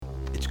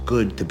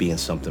good to be in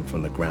something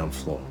from the ground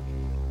floor.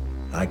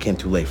 I came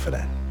too late for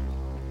that.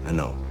 I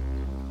know.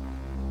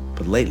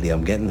 But lately,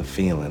 I'm getting the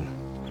feeling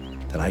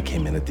that I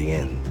came in at the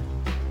end.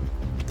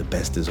 The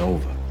best is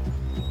over.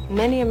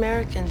 Many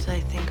Americans, I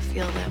think,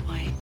 feel that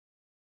way.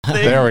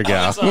 There we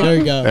go. There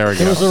you go. There we go.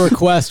 There was a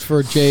request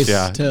for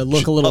Jace to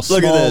look a little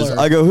Look smaller. at this.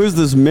 I go, who's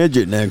this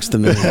midget next to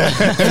me?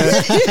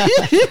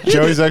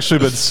 Joey's actually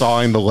been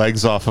sawing the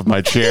legs off of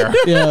my chair.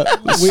 Yeah.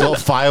 Still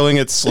filing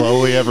it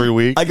slowly every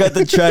week. I got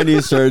the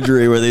Chinese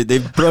surgery where they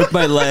broke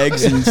my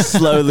legs and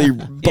slowly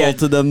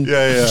bolted them.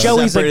 Yeah.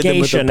 Joey's a Separated them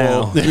with geisha the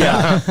now. bolt.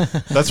 Yeah.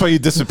 That's why you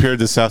disappeared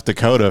to South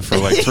Dakota for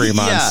like 3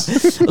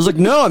 months. I was like,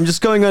 no, I'm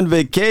just going on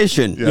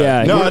vacation.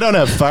 Yeah. No, I don't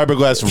have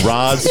fiberglass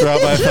rods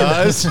throughout my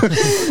thighs.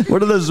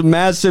 What are those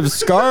massive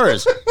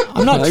scars?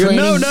 I'm not I go,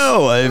 training.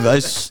 no,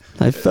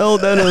 I fell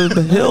down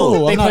a hill.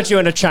 No, They I'm not, put you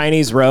in a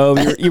Chinese robe.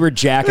 You were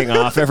jacking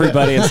off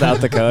everybody in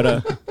South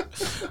Dakota.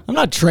 I'm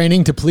not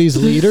training to please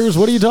leaders.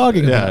 What are you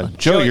talking Yeah, about?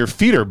 Joey, your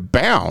feet are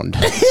bound.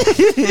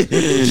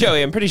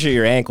 Joey, I'm pretty sure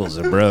your ankles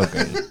are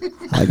broken.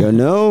 I go,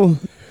 no,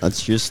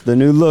 that's just the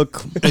new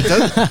look.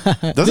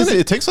 Doesn't it?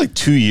 It takes like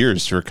 2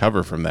 years to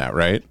recover from that,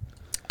 right?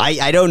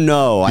 I don't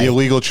know. The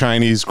illegal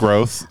Chinese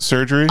growth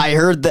surgery. I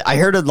heard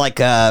it like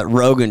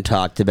Rogan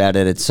talked about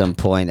it at some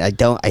point. I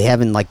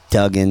haven't like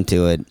dug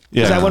into it.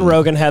 Yeah. Is that when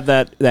Rogan had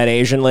that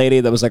Asian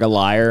lady that was like a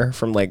liar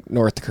from like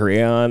North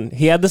Korea on?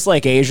 He had this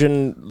like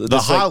Asian,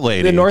 hot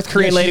lady. the North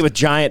Korean lady with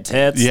giant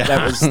tits Yeah.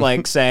 that was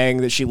like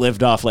saying that she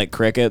lived off like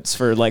crickets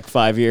for like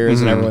 5 years,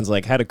 Mm-hmm. and everyone's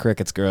like, how do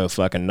crickets grow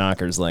fucking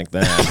knockers like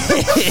that?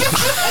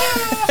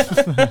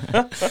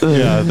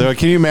 Yeah,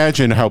 can you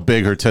imagine how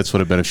big her tits would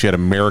have been if she had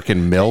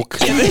American milk?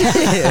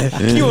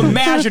 Can you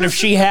imagine if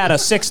she had a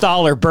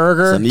 $6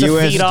 burger Some to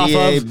feed off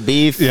USDA of?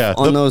 beef Yeah,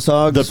 on those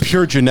hogs. The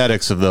pure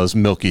genetics of those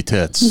milky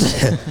tits.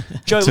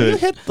 Joey, will you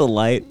hit the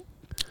light?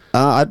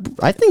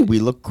 I think we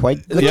look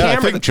quite good. I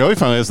camera- think Joey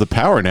finally has the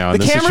power now in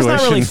The this camera's situation.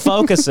 not really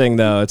focusing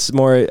though. It's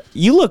more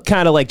you look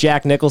kind of like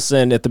Jack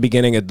Nicholson at the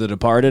beginning of The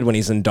Departed when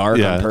he's in dark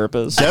on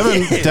purpose.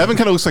 Devin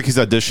kind of looks like he's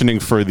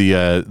auditioning for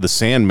the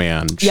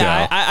Sandman show.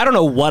 Yeah, I don't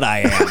know what I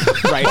am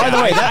right By now.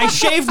 the way, I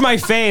shaved my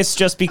face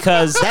just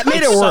because That made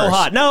it's it so worse.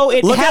 hot. No,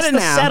 it Look has at it to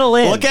now. settle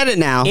in. Look at it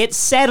now. It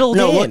settled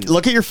No, in.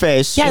 look at your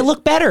face. Yeah, I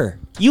look better.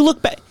 You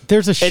look better.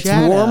 There's a It's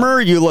shadow.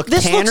 warmer. You look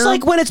This tanner. looks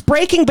like when it's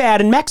Breaking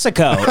Bad in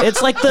Mexico.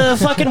 It's like the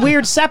fucking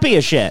weird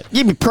sepia shit.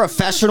 You mean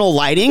professional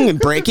lighting in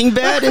Breaking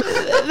Bad?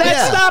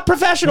 That's not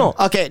professional.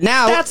 Okay,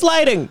 now That's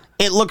lighting.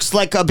 it looks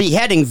like a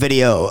beheading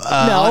video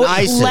on No,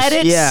 ISIS. let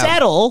it Yeah.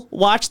 settle.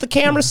 Watch the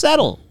camera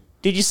settle.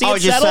 Did you see Oh, it it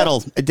just settle?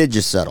 settled. It did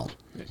just settle.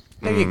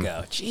 There you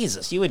go.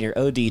 Jesus, you and your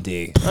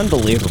ODD.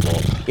 Unbelievable.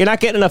 You're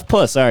not getting enough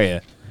puss, are you?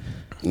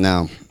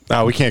 No.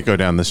 Oh, we can't go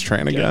down this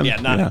train again. Yeah,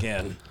 not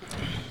again.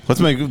 Let's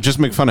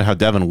make fun of how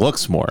Devin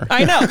looks more.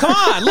 I know. Come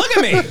on, look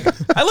at me.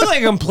 I look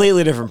like a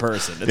completely different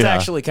person. It's Yeah.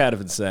 actually kind of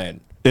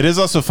insane. It is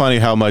also funny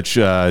how much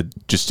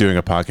just doing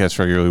a podcast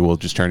regularly will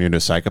just turn you into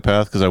a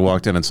psychopath. Because I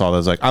walked in and saw that. I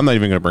was like, I'm not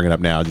even going to bring it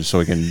up now, just so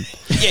we can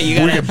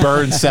Yeah, we can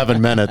burn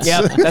 7 minutes.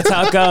 Yep, that's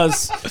how it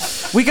goes.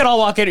 We could all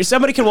walk in.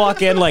 Somebody can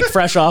walk in like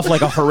fresh off like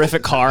a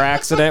horrific car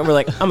accident. We're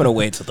like, I'm gonna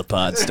wait till the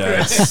pod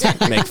starts.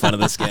 Make fun of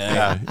this guy.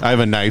 Yeah, I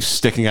have a knife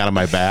sticking out of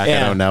my back.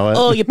 I don't know it.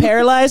 Oh, you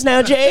paralyzed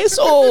now, Jace?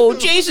 Oh,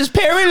 Jace is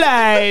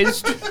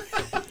paralyzed.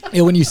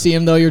 Yeah, when you see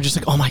him though, you're just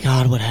like, oh my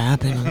god, what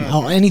happened?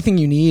 Oh, anything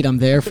you need, I'm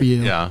there for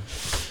you. Yeah.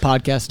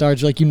 Podcast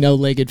starts, you're like, you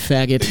no-legged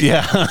faggot.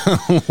 Yeah.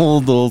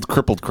 old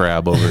crippled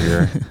crab over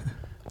here.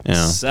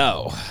 Yeah.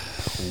 So,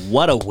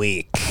 what a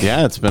week.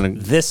 Yeah, it's been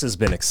This has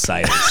been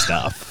exciting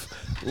stuff.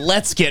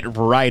 Let's get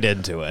right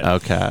into it.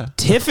 okay.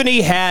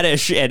 Tiffany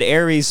Haddish and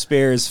Aries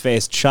Spears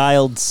face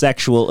child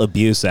sexual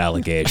abuse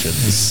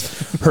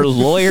allegations. Her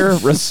lawyer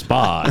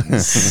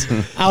responds.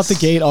 Out the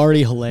gate,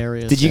 already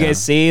hilarious. Did you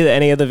guys see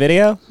any of the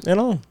video at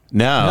all?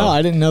 No. No,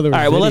 I didn't know there was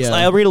All right, well, video.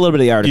 I'll read a little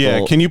bit of the article.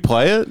 Yeah, can you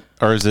play it?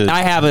 Or is it?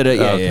 I have it. Yeah,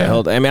 Okay. yeah.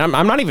 Hold on. I mean,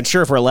 I'm not even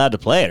sure if we're allowed to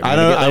play it. I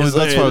don't know.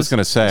 That's what I was going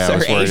to say. I So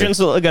was our worried. agents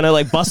are going to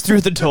like bust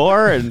through the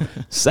door and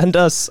send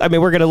us. I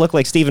mean, we're going to look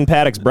like Stephen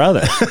Paddock's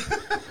brother.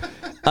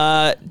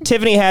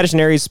 Tiffany Haddish and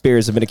Aries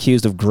Spears have been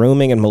accused of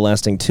grooming and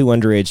molesting 2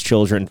 underage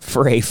children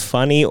for a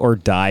Funny or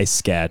Die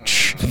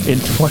sketch in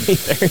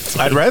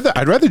 2013.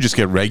 I'd rather just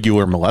get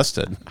regular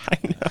molested. I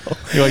know.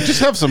 You're like,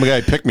 just have some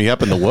guy pick me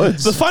up in the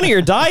woods. The Funny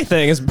or Die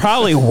thing is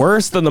probably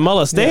worse than the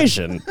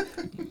molestation.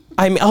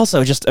 I mean,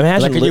 also just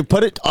imagine. Like, could you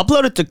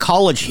upload it to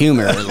College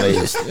Humor at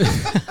least?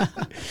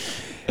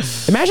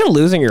 Imagine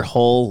losing your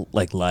whole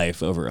like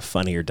life over a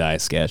Funny or Die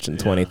sketch in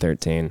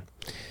 2013.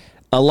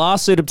 A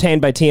lawsuit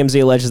obtained by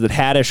TMZ alleges that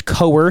Haddish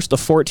coerced a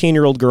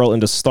 14-year-old girl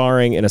into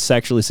starring in a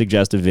sexually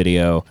suggestive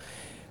video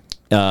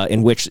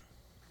in which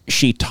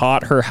she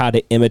taught her how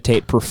to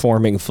imitate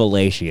performing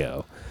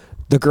fellatio.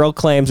 The girl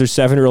claims her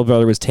 7-year-old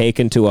brother was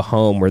taken to a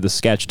home where the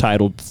sketch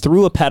titled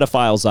Through a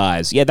Pedophile's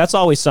Eyes. Yeah, that's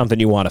always something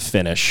you want to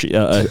finish.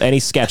 Any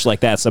sketch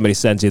like that, somebody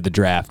sends you the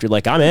draft. You're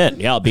like, I'm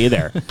in. Yeah, I'll be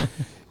there.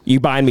 You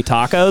buying me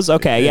tacos?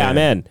 Okay, yeah, I'm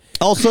in.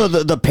 Also,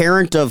 the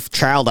parent of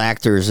child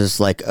actors is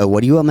like,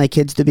 what do you want my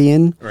kids to be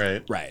in?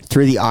 Right. Right.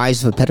 Through the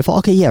eyes of a pedophile.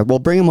 Okay, yeah, we'll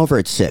bring them over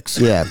at 6.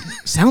 Yeah.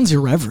 Sounds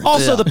irreverent.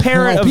 Also, the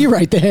parent I'll of be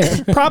right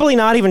there. probably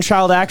not even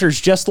child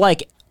actors, just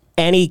like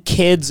any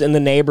kids in the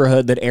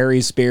neighborhood that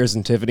Aries Spears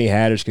and Tiffany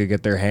Haddish could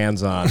get their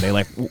hands on. They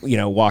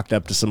walked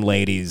up to some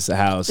lady's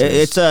house.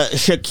 It's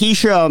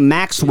Shakisha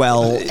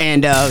Maxwell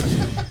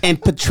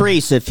and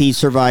Patrice if he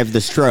survived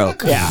the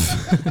stroke. Yeah.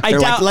 I They're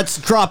doubt. like, let's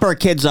drop our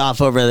kids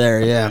off over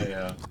there.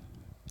 Yeah.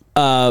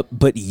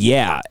 But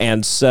yeah,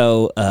 and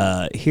so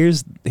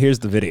here's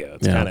the video.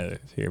 It's kind of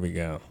here we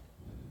go.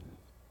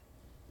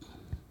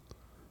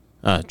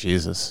 Oh,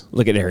 Jesus.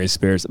 Look at Aries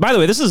Spears. By the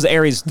way, this is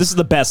Aries. This is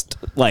the best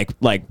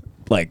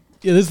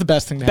Yeah, this is the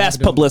best thing. best happen to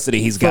him.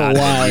 publicity he's For a got.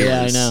 in while, yeah,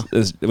 I years,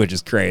 know. which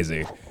is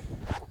crazy.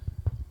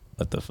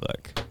 What the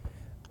fuck?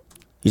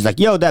 He's like,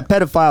 yo, that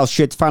pedophile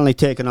shit's finally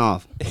taken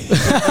off.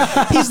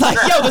 He's like,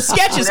 yo, the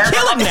sketch is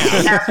killing now.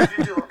 After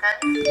you do,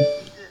 okay?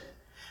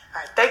 All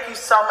right, thank you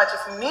so much.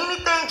 If you need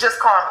anything, just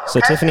call me. So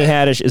okay? Tiffany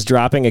Haddish is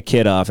dropping a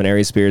kid off, and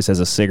Aries Spears has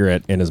a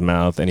cigarette in his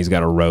mouth, and he's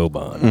got a robe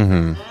on.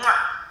 Mwah.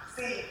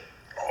 See you.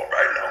 All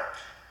right now.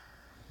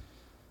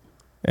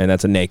 And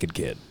that's a naked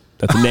kid.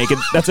 That's a naked.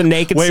 That's a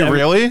naked. Wait,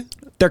 really?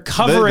 They're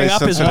covering They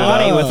up his censored it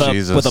body out? with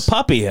Jesus. a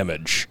puppy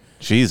image.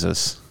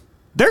 Jesus.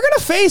 They're gonna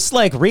face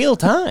like real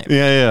time.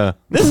 Yeah.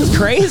 This is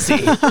crazy.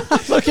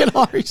 Look at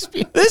Ari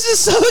Spears. This is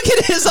so. Look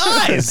at his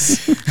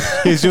eyes.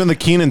 He's doing the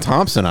Kenan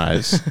Thompson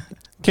eyes.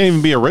 Can't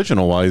even be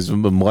original while he's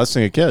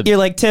molesting a kid. You're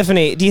like,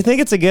 Tiffany, do you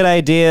think it's a good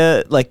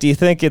idea? Like, do you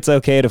think it's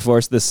okay to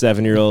force this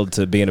 7-year-old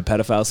to be in a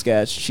pedophile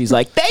sketch? She's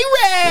like, they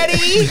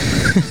ready.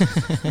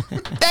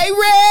 They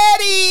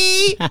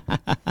ready.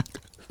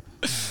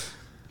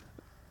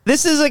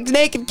 This is a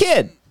naked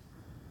kid.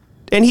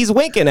 And he's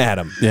winking at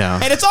him. Yeah.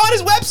 And it's on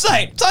his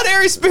website. It's on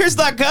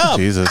AriesSpears.com.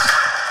 Jesus.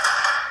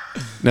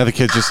 Now the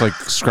kid's just like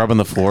scrubbing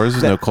the floors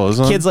with no clothes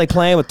on. Kid's like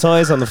playing with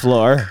toys on the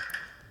floor.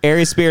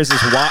 Aries Spears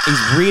is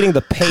he's reading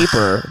the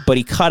paper, but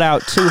he cut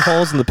out 2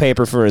 holes in the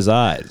paper for his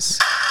eyes.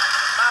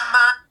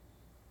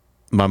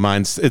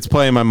 It's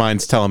playing. My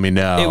mind's telling me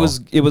no.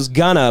 It was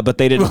gonna, but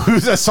they didn't.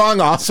 Who's a song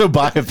also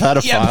by a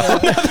pedophile?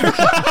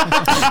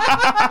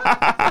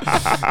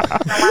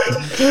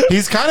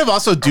 He's kind of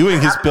also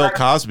doing his Bill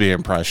Cosby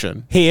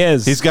impression. He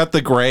is. He's got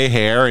the gray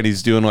hair and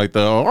he's doing like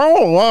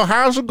well,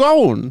 how's it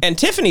going? And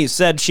Tiffany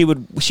said she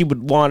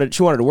wanted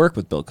to work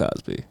with Bill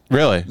Cosby.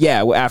 Really?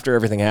 Yeah, after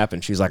everything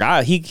happened, she's like,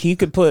 he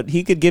could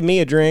give me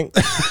a drink.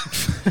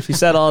 She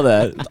said all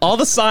that. All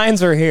the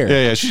signs are here.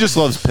 Yeah. She just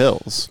loves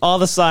pills. All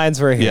the signs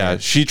were here. Yeah,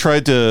 she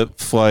tried to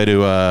fly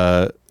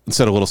to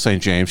instead of Little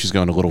St. James, she's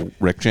going to Little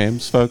Rick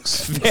James,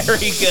 folks.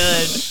 Very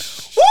good.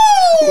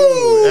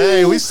 Woo!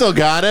 Hey, we still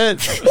got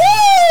it.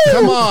 Woo!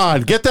 Come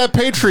on, get that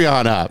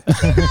Patreon up.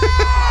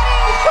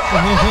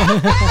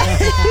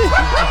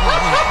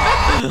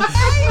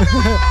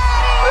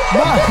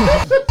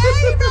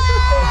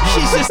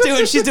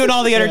 She's doing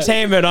all the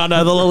entertainment on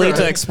the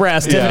Lolita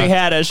Express. Tiffany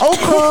Haddish.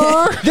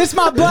 Okay. This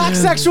my black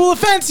sexual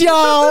offense,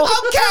 y'all.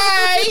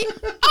 Okay.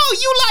 Oh,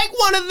 you like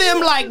one of them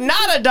like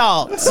not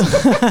adults.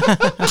 You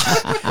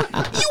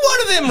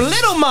one of them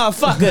little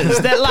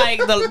motherfuckers that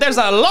like there's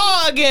a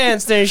law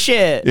against and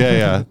shit.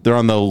 Yeah. They're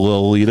on the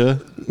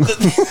Lolita.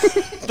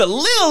 The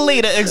Lil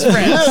Lita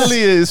Express.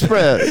 Lolita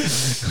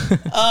Express.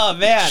 Oh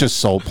man. It's just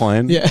Soul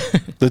Plane. Yeah.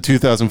 The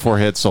 2004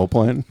 hit Soul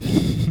Plane.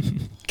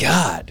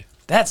 God.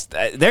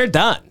 They're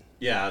done.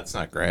 Yeah, it's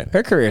not great.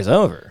 Her career's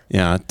over.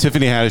 Yeah,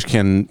 Tiffany Haddish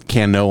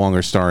can no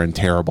longer star in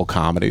terrible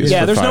comedies.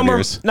 Yeah, for there's 5 no more.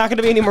 years. Not going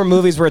to be any more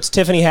movies where it's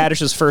Tiffany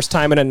Haddish's first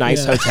time in a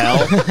nice hotel.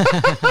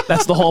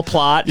 That's the whole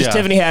plot. Just Yeah.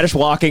 Tiffany Haddish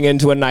walking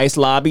into a nice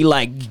lobby,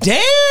 like,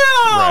 damn.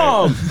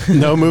 Right.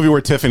 No movie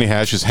where Tiffany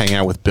Haddish is hanging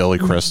out with Billy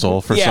Crystal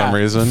for some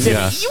reason. Tiffany,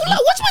 Yeah.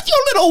 what's with your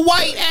little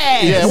white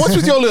ass? Yeah, what's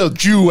with your little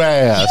Jew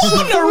ass?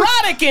 You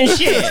neurotic and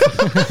shit.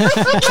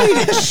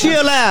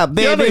 Chill out,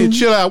 Y'all baby. need to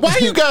chill out. Why are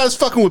you guys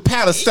fucking with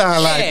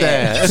Palestine like You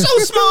that? so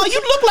small.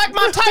 You'd look like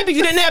my type if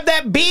you didn't have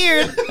that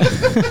beard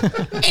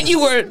and you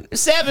were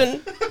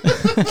 7.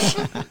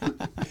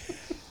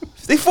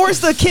 They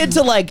forced the kid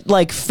to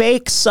like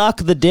fake suck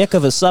the dick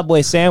of a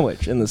Subway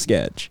sandwich in the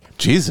sketch.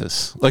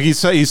 Jesus. Like he's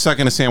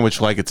sucking a sandwich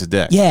like it's a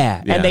dick.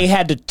 Yeah, and they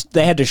had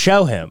to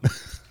show him.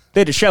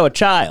 They had to show a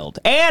child,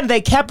 and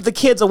they kept the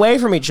kids away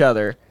from each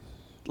other,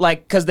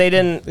 like because they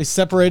didn't. They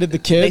separated the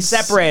kids. They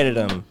separated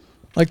them.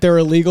 like they're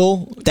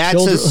illegal.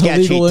 That's a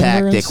sketchy illegal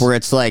tactic immigrants. where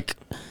it's like,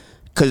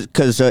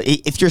 because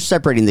if you're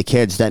separating the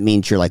kids, that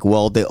means you're like,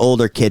 well, the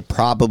older kid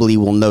probably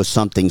will know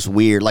something's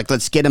weird. Like,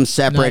 let's get them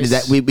separated.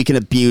 Nice. That we can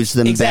abuse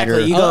them Exactly.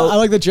 better. You I, go- I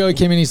like that Joey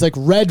came in. He's like,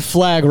 red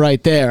flag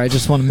right there. I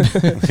just want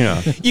to.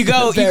 Yeah. You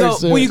go. Very The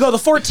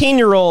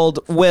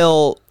 14-year-old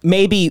will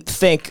maybe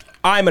think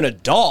I'm an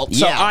adult,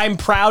 so Yeah. I'm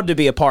proud to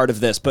be a part of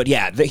this. But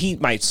yeah,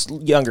 my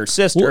younger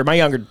sister, my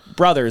younger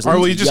brother is. Or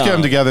will you just get them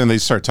young. together and they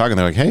start talking?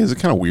 They're like, hey, is it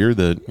kind of weird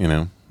that,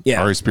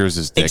 Yeah. Ari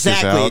Spears' dick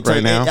Exactly. is out It's right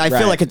like- now. I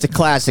feel like it's a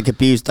classic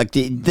abuse. Like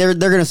they're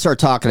gonna start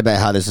talking about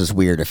how this is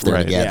weird if they're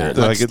Right. together.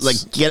 Yeah. Let's, Like, it's-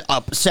 like get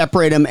up,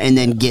 separate them, and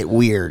then get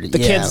weird.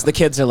 The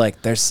kids are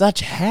like, they're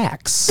such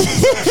hacks.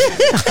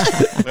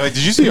 Like,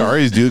 did you see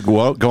Ari's dude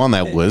go on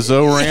that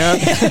Lizzo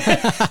rant?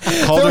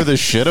 Called her the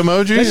shit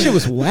emoji. That shit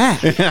was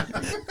whack.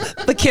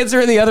 The kids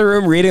are in the other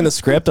room reading the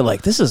script. They're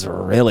like, this is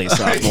really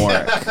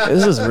sophomoric.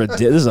 This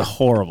is a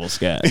horrible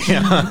sketch.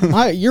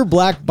 Your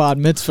black bod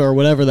mitzvah or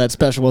whatever that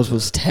special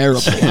was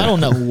terrible. I don't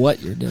know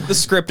what you're doing. The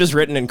script is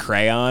written in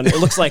crayon. It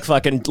looks like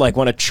fucking like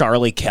one of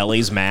Charlie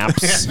Kelly's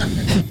maps.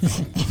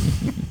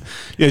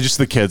 Yeah, just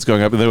the kids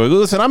going up and they're like,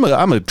 listen,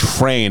 I'm a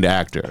trained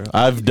actor.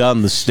 I've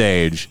done the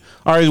stage.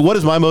 All right, what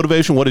is my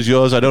motivation? What is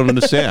yours? I don't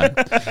understand.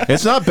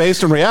 It's not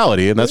based on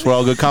reality, and that's where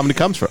all good comedy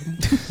comes from.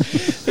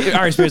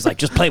 Ari Spears is like,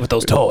 just play with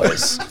those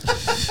toys.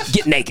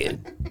 Get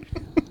naked.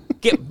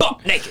 Get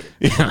butt naked.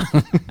 Yeah.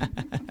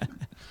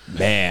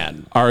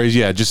 Man. Ari's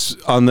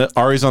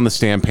Ari's on the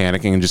stand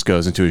panicking and just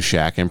goes into his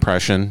Shaq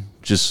impression.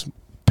 Just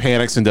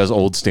panics and does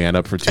old stand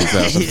up for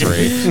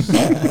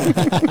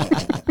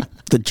 2003.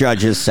 The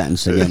judge is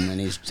sentencing him, and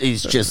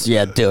he's just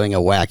doing a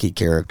wacky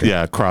character.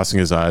 Yeah, crossing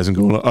his eyes and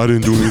going, I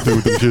didn't do anything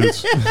with them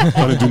kids.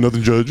 I didn't do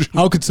nothing, Judge.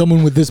 How could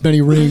someone with this many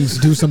rings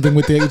do something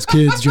with his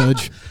kids,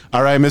 Judge?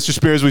 All right, Mr.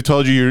 Spears, we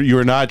told you you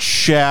are not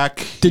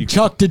Shaq. Did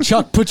Chuck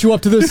put you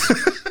up to this?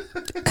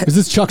 Is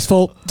this Chuck's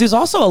fault? There's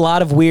also a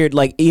lot of weird,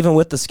 like, even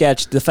with the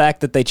sketch, the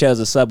fact that they chose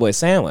a Subway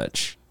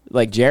sandwich,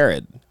 like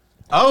Jared.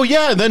 Oh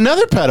yeah,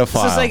 another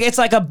pedophile. It's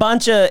like a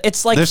bunch of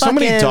there's so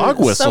many dog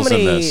whistles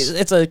in this.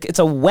 It's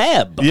a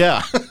web.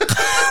 Yeah.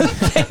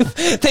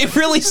 They've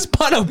really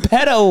spun a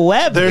pedo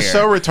web. They're here.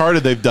 so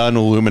retarded they've done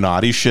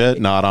Illuminati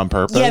shit, not on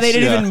purpose. Yeah, they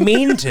didn't even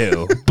mean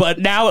to. But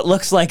now it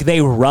looks like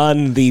they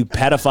run the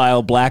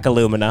pedophile black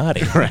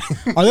Illuminati. Right.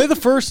 Are they the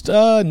first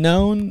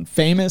known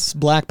famous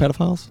black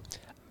pedophiles?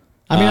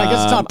 I mean, I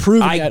guess it's not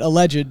proven yet.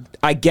 Alleged.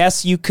 I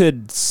guess you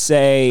could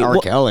say R.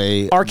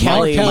 Kelly. R.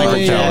 Kelly, Michael R.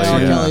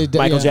 Kelly,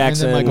 Michael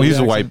Jackson. and then He's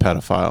a Jackson. white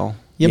pedophile.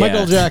 Yeah, Yeah.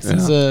 Michael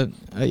Jackson's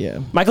yeah.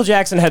 Michael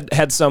Jackson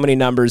had so many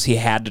numbers he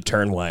had to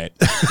turn white.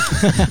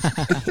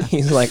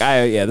 He's like,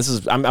 this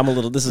is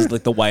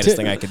like the whitest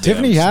thing I could do.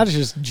 Tiffany Haddish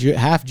is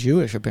half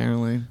Jewish,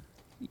 apparently.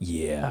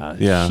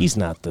 Yeah. She's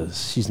not the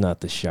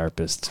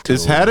sharpest.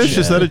 Is tool. Haddish,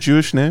 is that a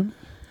Jewish name?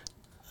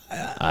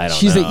 I don't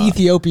She's know. an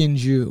Ethiopian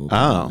Jew.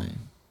 Oh.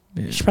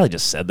 She probably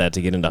just said that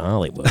to get into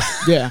Hollywood.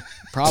 Yeah,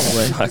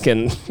 probably.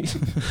 Fucking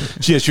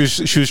Yeah,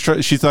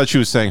 she thought she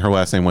was saying her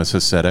last name was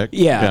Hasidic.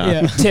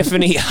 yeah.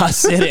 Tiffany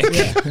Hasidic.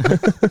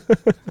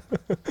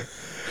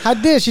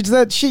 Haddish, it's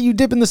that shit you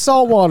dip in the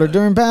salt water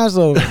during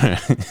Passover.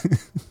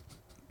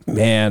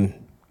 Man,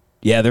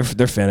 yeah, they're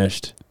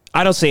finished.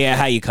 I don't see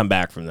how you come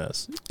back from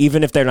this,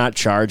 even if they're not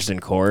charged in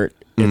court.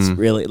 It's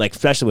really like,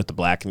 especially with the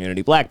black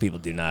community. Black people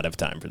do not have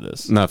time for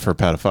this. Not for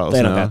pedophiles.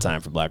 They don't no. have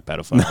time for black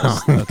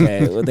pedophiles.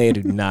 Okay, they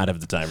do not have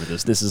the time for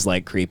this. This is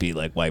like creepy,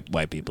 like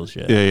white people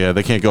shit. Yeah.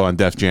 They can't go on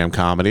Def Jam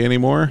comedy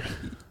anymore.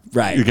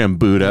 Right. You're getting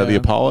booed out of the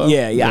Apollo.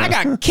 Yeah. I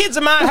got kids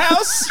in my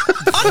house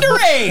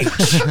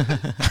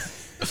underage.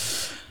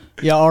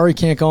 Yeah, Ari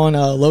can't go on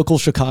local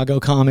Chicago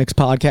comics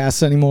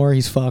podcasts anymore.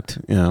 He's fucked.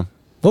 Yeah.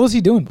 What was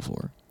he doing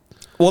before?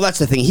 Well, that's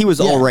the thing. He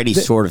was already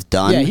sort of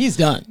done. Yeah, he's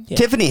done.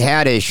 Tiffany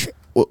Haddish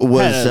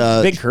was Had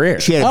a big career.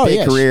 She had a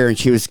big career, and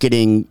she was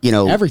getting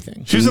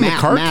everything. She was in the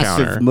card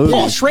counter. Movies.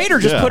 Paul Schrader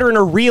just put her in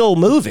a real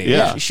movie.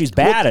 Yeah. She's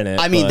bad in it.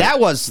 I mean,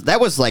 but- that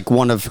was like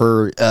one of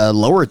her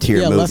lower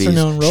tier movies.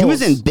 lesser-known She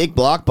was roles. in big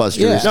blockbusters,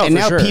 Yeah. No, and for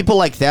now sure. people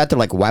like that, they're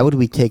like, why would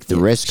we take the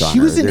risk on She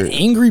her? was in They're-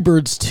 Angry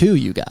Birds 2,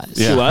 you guys.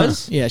 Yeah. She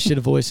was? Yeah, she had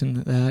a voice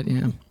in that,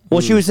 yeah. Well,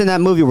 she was in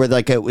that movie where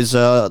like it was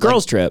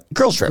Girls Trip.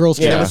 Girls Trip. Girls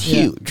That Trip, was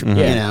yeah. huge. You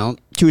know,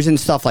 she was in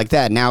stuff like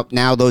that.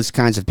 Now those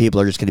kinds of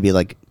people are just going to be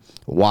like,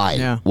 why?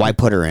 Yeah. Why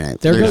put her in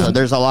it? There goes-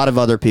 There's a lot of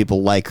other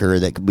people like her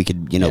that we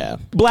could, Yeah.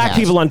 Black cast.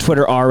 people on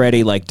Twitter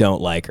already like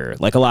don't like her.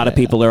 Like a lot of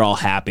people are all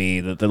happy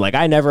that they're like,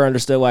 I never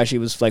understood why she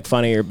was like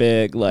funny or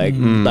big. Like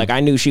like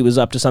I knew she was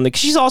up to something.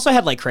 She's also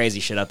had like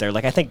crazy shit out there.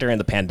 Like I think during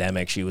the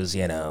pandemic she was,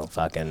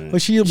 fucking. Well,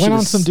 she went on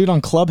was- some dude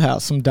on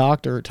Clubhouse, some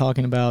doctor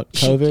talking about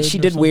COVID. She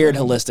or did weird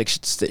something.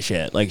 holistic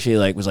shit. Like she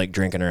like was like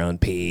drinking her own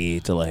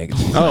pee to like.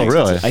 Oh,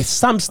 really?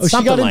 Something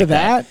got like into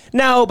that?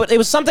 No, but it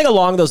was something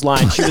along those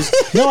lines. She was.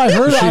 No, I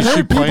heard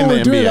she people playing were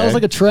the doing it. That NBA. was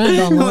like a trend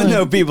online.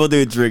 no, people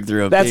do drink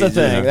their own That's pee, a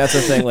thing. yeah. That's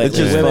a thing. Like It's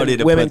just funny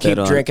to women put that keep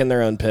on. drinking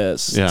their own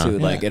piss Yeah. too.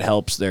 Like it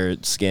helps their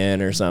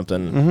skin or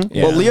something.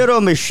 Yeah. Well, Lyoto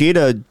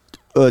Machida,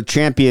 a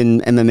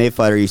champion MMA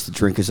fighter, used to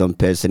drink his own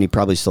piss, and he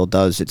probably still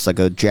does. It's like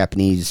a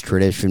Japanese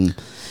tradition.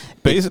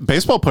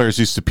 Baseball players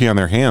used to pee on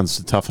their hands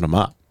to toughen them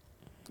up.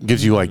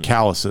 Gives you like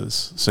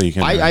calluses, so you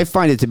can. I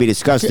find it to be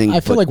disgusting. I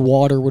feel but like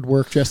water would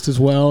work just as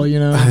well, you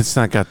know? It's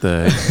not got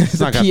the.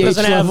 It's not got pH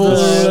doesn't have level,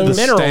 the the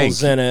minerals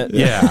stank. in it.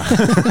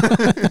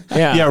 Yeah.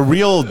 Yeah,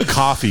 real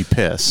coffee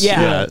piss.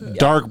 Yeah.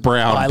 Dark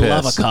brown I piss.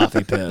 love a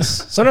coffee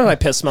piss. Sometimes my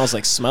piss smells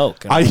like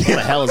smoke. And I'm like, what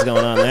the hell is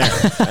going on there?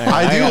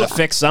 I do- gotta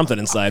fix something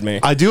inside me.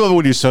 I do love it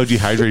when you're so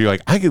dehydrated. You're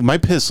like, my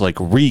piss like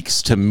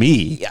reeks to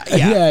me.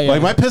 Yeah.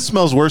 Like my piss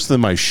smells worse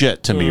than my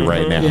shit to me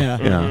right now.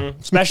 Yeah.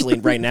 Especially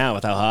right now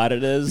with how hot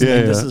it is. Yeah,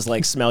 Like, this yeah. is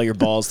like smell your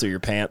balls through your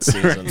pants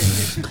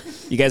season.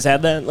 You guys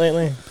had that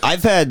lately?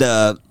 I've had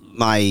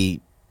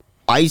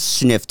I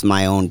sniffed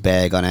my own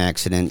bag on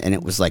accident, and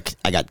it was like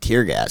I got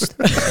tear gassed.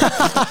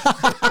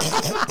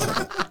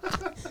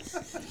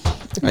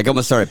 Like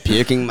almost started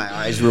puking. My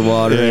eyes were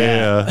watering.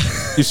 Yeah.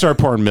 You start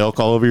pouring milk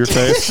all over your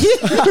face.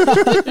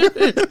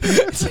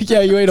 It's like,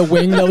 yeah, you ate a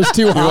wing that was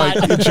too You're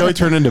hot. like Joey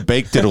turned into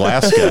baked in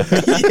Alaska.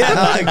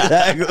 Yeah,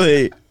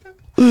 exactly.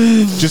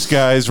 Just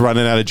guys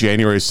running out of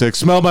January 6th.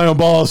 Smell my own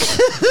balls.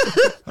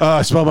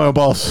 I smell my own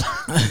balls.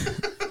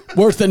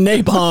 Worse than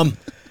napalm.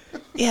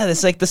 Yeah,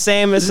 it's like the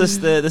same. This is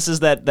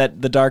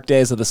the dark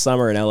days of the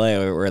summer in LA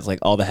where it's like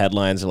all the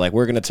headlines are like,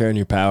 we're gonna turn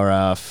your power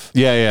off.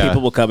 Yeah.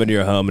 People will come into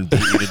your home and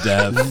beat you to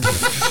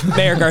death.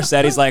 Mayor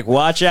Garcetti's like,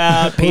 watch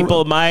out,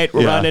 people might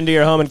run into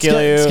your home and kill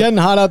you. It's getting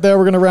hot out there.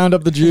 We're going to round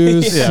up the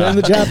Jews Yeah. and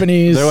the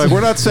Japanese. They're like,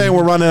 we're not saying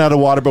we're running out of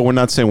water, but we're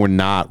not saying we're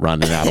not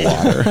running out of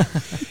water.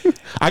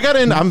 I got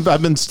in.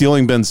 I've been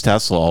stealing Ben's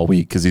Tesla all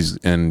week because he's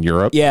in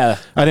Europe. Yeah.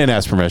 I didn't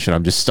ask permission.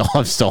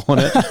 I've stolen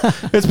it.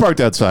 It's parked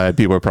outside.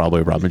 People are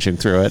probably rummaging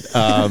through it.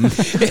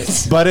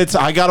 But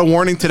I got a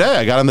warning today.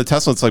 I got on the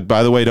Tesla. It's like,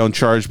 by the way, don't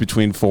charge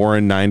between 4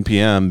 and 9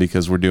 p.m.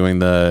 because we're doing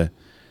they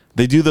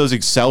do those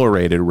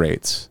accelerated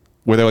rates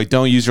where they're like,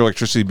 don't use your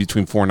electricity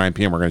between 4 and 9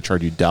 p.m. We're going to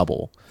charge you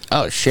double.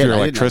 Oh shit! Your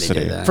I didn't know they did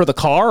electricity. that. For the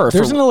car or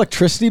There's for an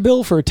electricity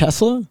bill for a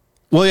Tesla?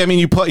 Well, I mean,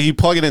 you plug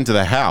it into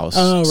the house,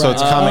 Oh, so right.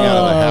 it's coming out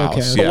of the Oh, house.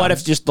 okay. But Yeah. what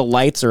if just the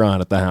lights are on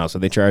at the house? Are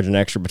they charging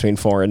extra between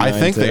 4 and 9? I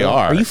think they too?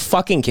 are. Are you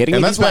fucking kidding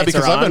And me? that's These bad lights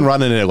because are I've been on?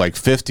 running it at like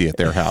 50 at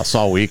their house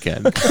all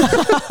weekend.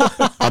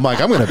 I'm like,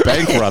 I'm going to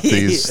bankrupt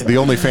the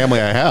only family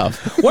I have.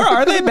 Where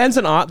are they?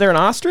 They're in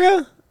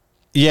Austria?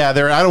 Yeah, I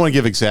don't want to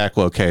give exact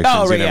locations.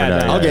 Oh, right, You never yeah,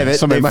 know. no, I'll give it.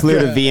 Somebody They might- flew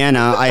to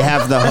Vienna. I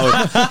have the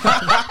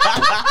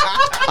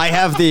I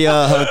have the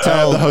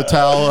hotel. The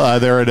hotel.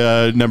 They're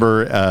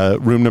at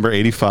room number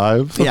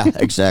 85. Yeah,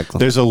 exactly.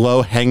 There's a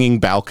low hanging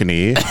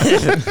balcony.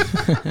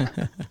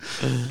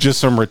 Just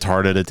some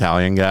retarded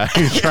Italian guy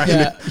trying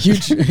Yeah,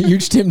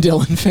 huge Tim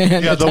Dillon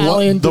fan. Yeah,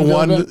 Italian the Tim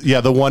Dillon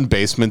fan. one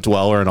basement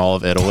dweller in all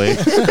of Italy.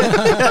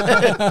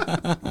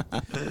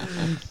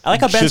 I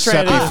like how Ben's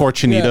trying Giuseppe to...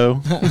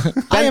 Fortunito.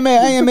 I am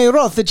a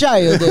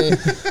Rothschild.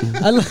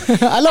 I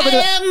love it.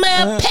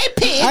 am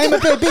Pepe. I'm a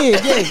baby.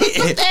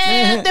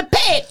 Yeah. The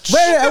pitch.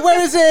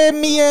 Where is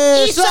me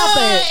He's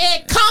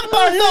sloppy? camp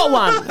or no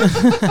one.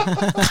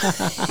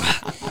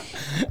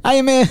 I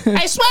am a.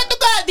 I swear to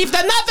God, if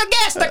another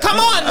guest come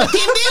on the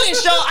Tim Dillon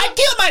show, I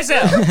kill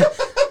myself.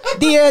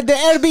 The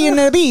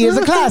Airbnb is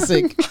a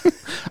classic.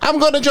 I'm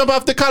going to jump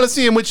off the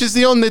Colosseum, which is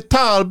the only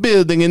tall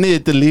building in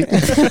Italy.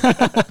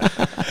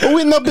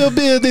 We not build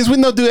buildings. We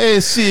not do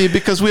AC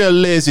because we are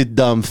lazy,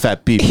 dumb,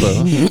 fat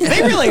people.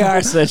 They really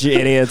are such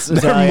idiots.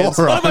 Italians.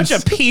 What a bunch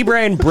of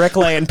pea-brain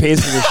bricklaying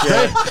pieces of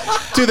shit.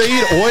 Dude, they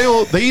eat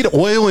oil. They eat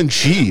oil and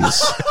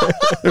cheese.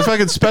 They're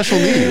fucking special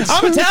needs.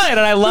 I'm Italian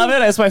and I love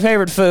it. It's my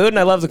favorite food and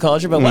I love the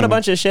culture, but what a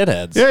bunch of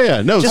shitheads.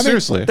 Yeah. No, Just-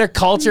 seriously. Their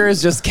culture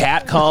is just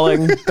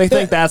catcalling. They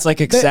think that's like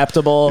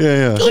acceptable.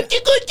 Yeah.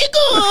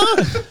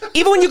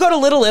 Even when you go to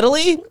Little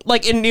Italy,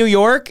 like in New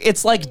York,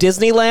 it's like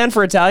Disneyland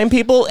for Italian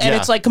people, and Yeah.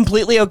 it's like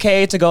completely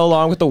okay to go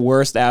along with the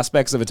worst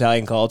aspects of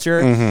Italian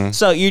culture.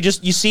 So you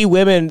see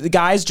women, the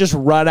guys just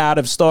run out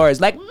of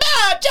stores like, "Ma,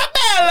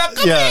 Ciabella,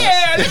 come Yeah.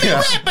 here, let me Yeah.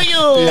 rape you.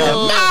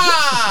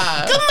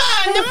 Ma, come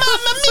on,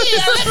 mamma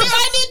mia, I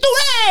need to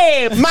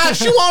rape. Ma,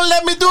 she won't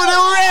let me do the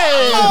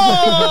rape.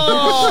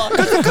 Oh,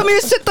 Come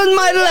here, sit on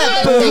my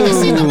lap. Take a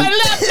seat on my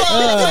lap,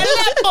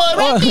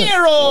 right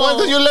here. Why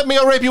don't you let me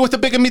rape you with a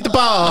bigger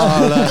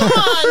meatball? Come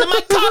on,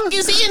 my cock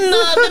is in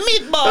the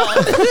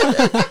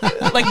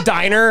meatball. like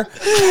diner.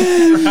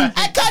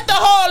 I cut the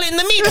hole in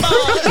the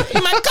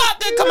meatball. My cock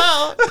can come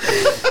out.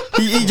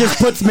 He just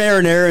puts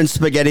marinara and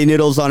spaghetti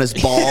noodles on his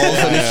balls,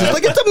 and it's just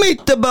like it's a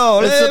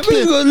meatball.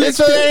 It's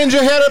an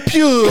angel hair of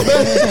pube.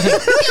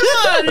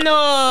 Come on,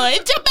 no,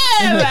 it's a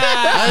bella.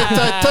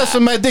 I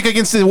tussle my dick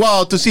against the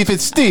wall to see if it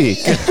stick.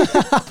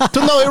 To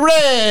know it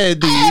ready.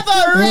 I have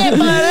a rape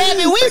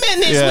heavy women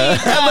this Yeah.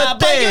 week,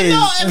 but you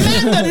know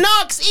Amanda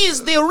Knox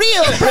is the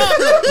real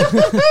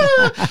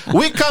problem.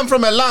 We come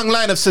from a long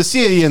line of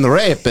Sicilian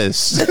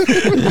rapists.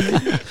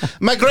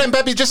 My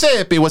grandpappy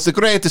Giuseppe was the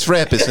greatest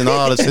rapist in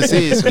all of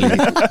Sicily. The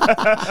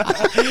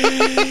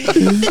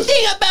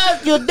thing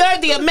about you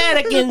dirty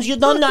Americans, you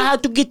don't know how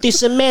to get the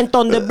cement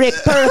on the brick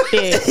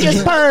perfect.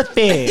 Just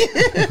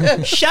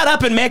perfect. Shut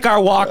up and make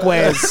our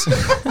walkways.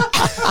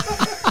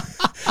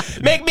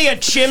 Make me a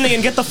chimney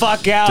and get the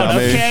fuck out,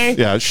 okay?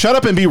 Yeah, shut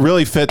up and be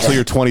really fit till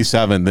you're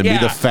 27, then Yeah.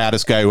 be the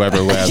fattest guy who ever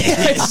lived.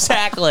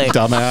 Exactly.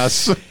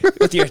 Dumbass.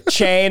 With your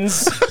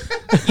chains.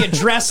 You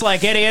dress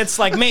like idiots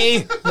like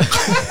me.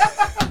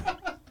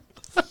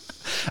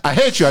 I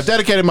hate you. I've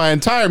dedicated my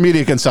entire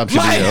media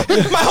consumption to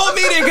you. My whole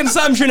media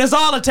consumption is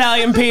all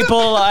Italian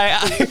people.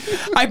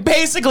 I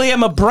basically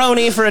am a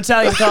brony for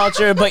Italian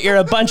culture, but you're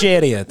a bunch of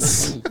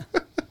idiots.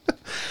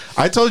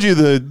 I told you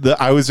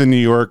I was in New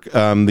York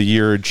the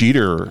year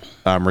Jeter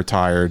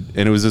retired,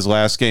 and it was his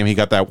last game. He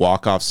got that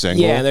walk-off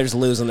single. Yeah, they're just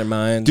losing their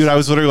minds. Dude, I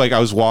was literally like, I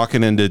was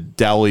walking into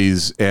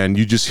delis, and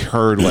you just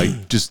heard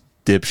like just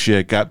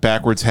dipshit, got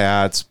backwards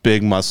hats,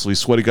 big muscly,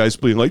 sweaty guys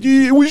being like,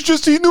 he knew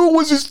it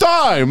was his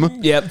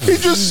time. Yep. He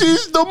just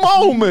seized the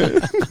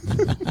moment.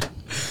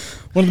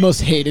 One of the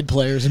most hated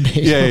players in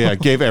baseball. Yeah.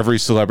 Gave every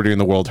celebrity in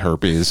the world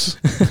herpes.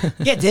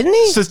 Yeah, didn't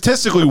he?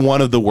 Statistically,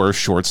 one of the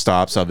worst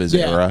shortstops of his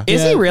era.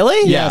 Is he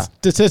really? Yeah.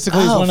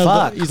 Statistically, he's Oh, one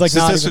fuck. of the. He's like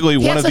not even, Statistically, He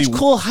one had of such the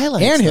cool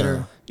highlights. and though.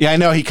 hitter. Yeah, I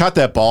know. He caught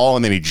that ball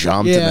and then he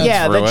jumped. Yeah. And then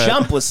Yeah, threw the it.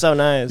 jump was so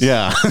nice.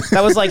 Yeah.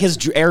 That was like his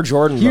Air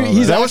Jordan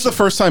moment. That was the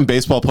first time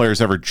baseball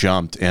players ever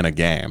jumped in a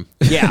game.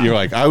 Yeah. You're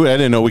like, I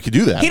didn't know we could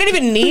do that. He didn't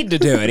even need to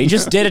do it. He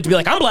just did it to be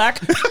like, I'm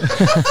black.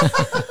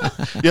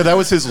 Yeah, that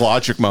was his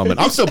logic moment.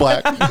 I'm still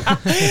black.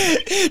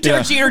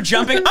 Derek Jeter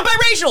jumping. I'm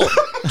biracial.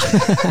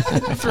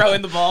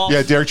 Throwing the ball.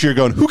 Yeah, Derek Jeter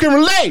going, who can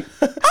relate?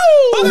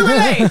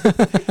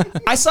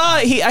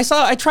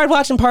 I tried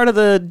watching part of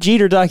the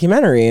Jeter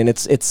documentary, and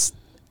it's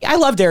I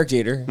love Derek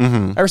Jeter.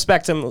 Mm-hmm. I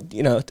respect him,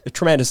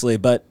 tremendously,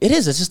 but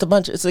it's just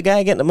it's a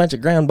guy getting a bunch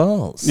of ground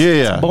balls.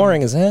 Yeah. It's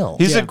boring as hell.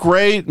 He's a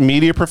great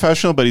media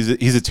professional, but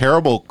he's a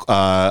terrible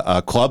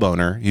club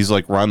owner. He's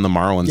like run the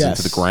Marlins Yes.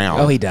 into the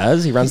ground. Oh, he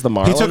does? He runs the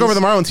Marlins? He took over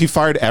the Marlins. He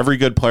fired every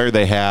good player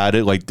they had.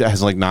 It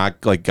has not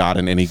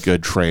gotten any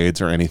good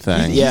trades or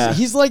anything. Yeah.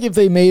 He's like if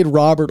they made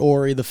Robert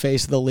Ory the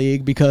face of the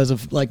league because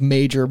of like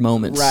major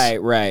moments. Right.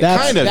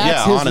 That's, Kind of,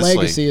 that's yeah, his honestly.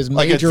 legacy is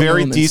like a major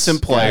very moments.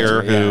 decent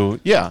player Gotcha, who,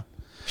 yeah.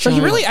 So I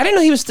didn't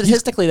know he was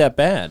statistically that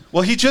bad.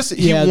 Well, he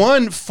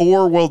won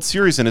 4 World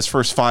Series in his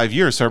first 5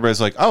 years. So everybody's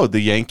like, oh,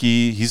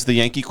 he's the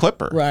Yankee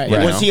Clipper. Right. You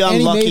Was know? he on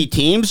And he lucky made-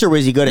 teams or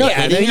was he good at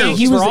Yeah, the hitting?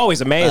 Yankees were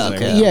always amazing.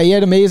 Okay. Yeah, he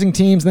had amazing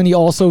teams. Then he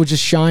also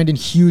just shined in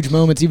huge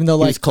moments, even though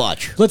like was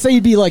clutch. Let's say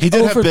he'd be like He did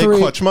 0 have for big 3.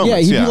 clutch moments, Yeah,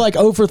 he'd yeah. be like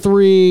 0 for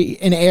 3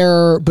 in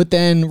error, but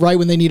then right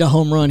when they need a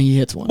home run, he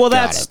hits one. Well,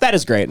 that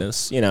is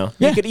greatness. Yeah.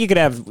 You could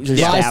have your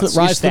Rise stats. to-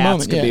 rise to the your stats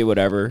moment, could yeah. be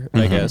whatever,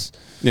 I guess.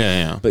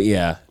 Yeah. But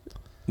yeah,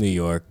 New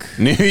York.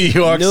 New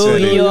York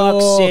City. New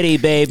York City,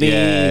 baby.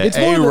 Yeah, It's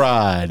more of a-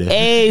 A-Rod.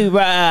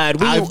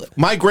 A-Rod.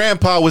 My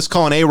grandpa was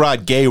calling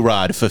A-Rod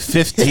Gay-Rod for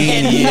 15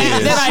 And years.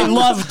 then I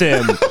loved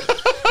him.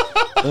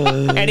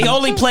 And he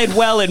only played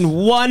well in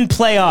one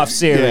playoff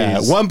series. Yeah,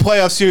 one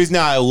playoff series.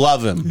 Now I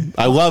love him.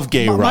 I love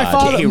Gay-Rod. my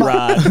father-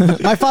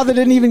 A-Rod. My father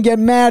didn't even get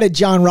mad at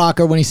John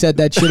Rocker when he said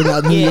that shit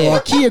about New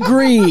York. He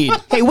agreed.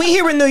 Hey, we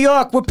here in New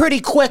York, we're pretty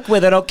quick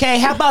with it, okay?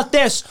 How about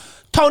this?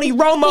 Tony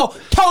Romo,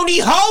 Tony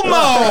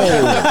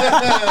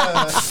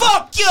Homo!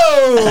 Fuck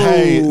you!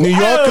 Hey, New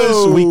Yorkers,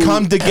 Oh. we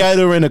come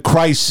together in a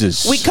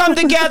crisis. We come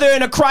together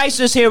in a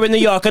crisis here in New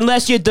York,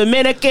 unless you're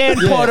Dominican,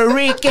 Puerto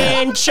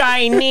Rican,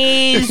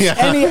 Chinese,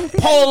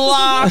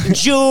 Polak,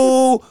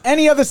 Jew.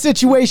 Any other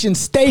situation,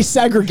 stay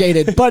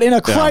segregated. But in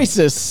a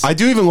crisis, I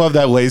do even love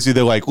that lazy.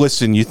 They're like,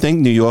 listen, you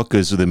think New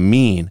Yorkers are the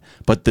mean,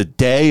 but the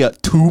day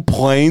 2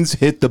 planes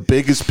hit the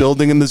biggest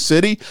building in the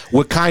city,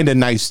 we're kind of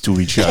nice to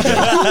each other.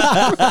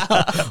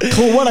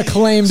 cool, what a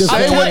claim to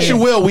Say fame. what you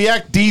will, we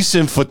act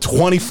decent for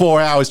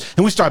 24 hours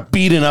and we start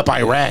beating up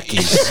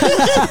Iraqis.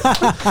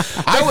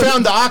 I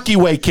found the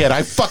Akiwe kid.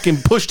 I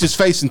fucking pushed his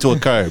face into a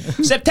curb.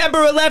 September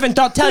 11th,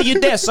 I'll tell you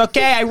this,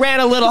 okay? I ran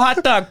a little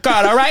hot dog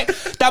cart, all right?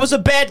 That was a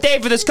bad day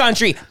for this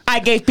country. I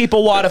gave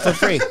people water for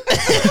free.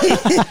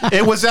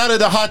 It was out of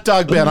the hot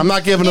dog bin. I'm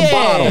not giving them Yeah.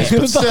 bottles, It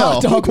but was the hot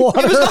still. dog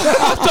water.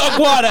 Hot dog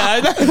water.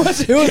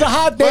 It was a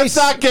hot day. Let's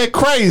not get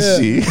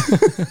crazy.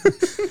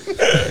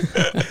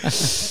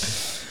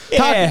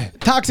 Yeah.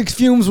 Toxic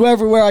fumes were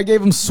everywhere. I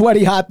gave him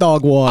sweaty hot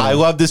dog water. I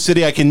love this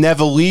city. I can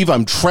never leave.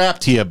 I'm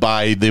trapped here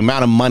by the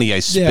amount of money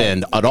I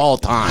spend at all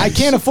times. I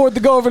can't afford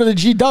to go over to the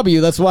GW.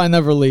 That's why I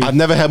never leave. I've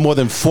never had more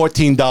than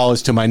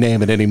 $14 to my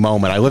name at any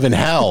moment. I live in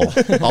hell.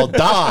 I'll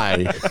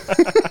die.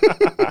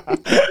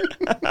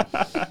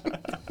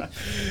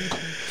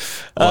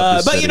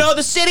 But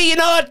the city,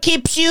 it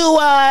keeps you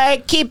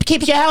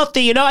keeps you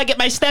healthy. I get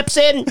my steps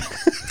in.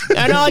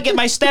 I get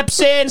my steps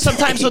in.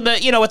 Sometimes when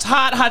it's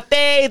hot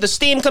day, the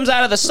steam comes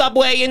out of the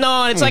subway, and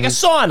it's like a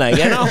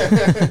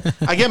sauna,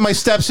 I get my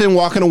steps in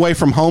walking away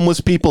from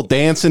homeless people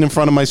dancing in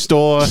front of my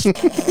store.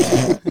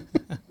 A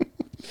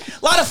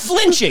lot of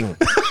flinching.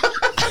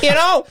 You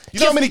know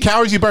how many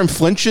calories you burn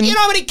flinching? You know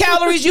how many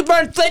calories you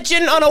burn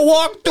flinching on a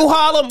walk through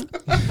Harlem?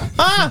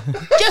 Huh?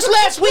 Just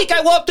last week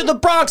I walked through the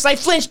Bronx. I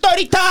flinched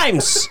 30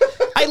 times.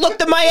 I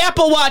looked at my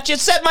Apple Watch. It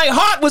said my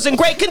heart was in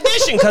great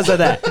condition because of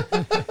that.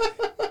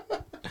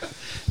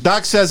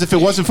 Doc says if it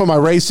wasn't for my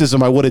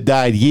racism, I would have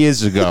died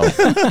years ago.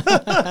 There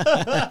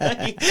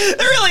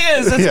really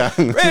is.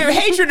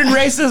 Hatred and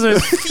racism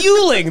is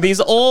fueling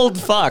these old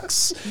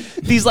fucks.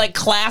 These like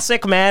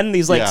classic men,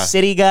 these like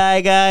city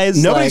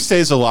guys. Nobody like,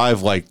 stays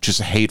alive like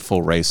just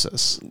hateful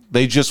racists.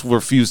 They just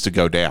refuse to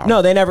go down.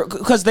 No, they never,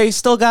 because they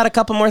still got a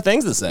couple more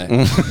things to say.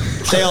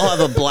 They all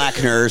have a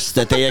black nurse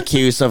that they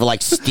accuse of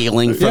like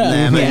stealing from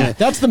them. Yeah, And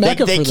that's the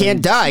mecca They for them.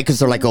 can't die because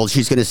they're like, oh,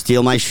 she's gonna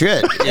steal my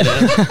shit. You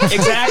know?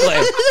 Exactly.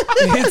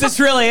 That's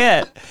really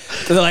it.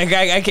 They're like,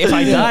 if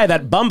I die,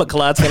 that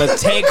Bumbaclot's gonna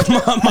take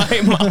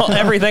my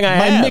everything I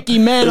My have. Mickey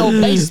Mantle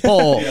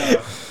baseball.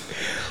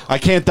 I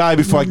can't die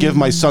before I give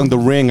my son the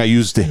ring I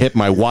used to hit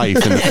my wife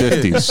in the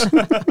 50s.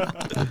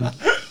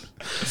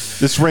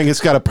 This ring, it's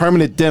got a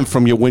permanent dent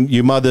from when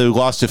your mother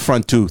lost her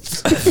front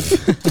tooth.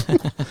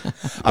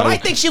 But I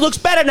think she looks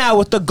better now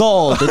with the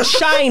gold. It's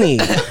shiny.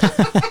 She's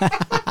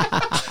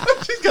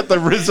got the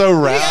Rizzo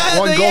rat.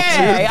 One gold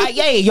tooth.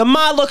 Yeah, your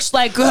ma looks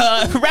like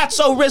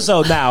Ratso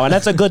Rizzo now, and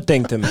that's a good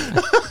thing to me.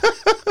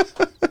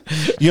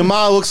 Your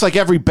ma looks like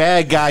every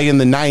bad guy in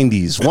the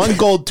 90s. One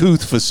gold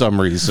tooth for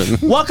some reason.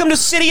 Welcome to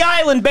City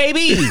Island,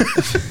 baby.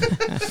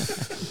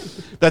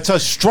 That's a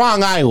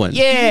Strong Island.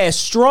 Yeah,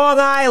 Strong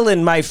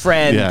Island, my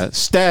friend. Yeah,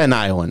 Staten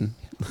Island.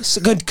 It's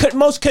the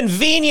most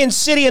convenient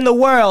city in the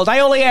world. I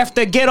only have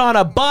to get on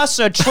a bus,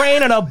 a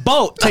train, and a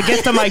boat to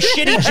get to my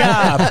shitty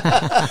job.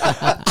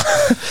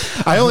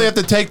 I only have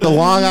to take the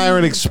Long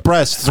Island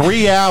Express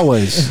 3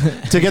 hours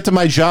to get to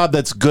my job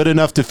that's good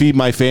enough to feed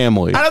my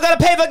family. I don't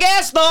gotta pay for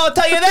gas, though, I'll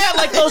tell you that,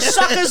 like those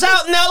suckers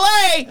out in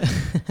L.A.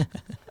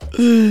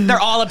 They're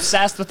all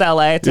obsessed with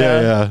L.A., too.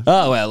 Yeah.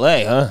 Oh,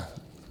 L.A., huh?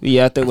 You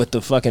out there with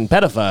the fucking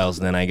pedophiles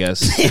then, I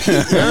guess.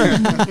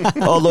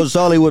 All those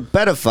Hollywood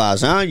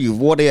pedophiles, huh?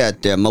 What are you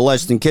out there,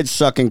 molesting kids,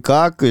 sucking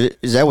cock?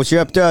 Is that what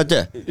you're up to out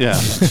there? Yeah.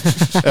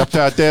 Up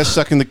out there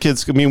sucking the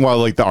kids. Meanwhile,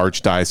 like the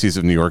Archdiocese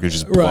of New York is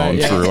just blown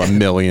through a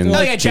million.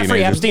 Oh, yeah, Jeffrey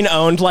teenagers. Epstein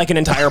owned like an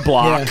entire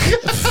block.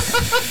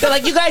 They're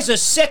like, you guys are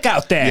sick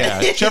out there.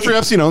 Yeah, Jeffrey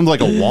Epstein owned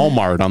like a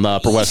Walmart on the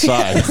Upper West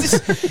Side.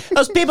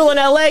 Those people in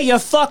L.A., you're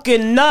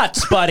fucking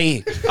nuts,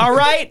 buddy. All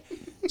right?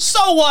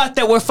 So what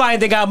that we're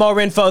finding out more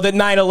info that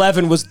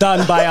 9/11 was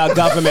done by our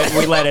government and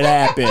we let it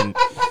happen?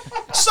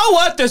 So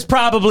what? There's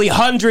probably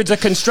hundreds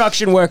of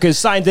construction workers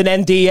signed an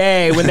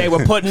NDA when they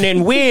were putting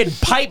in weird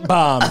pipe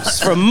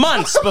bombs for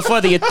months before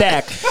the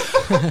attack.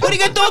 What are you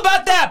gonna do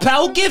about that,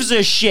 pal? Who gives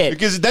a shit?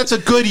 Because that's a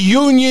good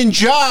union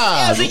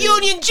job. It's a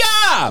union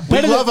job.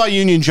 We love our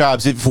union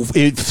jobs.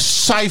 It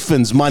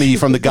siphons money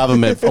from the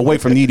government away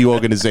from needy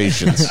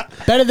organizations.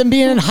 Better than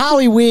being in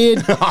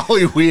Hollywood.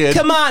 Hollywood.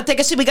 Come on, take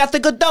a seat. We got the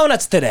good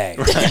donuts today.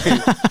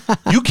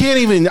 You can't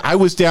even. I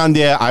was down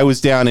there. I was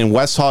down in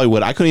West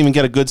Hollywood. I couldn't even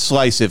get a good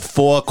slice at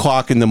 4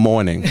 o'clock in the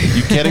morning.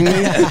 You kidding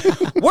me?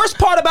 Worst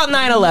part about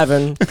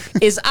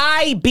 9/11 is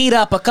I beat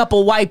up a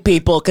couple white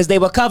people because they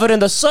were covered in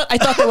the soot. I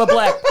thought they were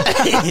black.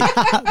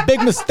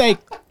 Big mistake.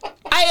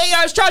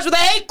 I was charged with a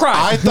hate crime.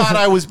 I thought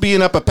I was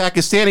beating up a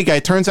Pakistani guy.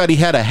 Turns out he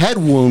had a head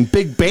wound,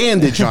 big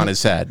bandage on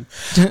his head.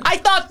 I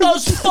thought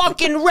those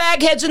fucking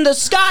ragheads in the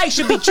sky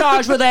should be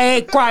charged with a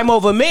hate crime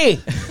over me.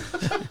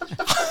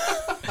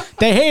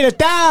 They hate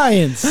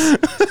Italians.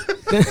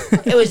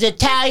 It was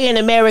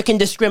Italian-American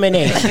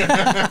discrimination.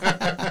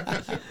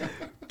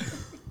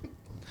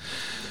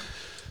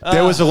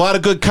 There was a lot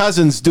of good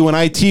cousins doing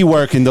IT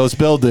work in those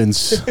buildings,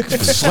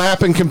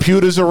 slapping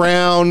computers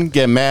around,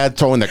 getting mad,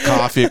 throwing their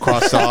coffee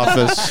across the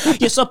office.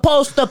 You're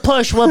supposed to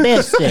push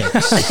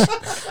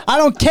Wabistic. I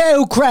don't care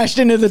who crashed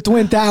into the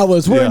Twin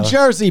Towers. We're in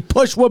Jersey.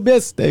 Push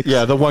Wabistic.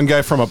 Yeah, the one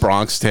guy from A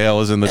Bronx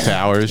Tale is in the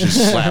towers,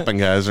 just slapping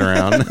guys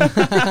around.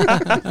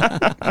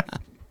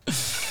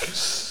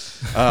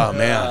 Oh,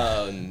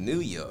 man. New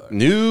York.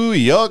 New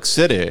York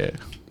City.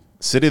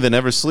 City that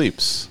never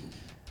sleeps.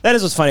 That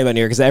is what's funny about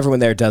New York, because everyone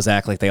there does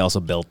act like they also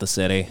built the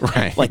city.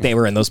 Right. Like they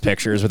were in those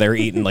pictures where they were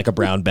eating like a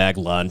brown bag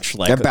lunch.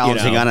 Like, They're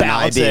balancing on an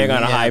I-beam. on a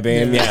Yeah. high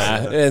beam.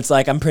 Yeah. It's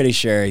like, I'm pretty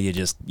sure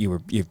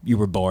you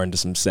were born to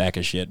some sack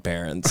of shit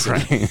parents.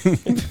 Right.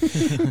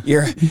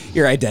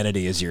 Your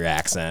identity is your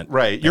accent.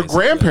 Right. Your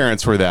basically.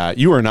 grandparents were that.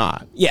 You were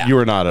not. Yeah. You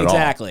were not at all.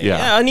 Exactly.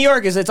 Yeah. New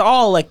York it's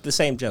all like the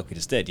same joke we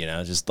just did,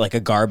 just like a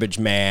garbage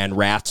man,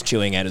 rats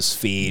chewing at his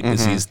feet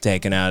as he's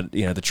taking out,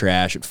 the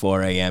trash at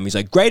 4 a.m. He's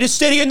like, greatest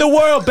city in the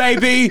world,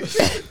 baby.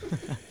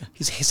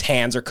 His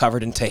hands are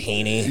covered in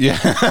tahini. Yeah.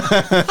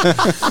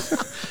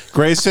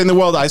 Greatest in the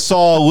world. I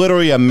saw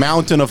literally a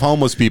mountain of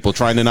homeless people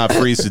trying to not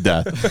freeze to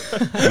death.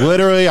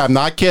 Literally, I'm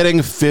not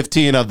kidding,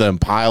 15 of them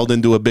piled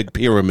into a big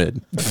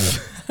pyramid.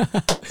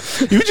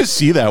 You would just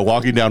see that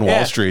walking down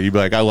Wall Street. You'd be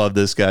like, I love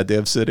this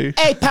goddamn city.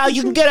 Hey, pal,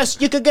 you could get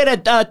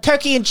a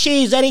turkey and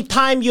cheese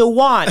anytime you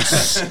want.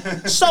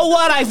 So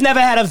what? I've never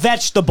had a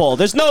vegetable.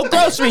 There's no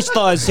grocery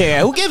stores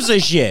here. Who gives a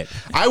shit?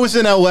 I was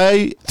in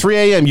L.A., 3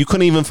 a.m. You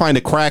couldn't even find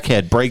a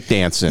crackhead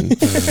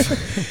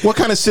breakdancing. What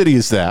kind of city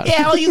is that?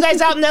 Yeah, all you guys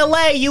out in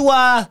L.A., you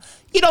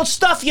don't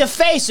stuff your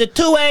face at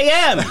 2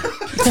 a.m.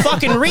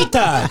 Fucking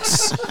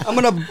retards. I'm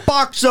gonna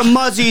box some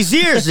Muzzy's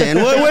ears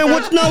in.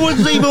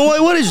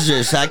 What is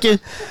this?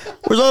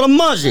 Where's all the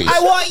muzzies? I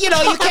want, you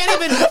can't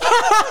even.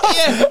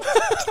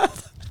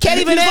 Can't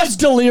even He's ask. like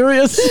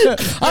delirious.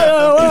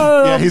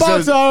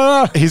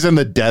 He's in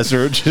the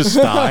desert just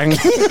dying.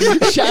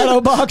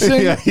 Shadow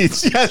boxing. Yeah,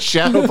 he's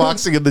shadow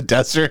boxing in the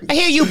desert. I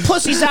hear you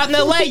pussies out in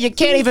LA, you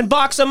can't even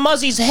box a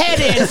muzzy's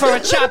head in for a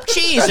chopped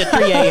cheese at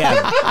 3 a.m.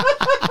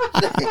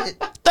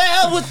 The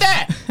hell with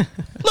that?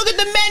 Look at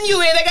the menu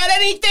here. They got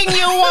anything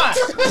you want.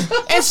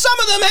 And some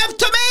of them have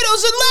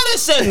tomatoes and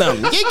lettuce in them.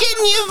 You're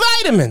getting your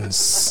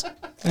vitamins.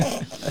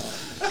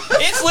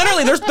 It's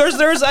literally,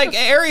 there's like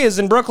areas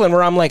in Brooklyn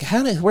where I'm like,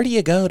 where do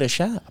you go to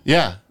shop?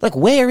 Yeah. Like,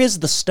 where is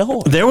the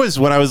store? There was,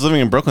 when I was living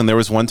in Brooklyn, there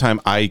was one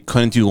time I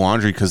couldn't do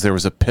laundry because there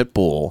was a pit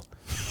bull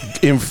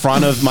in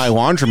front of my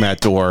laundromat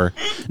door.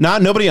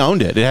 Nobody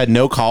owned it. It had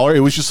no collar. It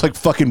was just like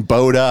fucking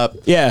bowed up.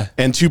 Yeah.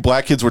 And two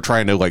black kids were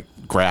trying to like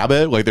grab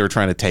it, like they were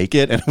trying to take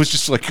it, and it was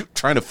just like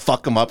trying to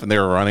fuck them up, and they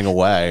were running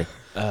away.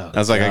 I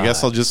was like, I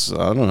guess I'll just,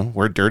 I don't know,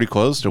 wear dirty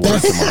clothes to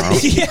work tomorrow.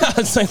 Yeah,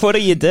 it's like, what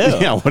do you do?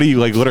 Yeah, what do you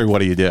like? Literally, what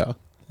do you do?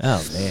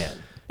 Oh man,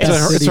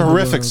 It's a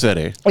horrific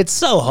city. it's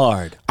so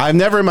hard. I've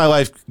never in my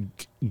life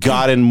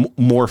gotten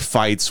more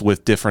fights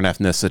with different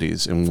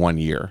ethnicities in 1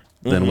 year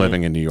than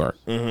living in New York.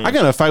 I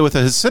got in a fight with a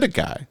Hasidic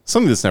guy.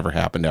 Something that's never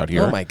happened out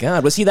here. Oh my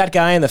God, was he that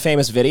guy in the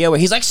famous video where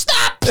he's like,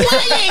 "Stop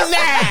playing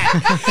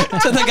that!"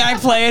 to the guy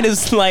playing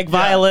his like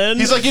violin?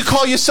 He's like, you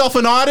call yourself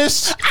an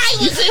artist? "I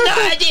was an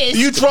artist."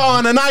 You draw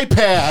on an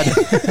iPad.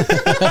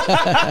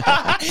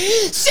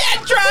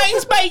 Sad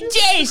drawings by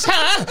Jace,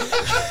 huh?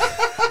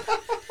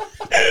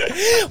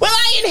 Well,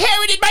 I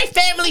inherited my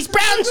family's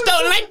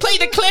brownstone, and I play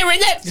the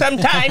clarinet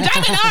sometimes.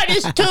 I'm an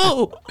artist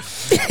too.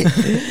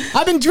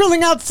 I've been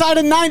drilling outside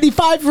a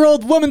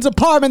 95-year-old woman's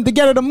apartment to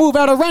get her to move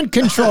out of rent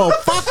control.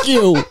 Fuck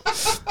you.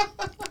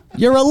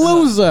 You're a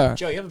loser.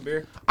 Joe, you have a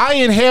beer? I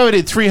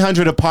inherited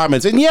 300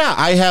 apartments, and yeah,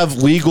 I have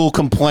legal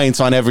complaints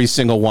on every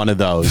single one of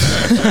those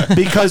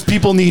because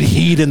people need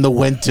heat in the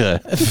winter.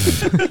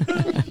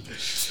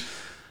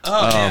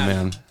 Oh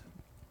man.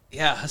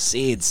 Yeah,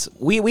 Hasids.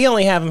 We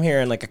only have them here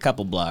in like a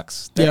couple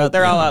blocks. They're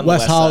all out in West the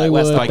west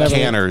Hollywood, side, Like West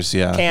Canners,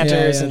 yeah.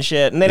 Cantors Yeah. and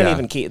shit, and they don't Yeah.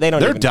 even keep. They don't.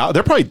 They're even,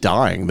 they're probably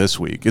dying this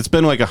week. It's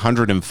been like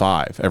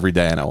 105 every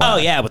day in LA. Oh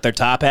yeah, with their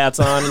top hats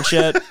on and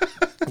shit.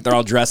 They're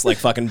all dressed like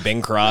fucking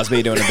Bing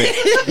Crosby doing a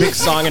big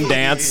song and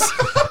dance.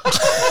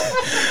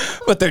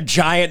 With their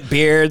giant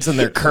beards and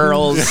their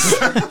curls.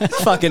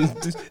 Fucking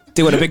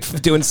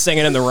doing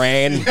singing in the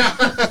rain.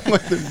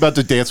 About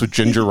to dance with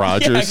Ginger Yeah,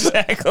 Rogers.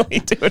 exactly.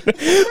 Doing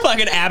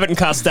fucking Abbott and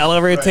Costello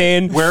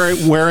routine.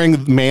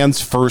 Wearing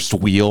man's first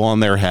wheel on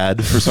their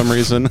head for some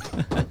reason.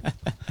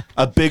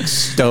 A big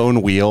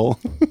stone wheel.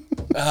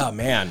 Oh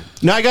man.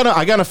 No, I got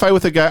in a fight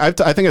with a guy. I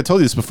think I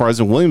told you this before. I was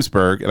in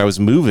Williamsburg and I was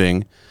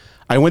moving.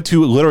 I went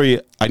to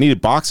I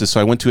needed boxes,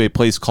 so I went to a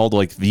place called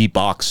like the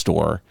Box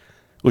Store,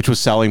 which was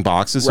selling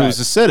boxes. So Right. it was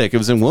acidic. It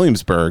was in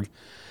Williamsburg.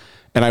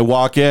 And I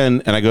walk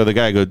in and I go to the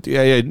guy, I go,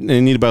 yeah, I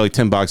need to buy like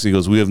 10 boxes. He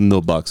goes, we have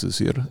no boxes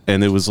here.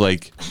 And it was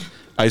like,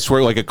 I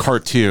swear, like a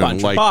cartoon.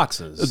 Bunch of like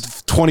boxes.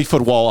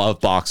 20-foot wall of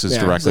boxes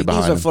directly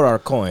behind These are him. for our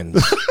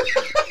coins.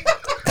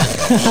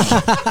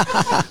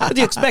 What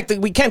do you expect?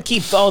 We can't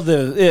keep all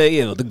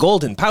the the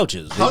golden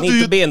pouches. They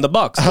need to be in the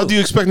box. How do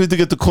you expect me to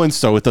get the coin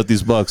store without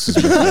these boxes?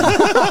 Just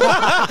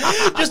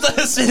a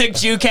Hasidic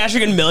Jew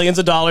cashing in millions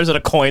of dollars at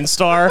a coin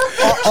store.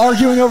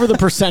 Arguing over the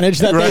percentage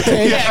that they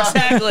take. Yeah,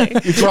 exactly.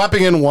 You're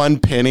dropping in one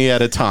penny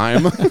at a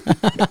time.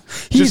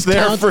 Just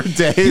there count- for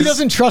days. He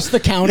doesn't trust the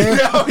counter.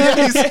 Oh,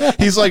 yeah,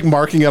 he's like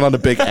marking it on a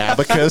big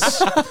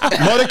abacus.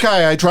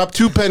 Mordecai, I dropped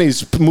 2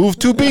 pennies. Move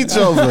 2 beats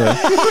over.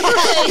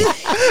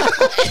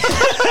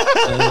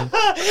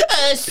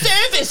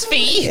 Service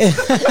fee.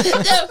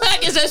 The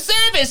fuck is a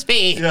service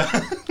fee?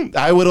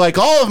 I would like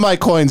all of my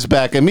coins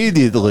back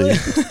immediately.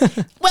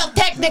 Well,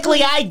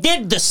 technically, I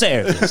did the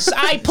service.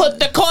 I put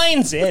the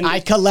coins in. I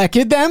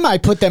collected them. I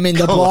put them in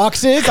the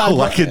boxes.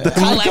 Collected them.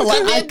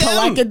 I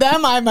collected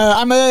them. I'm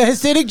a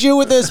Hasidic Jew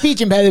with a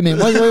speech impediment.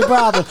 What's the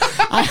problem?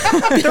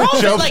 They're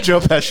all Joe, like, Joe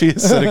Pesci,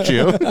 Hasidic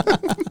Jew.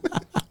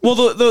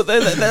 well,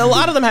 a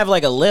lot of them have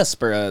like a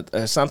lisp or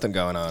something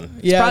going on.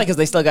 It's Yeah. probably because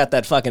they still got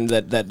that fucking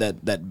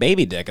that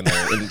baby dick in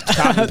there.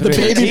 The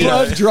baby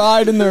blood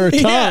dried in their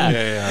tongue.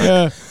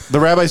 Yeah. The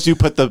rabbis do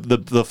put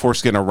the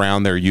foreskin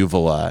around their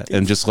uvula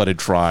and just let it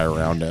dry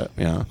around it.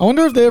 Yeah. I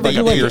wonder if they ever Like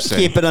do a like piercing.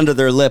 Keep it under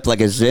their lip like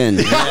a zin.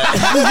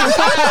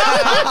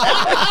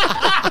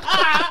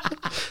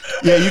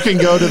 Yeah, you can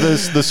go to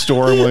the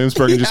store in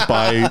Williamsburg and just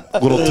buy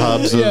little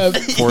tubs of Yeah.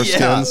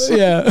 foreskins.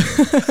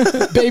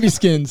 Yeah. Baby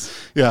skins.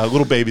 Yeah,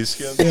 little baby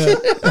skins.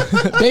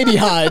 Baby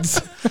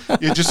hides.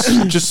 You're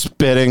just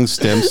spitting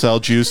stem cell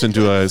juice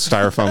into a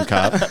styrofoam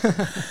cup.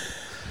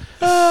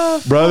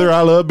 Brother, I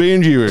love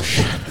being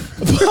Jewish.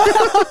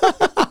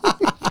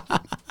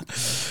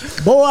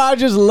 Boy, I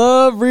just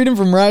love reading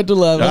from right to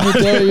left. Let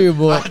me tell you,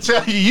 boy. I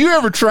tell you, you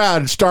ever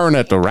tried starting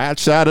at the right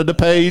side of the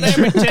page? Let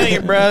me tell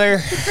you,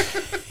 brother.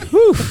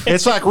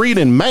 It's like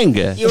reading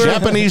manga,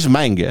 Japanese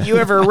manga. You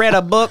ever read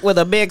a book with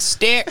a big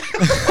stick?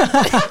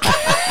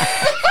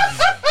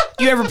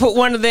 You ever put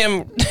one of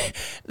them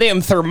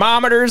them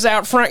thermometers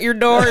out front your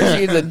doors.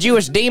 The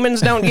Jewish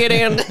demons don't get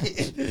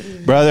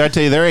in. Brother, I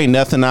tell you, there ain't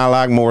nothing I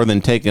like more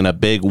than taking a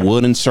big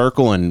wooden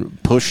circle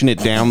and pushing it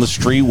down the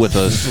street with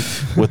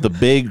a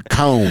big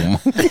comb.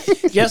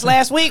 Just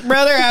last week,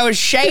 brother, I was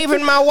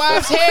shaving my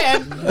wife's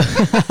head,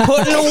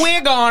 putting a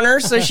wig on her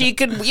so she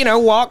could,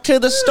 walk to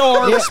the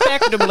store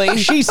respectably.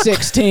 She's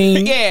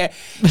 16. Yeah,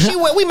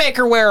 we make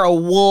her wear a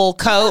wool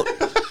coat.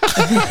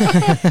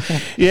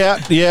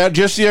 Yeah.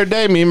 Just the other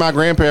day, me and my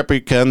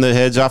grandpappy cutting the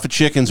heads off of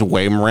chickens and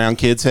waving them around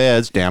kids'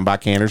 heads down by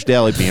Canter's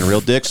Deli, being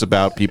real dicks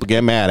about people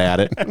getting mad at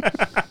it.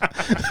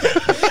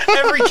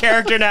 Every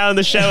character now in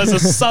the show is a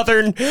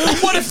Southern.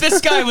 What if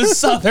this guy was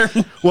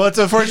Southern? Well, it's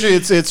unfortunately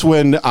it's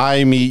when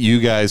I meet you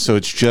guys, so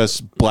it's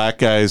just black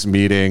guys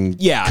meeting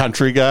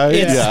country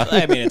guys.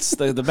 I mean, it's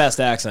the best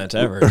accent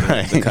ever.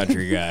 Right. The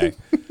country guy.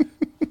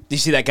 Did you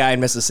see that guy in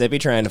Mississippi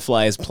trying to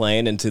fly his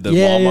plane into the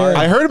Walmart?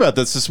 I heard about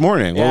this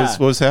morning. Yeah. What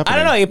was happening?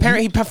 I don't know.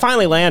 He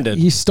finally landed.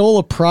 He stole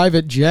a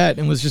private jet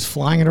and was just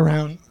flying it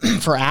around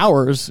for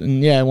hours.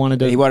 And he wanted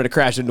to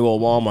crash into a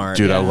Walmart.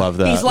 Dude, I love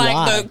that. He's like,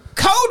 the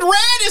code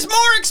red is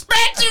more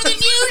expensive than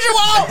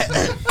usual.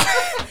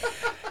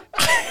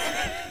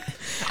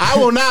 I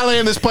will not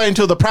land this plane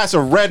until the price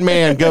of Red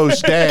Man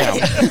goes down.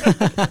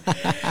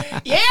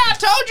 Yeah, I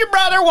told you,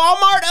 brother.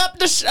 Walmart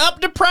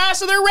up the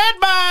price of their red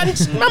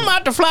vines. I'm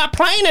about to fly a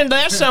plane into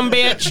that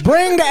sumbitch.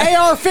 Bring the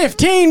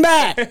AR-15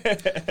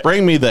 back.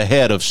 Bring me the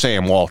head of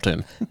Sam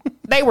Walton.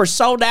 They were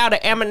sold out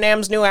of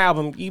Eminem's new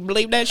album. You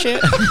believe that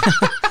shit?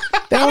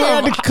 They only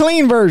had the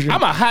clean version. I'm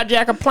going to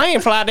hijack a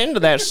plane, fly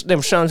into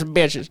them sons of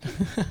bitches.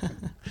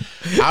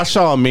 I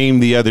saw a meme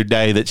the other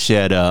day that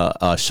said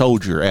a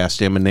soldier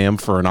asked Eminem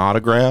for an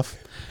autograph,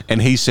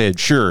 and he said,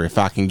 "Sure, if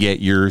I can get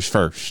yours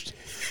first."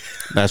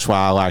 That's why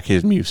I like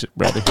his music,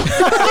 brother.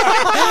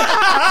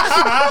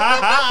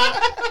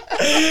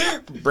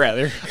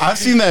 Brother. I've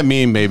seen that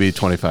meme maybe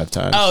 25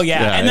 times. Oh,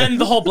 yeah. And then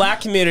the whole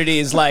black community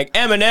is like,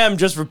 Eminem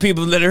just for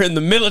people that are in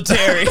the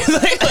military. And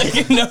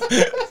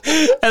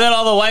then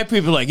all the white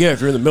people are like, yeah,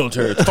 if you're in the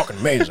military, it's fucking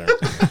amazing.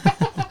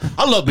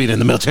 I love being in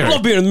the military. I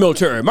love being in the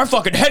military. My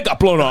fucking head got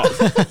blown off.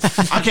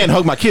 I can't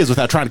hug my kids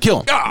without trying to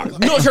kill them. The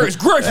military is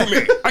great for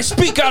me. I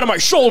speak out of my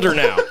shoulder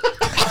now.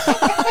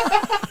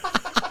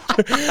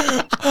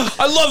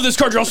 I love this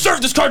country. I'll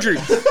serve this country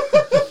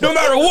no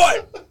matter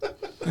what.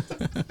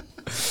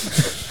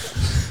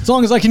 As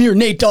long as I can hear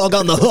Nate Dogg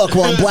on the hook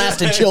while I'm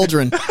blasting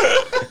children.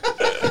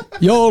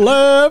 Your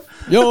left,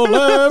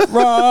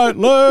 right,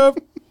 left.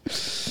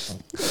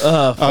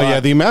 Oh yeah,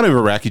 the amount of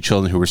Iraqi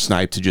children who were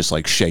sniped to just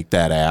like shake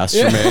that ass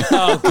for me.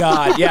 Oh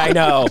God, yeah, I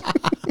know.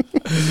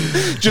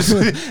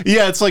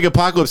 It's like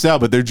Apocalypse Now,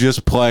 but they're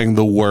just playing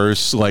the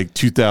worst like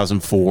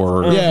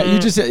 2004. Yeah,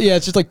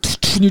 it's just like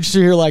you just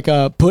hear like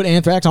put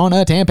anthrax on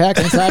a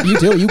Tampax inside you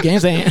too. You can't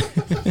stand.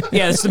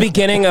 Yeah, it's the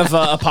beginning of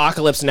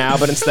Apocalypse Now,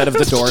 but instead of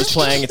the Doors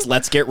playing, it's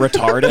Let's Get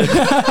Retarded.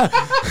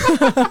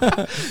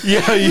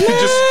 Yeah, you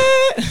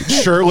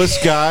just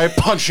shirtless guy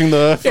punching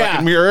the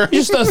fucking mirror.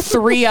 Just a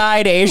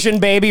 3-eyed Asian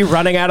baby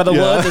running out of the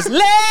woods. Is,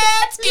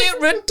 Let's get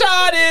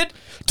retarded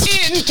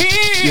in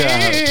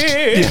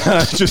here.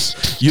 Yeah,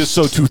 just you're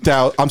so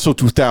 2000. I'm so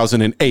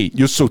 2008.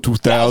 You're so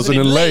 2000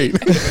 and late.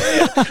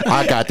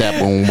 I got that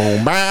boom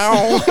boom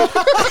bow.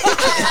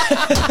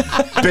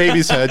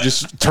 Baby's head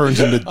just turns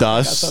into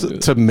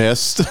dust to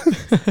mist.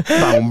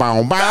 Bow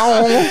bow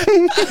bow.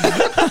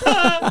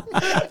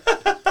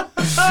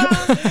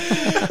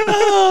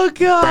 Oh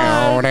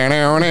God!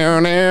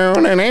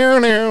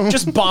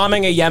 Just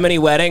bombing a Yemeni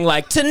wedding,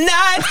 like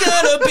tonight's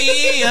gonna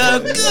be a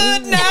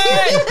good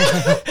night.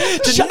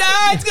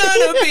 Tonight's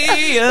gonna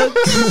be a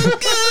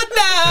good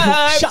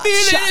night.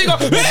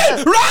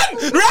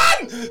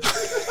 Run!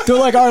 They're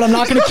like, all right, I'm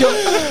not gonna kill.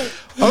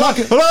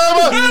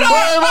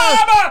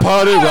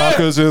 Party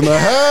rockers in the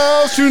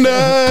house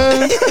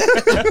tonight.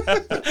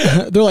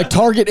 They're like,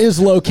 target is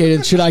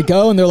located. Should I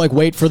go? And they're like,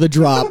 wait for the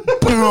drop.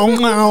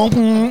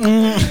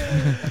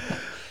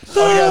 Oh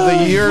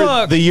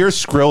yeah, the year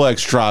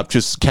Skrillex dropped,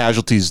 just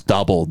casualties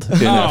doubled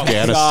in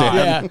Afghanistan.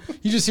 Yeah,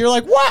 you just hear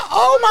like, what?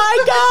 Oh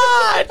my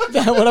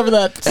God! Whatever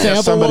that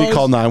sample somebody was.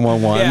 called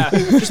 911. Yeah,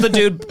 just the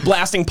dude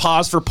blasting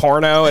pause for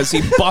porno as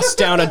he busts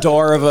down a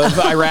door of an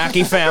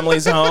Iraqi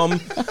family's home.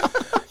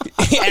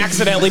 He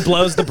accidentally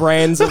blows the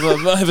brains of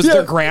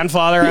their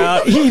grandfather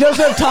out. He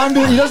doesn't have time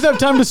to. He doesn't have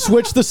time to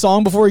switch the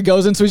song before he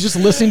goes in, so he's just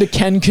listening to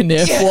Ken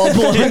Kniff while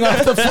blowing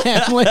up the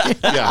family.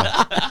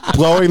 Yeah,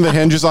 blowing the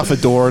hinges off a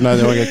door, and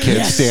then like a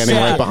kid standing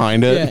right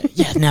behind it.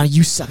 Yeah, now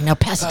you suck. Now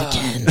pass it to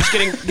Ken. Just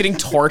getting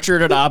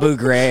tortured at Abu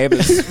Ghraib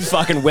as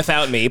fucking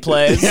Without Me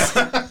plays.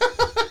 Yeah.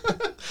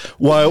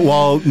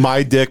 While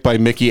My Dick by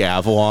Mickey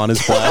Avalon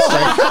is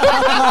blasting.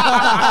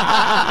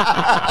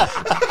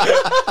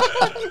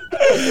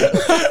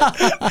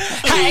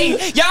 Hey,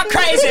 y'all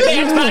crazy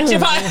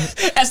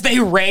bitch, as they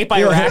rape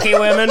Iraqi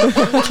women.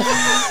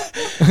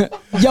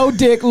 Your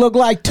dick look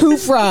like 2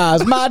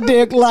 fries. My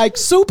dick like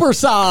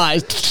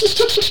supersized.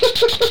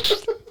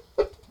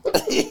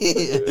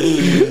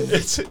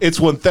 It's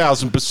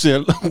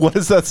 1000%. What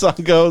does that song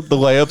go? The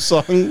layup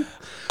song?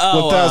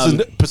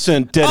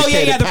 1000% dedicated Oh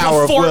yeah, the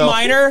power of Fort will.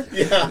 Minor.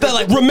 They're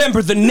like,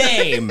 remember the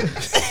name.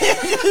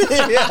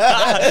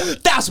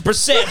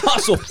 1000%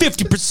 hustle,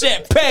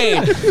 50%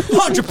 pain,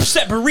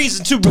 100%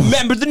 reason to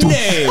remember the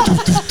name.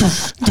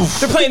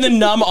 They're playing the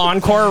Numb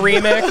Encore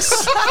remix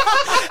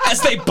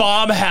as they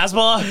bomb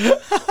Hezbollah,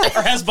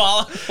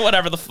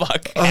 whatever the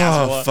fuck.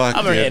 Oh, fuck.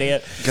 I'm an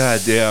idiot.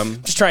 God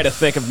damn. Just trying to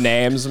think of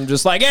names. I'm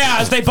just like, yeah,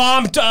 as they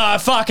bombed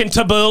fucking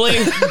Tabuli.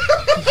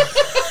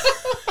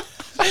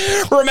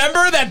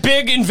 Remember that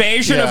big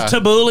invasion of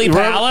Tabuli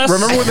Palace?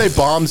 Remember when they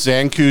bombed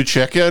Zanku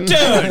Chicken?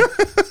 Dude.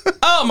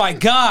 Oh my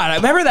God. I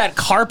remember that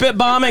carpet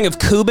bombing of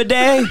Cuba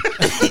Day.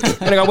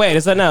 And I go, wait,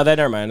 is that no?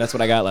 Never mind. That's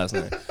what I got last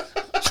night.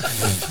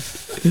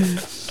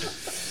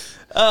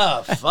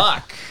 Oh,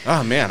 fuck.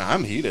 Oh, man,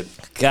 I'm heated.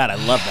 God, I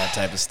love that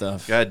type of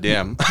stuff. God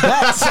damn.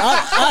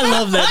 I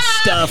love that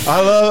stuff. I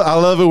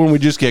love it when we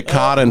just get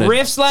caught in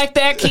Riffs like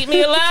that keep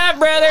me alive,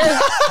 brother.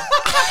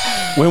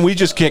 when we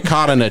just get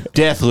caught in a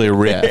deathly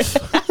riff.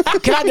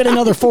 Can I get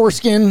another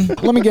foreskin?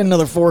 Let me get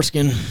another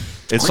foreskin.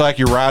 It's like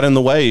you're riding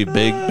the wave,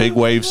 big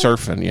wave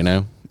surfing, you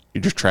know?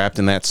 You're just trapped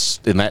in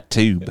that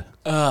tube.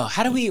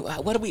 What do we,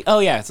 oh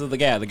yeah, so the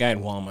guy in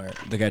Walmart,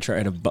 the guy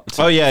trying to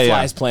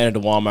fly his plane into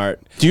Walmart.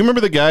 Do you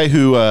remember the guy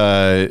who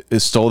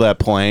stole that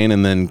plane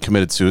and then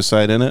committed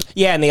suicide in it?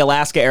 Yeah, in the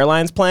Alaska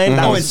Airlines plane.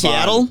 That Oh, was in fun.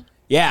 Seattle?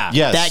 Yeah.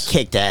 Yes. That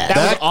kicked ass.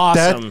 That was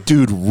awesome. That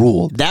dude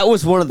ruled. That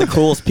was one of the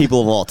coolest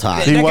people of all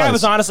time. He That guy was.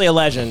 was honestly a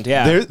legend,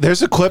 yeah.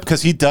 There's a clip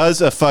because he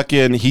does a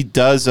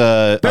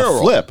Barrel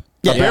roll. flip.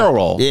 Yeah. A barrel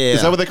roll. Yeah.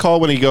 Is that what they call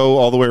it when you go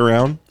all the way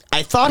around?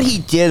 I thought he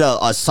did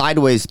a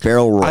sideways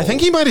barrel roll. I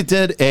think he might have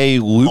did a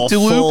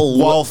loop-de-loop full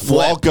while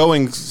flip.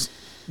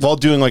 while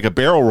doing like a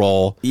barrel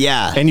roll.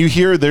 Yeah. And you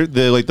hear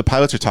the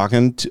pilots are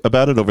talking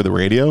about it over the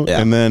radio, Yeah.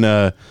 and then you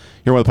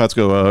hear one of the pilots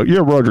go, "Yeah,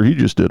 Roger, he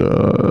just did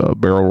a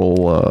barrel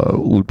roll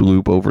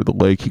loop-de-loop over the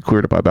lake. He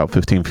cleared it by about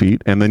 15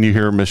 feet." And then you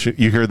hear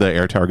the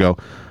air tower go,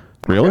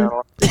 "Really?"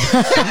 No,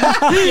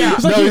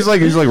 he's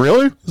like,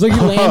 "Really?" It's like he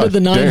landed the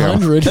Damn.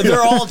 900.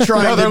 They're all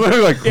trying No, they're to.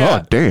 literally like,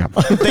 "Oh, damn."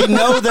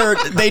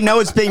 They know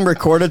it's being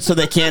recorded, so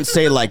they can't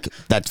say like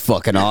that's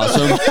fucking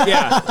awesome.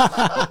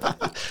 Yeah.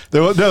 They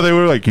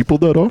were like, "He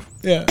pulled that off."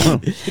 Yeah.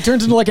 It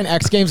turns into like an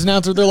X Games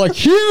announcer. They're like,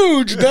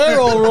 huge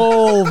barrel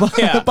roll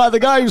by the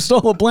guy who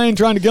stole a plane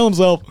trying to kill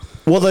himself.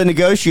 Well, the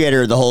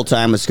negotiator the whole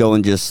time was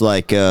going just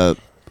like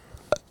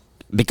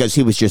because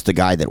he was just a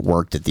guy that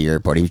worked at the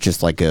airport. He was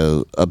just like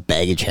a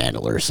baggage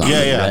handler or something.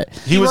 Yeah, yeah. Right?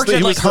 He worked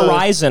at like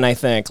Horizon, I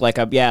think, like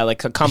a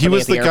company. He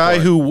was at the guy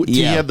airport. who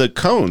he Yeah. had the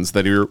cones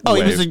that he were. Oh,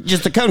 he was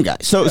just a cone guy.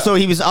 So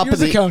he was up He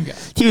was in a cone guy.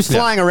 He was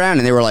flying around,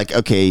 and they were like,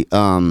 "Okay,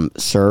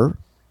 sir.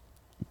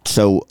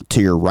 So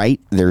to your right,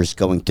 there's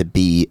going to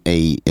be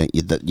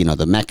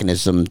the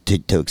mechanism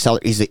to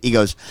accelerate." He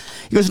goes,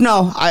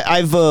 "No,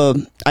 I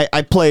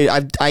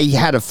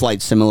had a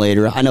flight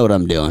simulator. I know what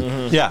I'm doing."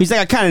 Yeah. He's like,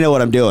 "I kind of know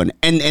what I'm doing,"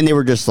 and they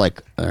were just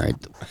like, "All right,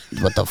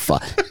 what the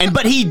fuck?"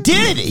 But he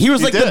did. He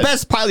was like did. the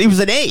best pilot. He was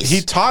an ace.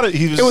 He taught it.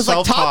 He was It was like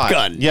self-taught. Top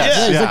Gun. Yes.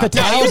 Yeah, he's like the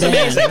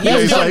Taliban. Yeah,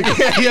 he's like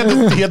he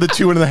had the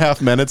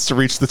 2.5 minutes to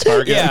reach the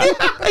target. Yeah.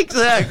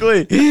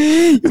 Exactly.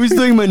 He was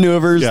doing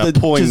maneuvers Yeah, that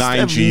pulling just 9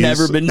 have Gs.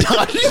 never been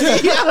done.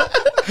 Yeah.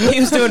 He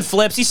was doing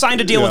flips. He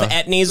signed a deal with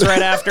Etnies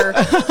right after.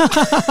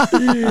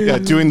 Yeah,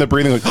 doing the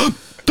breathing like.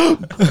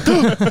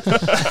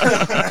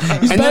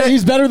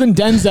 He's better than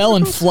Denzel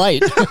in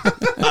Flight.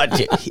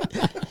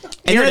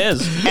 Here it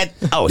is.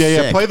 Oh,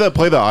 Yeah, sick. play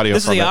the audio.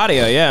 This is from the it.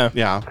 audio, yeah.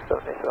 Yeah.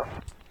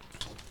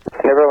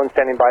 Everyone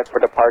standing by for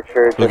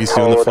departure. Look, he's Just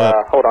doing the hold, flip.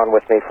 hold on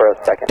with me for a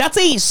second. That's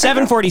a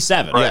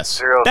 747. Yes.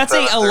 That's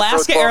a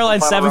Alaska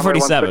Airlines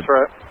 747.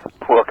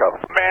 Welcome.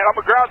 Man, I'm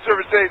a ground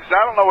service agent.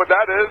 I don't know what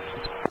that is.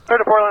 Clear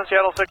to Portland,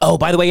 Seattle 6. Oh,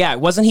 by the way, yeah,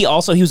 wasn't he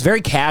also? He was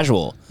very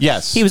casual.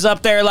 Yes. He was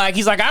up there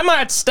he's like, I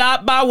might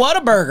stop by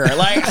Whataburger.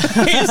 Like,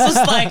 he was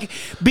just like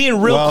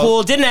being real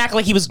cool. Didn't act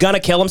like he was gonna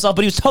kill himself,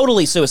 but he was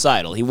totally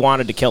suicidal. He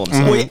wanted to kill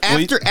himself. Wait,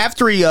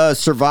 after he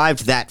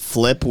survived that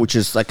flip, which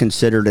is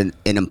considered an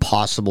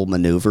impossible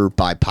maneuver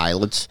by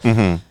pilots,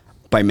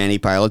 by many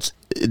pilots,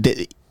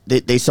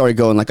 they started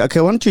going like,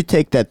 "Okay, why don't you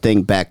take that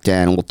thing back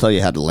down and we'll tell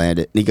you how to land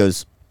it?" And he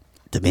goes,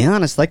 "To be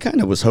honest, I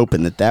kind of was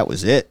hoping that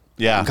was it.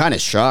 Yeah. I'm kind of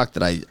shocked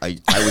that I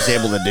was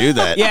able to do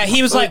that." Yeah,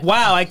 he was like,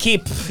 wow,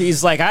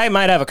 he's like, I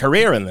might have a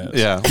career in this.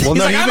 Yeah. Well, He's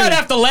no, like, I might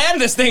have to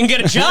land this thing and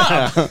get a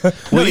job.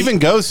 Well, even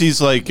Ghost,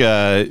 he's like,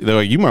 they're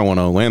like, "You might want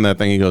to land that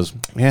thing." He goes,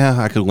 "Yeah,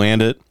 I could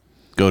land it,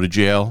 go to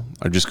jail,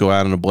 or just go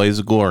out in a blaze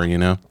of glory, you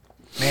know?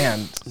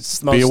 Man, it's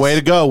the Be a way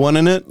to go,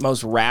 wouldn't it?"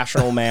 most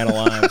rational man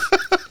alive.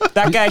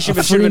 That guy should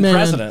have Free been man.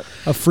 president.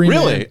 A free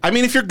Really? man. I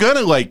mean, if you're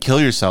gonna kill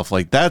yourself,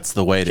 that's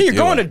the way to You're do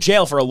going it. to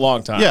jail for a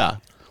long time. Yeah.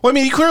 Well, I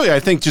mean, he clearly,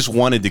 I think, just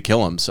wanted to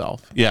kill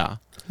himself. Yeah.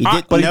 He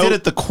did- But he no- did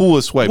it the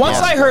coolest way Once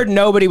possible. I heard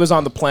nobody was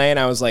on the plane,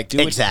 I was like, do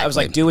what Exactly. I was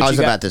like, do what I was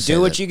you about got to say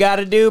do what that. you got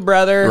to do,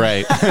 brother.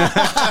 Right.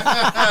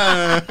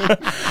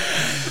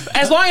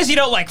 As long as you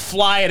don't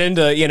fly it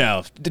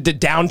into the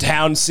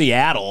downtown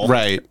Seattle.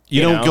 Right.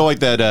 You don't go like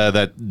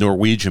that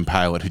Norwegian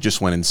pilot who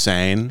just went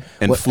insane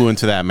and flew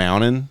into that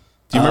mountain.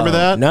 Do you remember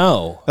that?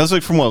 No. That was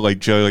like from what, like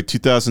Joey, like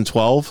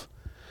 2012?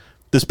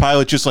 This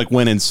pilot just like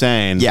went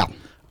insane. Yeah.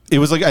 It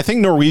was like, I think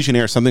Norwegian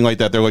Air, something like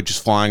that. They're like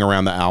just flying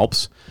around the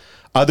Alps.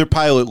 Other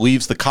pilot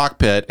leaves the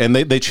cockpit, and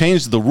they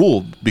changed the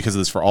rule because of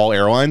this for all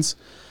airlines.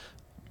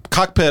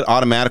 Cockpit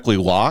automatically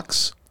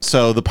locks.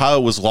 So the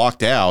pilot was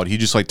locked out. He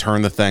just like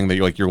turned the thing that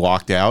you're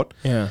locked out.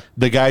 Yeah.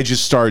 The guy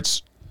just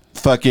starts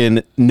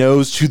fucking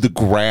nose to the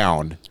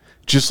ground,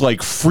 just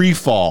like free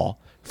fall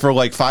for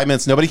like 5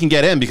 minutes. Nobody can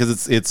get in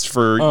because it's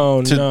for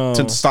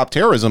to stop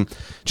terrorism.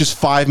 Just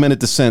 5-minute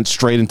descent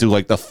straight into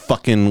like the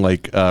fucking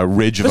like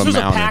ridge of a mountain. This was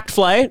a packed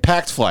flight?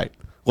 Packed flight.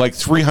 Like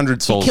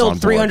 300 souls. Killed on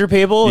board. 300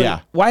 people?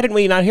 Yeah. Why didn't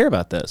we not hear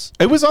about this?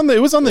 It was on the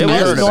It was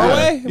narrative.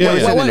 Norway? Yeah,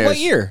 yeah. What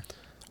year?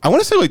 I want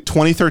to say like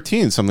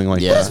 2013, something like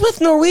Yeah. that. What's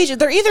with Norwegian?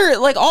 They're either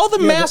like all the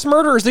mass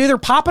murderers. They're either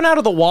popping out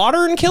of the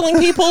water and killing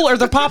people, or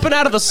they're popping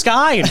out of the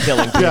sky and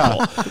killing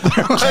people.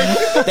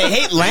 They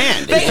hate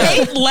land. They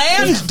hate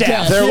land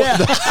death.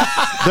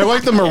 They're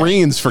like the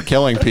Marines for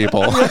killing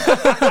people.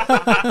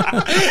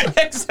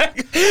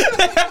 Exactly.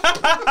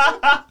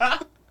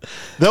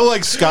 They'll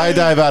like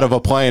skydive out of a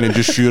plane and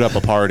just shoot up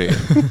a party. Have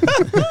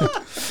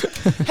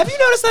you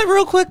noticed that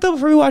real quick though?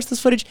 Before we watch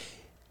this footage,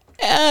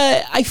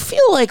 I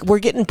feel like we're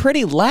getting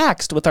pretty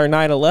laxed with our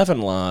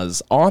 9/11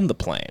 laws on the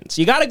planes.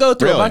 You got to go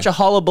through Really? a bunch of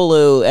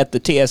hullabaloo at the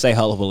TSA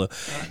hullabaloo.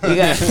 You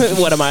got,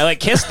 what am I like?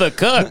 Kiss the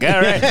cook.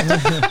 All right.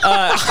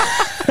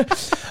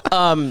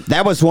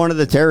 That was one of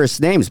the terrorist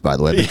names, by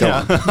the way. But go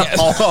on.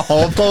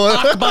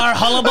 Akbar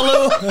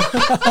hullabaloo.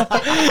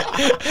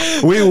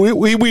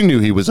 we knew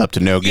he was up to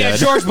no good. Yeah,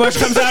 George Bush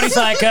comes out. He's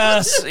like,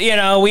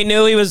 we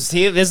knew his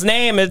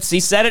name. He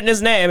said it in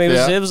his name.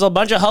 It was a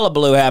bunch of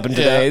hullabaloo happened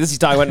today. This is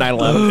talking about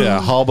 9/11. Yeah,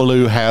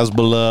 Hullabaloo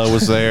Hasbullah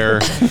was there.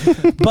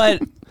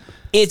 But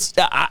it's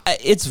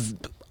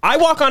I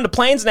walk onto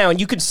planes now and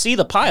you can see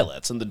the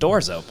pilots and the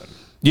doors open.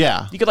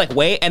 Yeah. You could like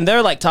wait and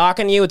they're like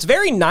talking to you. It's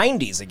very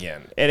 90s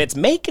again, and it's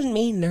making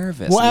me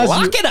nervous.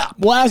 Lock it up.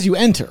 Well, as you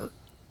enter.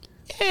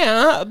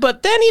 Yeah,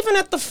 but then even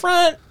at the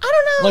front, I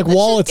don't know. Like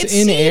while it's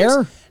in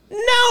air?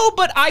 No,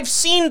 but I've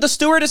seen the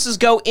stewardesses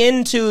go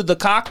into the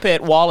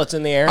cockpit while it's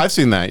in the air. I've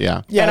seen that,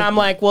 yeah. And I'm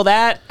like, well,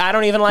 I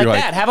don't even like You're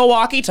like- that. Have a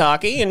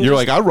walkie-talkie. And You're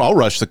just- like, I'll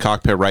rush the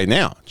cockpit right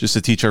now just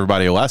to teach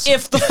everybody a lesson.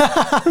 if the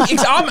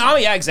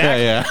yeah,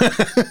 exactly. yeah.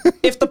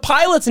 If the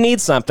pilots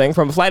need something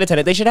from a flight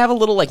attendant, they should have a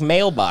little like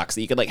mailbox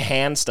that you could like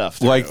hand stuff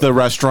through. Like the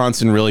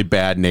restaurants in really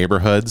bad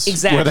neighborhoods.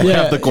 Exactly. Where they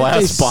Yeah, have the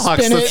glass they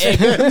box. spin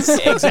That's,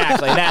 it.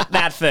 Exactly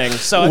that thing.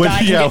 So a When- guy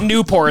can yeah. get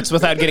Newports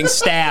without getting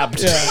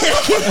stabbed.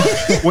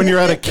 when you're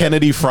at a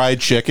Kennedy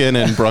Fried Chicken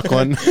in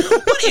Brooklyn.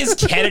 What is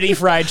Kennedy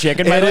Fried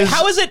Chicken? By It the way, is-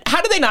 how is it?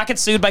 How do they not get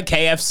sued by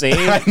KFC?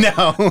 I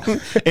know.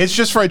 It's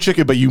just fried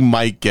chicken, but you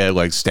might get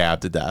like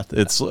stabbed to death.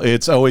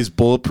 It's always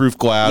bulletproof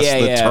glass, Yeah,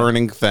 the yeah.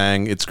 turning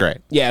thing. It's great.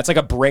 Yeah, it's like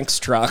a Brinks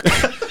truck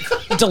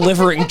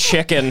delivering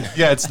chicken.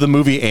 Yeah, it's the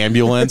movie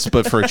Ambulance,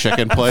 but for a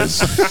chicken place.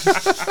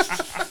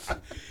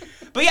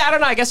 But yeah, I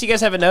don't know. I guess you guys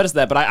haven't noticed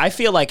that, but I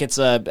feel like it's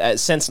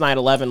since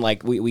 9/11,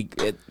 like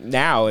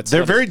now it's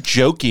They're very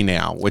jokey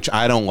now, which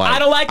I don't like. I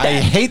don't like that. I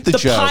hate the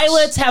jokes.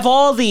 pilots have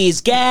all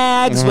these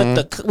gags with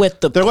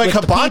the. They're like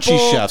with the hibachi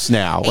people. chefs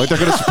now. Like they're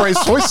gonna spray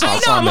soy sauce I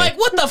know. on I'm me. like,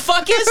 what the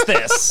fuck is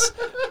this?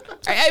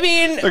 I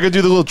mean, They're gonna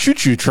do the little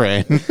choo-choo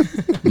train.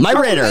 My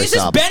radar is is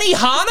this up. Benny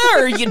Hanna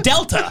or you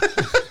Delta?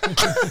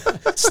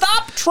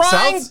 Stop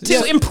trying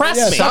to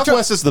impress me.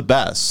 Southwest is the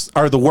best,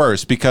 or the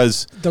worst,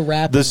 because The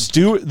rapping. the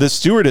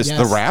stewardess, Yes.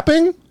 the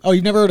rapping. Oh,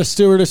 you've never heard a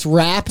stewardess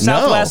rap?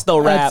 Southwest,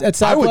 they'll rap. At I would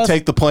Southwest?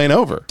 take the plane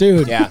over.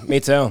 Dude. Yeah,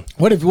 me too.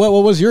 What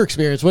was your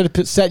experience?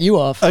 What set you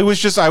off? It was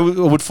just I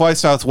would fly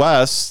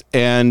Southwest,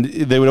 and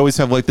they would always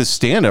have like this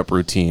stand-up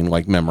routine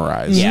like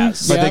memorized.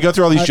 Yes. like Yeah. they go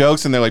through all these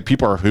jokes, and they're like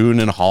people are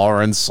hooning and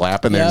hollering,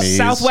 slapping their Yeah. knees.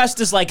 Southwest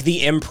is like the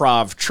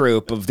improv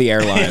troupe of the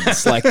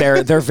airlines. Like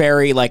they're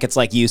very like it's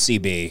like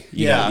UCB.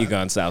 You go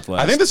on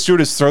Southwest. I think the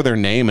stewardess throw their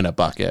name in a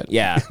bucket.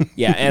 Yeah,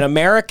 yeah. And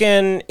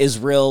American is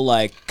real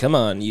like, come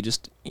on, you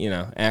just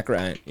act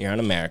right. You're an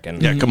American.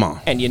 Yeah, come on.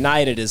 And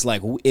United is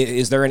like,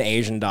 is there an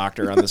Asian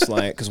doctor on this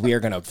flight? Because we are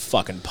gonna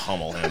fucking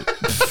pummel him.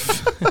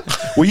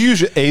 We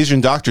use Asian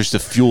doctors to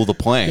fuel the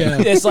plane. Yeah.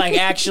 It's like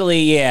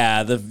actually,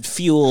 yeah, the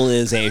fuel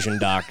is Asian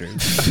doctors.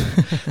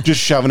 Just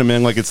shoving them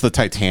in like it's the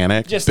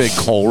Titanic. Just- big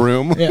coal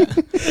room. Yeah.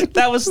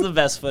 That was the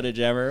best footage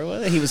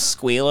ever. He was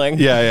squealing.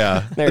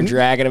 yeah. They're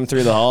dragging him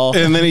through the hall.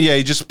 And then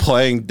he just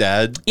playing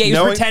dead. Yeah, he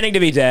was pretending to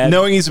be dead.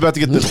 Knowing he's about to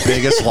get the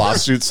biggest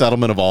lawsuit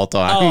settlement of all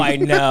time. Oh, I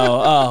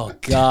know. Oh,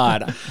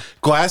 God.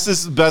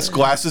 Best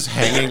glasses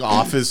hanging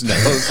off his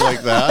nose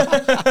like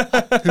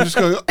that. He's just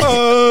going,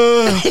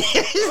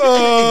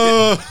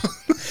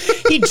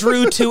 He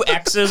drew 2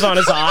 X's on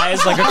his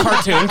eyes like a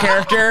cartoon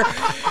character.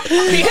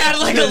 He had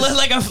like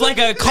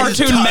a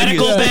cartoon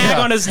medical bag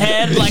on his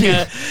head, like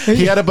a.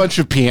 He had a bunch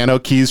of piano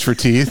keys for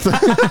teeth.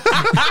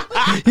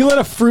 He let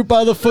a fruit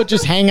by the foot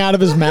just hang out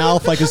of his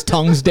mouth, like his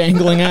tongue's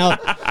dangling out.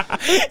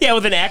 Yeah,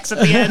 with an X at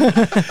the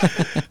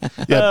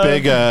end.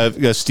 Yeah,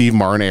 big Steve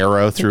Martin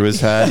arrow through his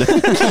head.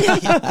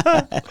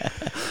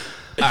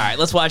 All right,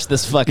 let's watch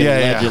this fucking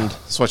legend.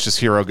 Let's watch this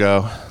hero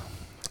go.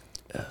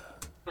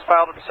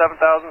 filed at the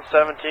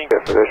 7017.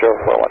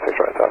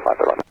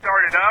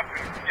 Started up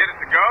and get it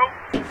to go.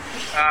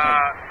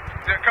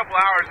 In a couple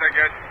hours, I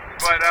guess.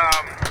 But,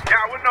 yeah,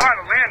 I wouldn't know how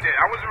to land it.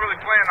 I wasn't really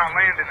planning on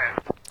landing it.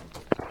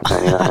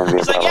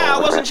 He's like, yeah, I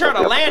wasn't sure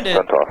to land it.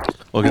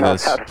 Look at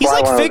this. He's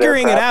like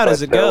figuring it out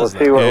as it goes.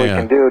 We'll see what we Yeah.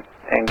 can do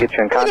and get you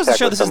in That goes contact to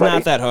show with this is somebody.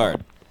 not that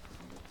hard.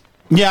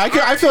 Yeah,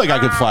 I feel like I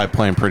could fly a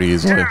plane pretty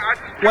easily. Yeah, I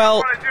just Well,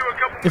 want to do a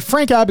couple. If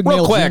Frank Abagnale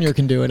Real quick, Jr.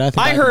 can do it, I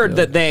think I can heard do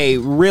that it. they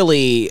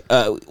really.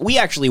 We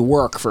actually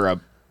work for a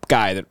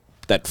guy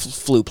that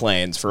flew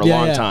planes for a Yeah,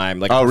 long yeah.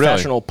 time, like Oh, a really?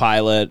 professional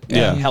pilot,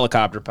 Yeah.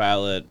 helicopter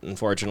pilot.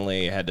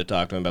 Unfortunately, I had to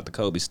talk to him about the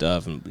Kobe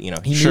stuff, and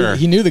He Sure.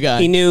 knew the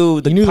guy. he knew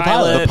the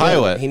pilot. The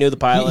pilot. He knew the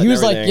pilot. He was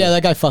and like, everything. yeah,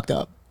 that guy fucked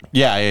up.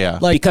 Yeah.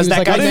 Like Because he was that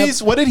like, guy- I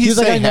What did he was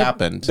like, say I never-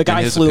 happened? the guy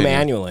in his flew opinion?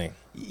 manually.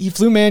 He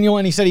flew manual,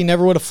 and he said he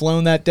never would have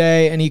flown that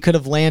day, and he could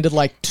have landed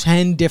like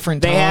 10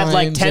 different They times. had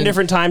like 10 and-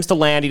 different times to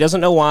land. He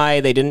doesn't know why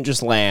they didn't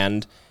just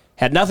land.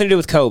 Had nothing to do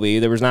with Kobe.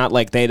 There was not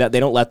like they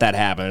don't let that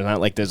happen. It's not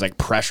like there's like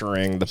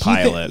pressuring the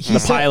pilot. The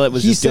pilot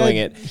was just doing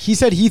it. He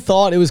said he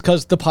thought it was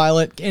because the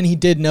pilot, and he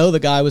did know the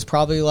guy was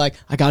probably like,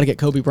 I got to get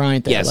Kobe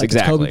Bryant there. Yes, like,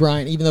 exactly. It's Kobe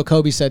Bryant, even though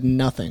Kobe said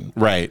nothing.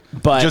 Right.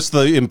 But- just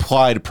the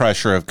implied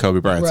pressure of Kobe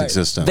Bryant's Right.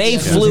 existence. They Yeah.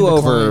 flew Using the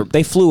over. climb.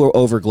 They flew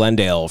over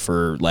Glendale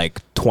for like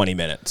 20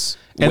 minutes.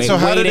 And so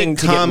how did waiting it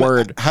to get come?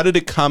 word. How did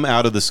it come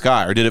out of the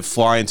sky, or did it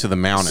fly into the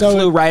mountain? So-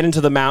 Flew right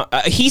into the mount.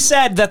 He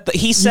said that.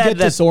 He said get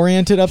that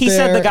disoriented up He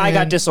said the there, guy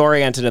got and-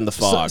 disoriented in the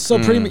fog. So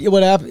pretty much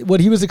what happened, what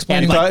he was and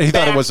explaining. thought- he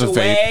thought it was a backed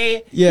vape.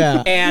 away.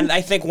 Yeah. And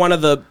I think one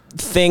of the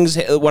things,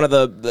 one of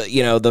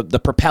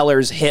the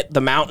propellers hit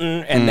the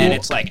mountain, and then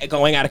it's like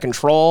going out of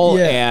control.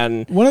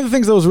 And one of the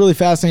things that was really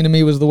fascinating to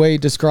me was the way he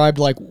described,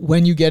 like,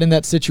 when you get in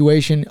that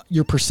situation,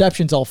 your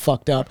perception's all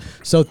fucked up.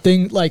 So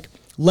like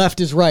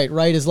left is right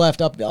is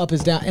left, up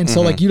is down, and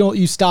so like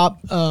you stop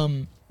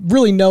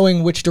really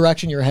knowing which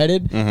direction you're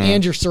headed,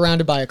 and you're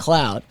surrounded by a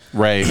cloud.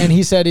 Right. And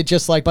he said it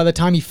just like by the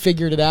time he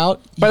figured it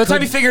out, By the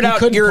time he figured out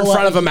couldn't you're in pull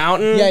front out- of a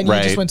mountain, yeah, and he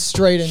Right. just went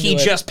straight into he it.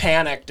 just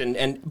panicked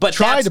but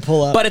Tried that's- to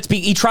pull up. but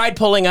he tried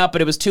pulling up,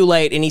 but it was too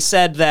late. And he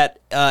said that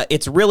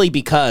it's really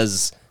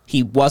because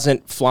he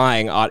wasn't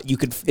flying.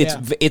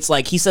 It's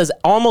like he says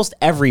almost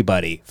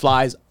everybody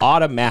flies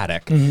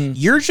automatic.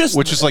 You're just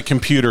which is like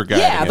computer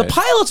guiding yeah. The it.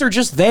 pilots are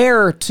just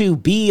there to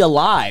be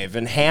alive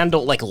and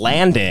handle like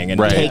landing and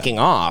Right. taking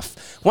off.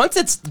 Once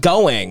it's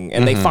going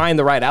and they find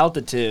the right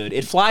altitude,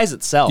 it flies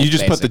itself. You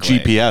just put the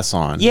basically. GPS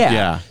on.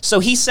 Yeah. So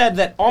he said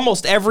that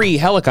almost every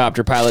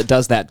helicopter pilot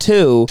does that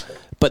too,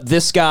 but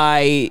this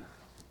guy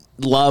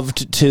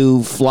loved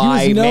to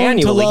fly He was known to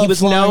manually. He love was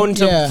flying- known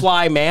to yeah.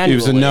 fly manually. He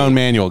was a known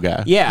manual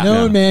guy. Yeah.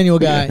 known manual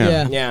guy.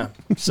 Yeah. Yeah.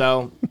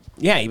 So,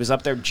 yeah, he was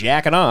up there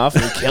jacking off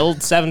and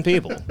killed 7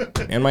 people.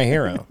 And my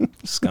hero.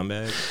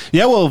 Scumbag.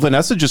 Yeah, well,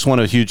 Vanessa just won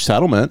a huge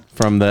settlement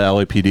from the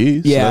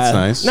LAPD. So that's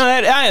nice. No,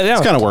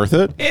 it's kind of worth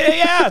it.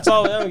 Yeah, it's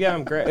all. Yeah,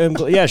 I'm great.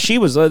 Yeah, she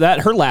was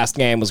that. Her last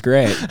game was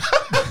great.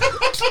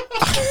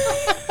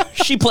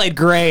 She played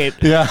great.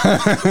 Yeah.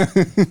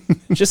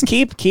 Just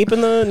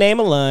keeping the name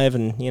alive,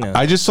 and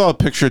I just saw a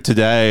picture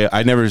today.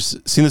 I'd never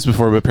seen this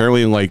before, but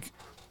apparently, like,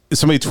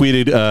 somebody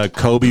tweeted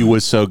Kobe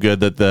was so good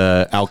that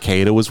the Al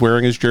Qaeda was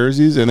wearing his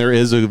jerseys, and there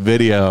is a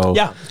video.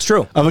 Yeah, it's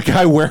true. Of a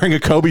guy wearing a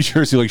Kobe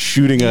jersey, like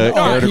shooting a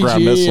air to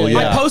ground RPG, missile. yeah.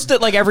 Yeah. I post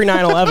it like every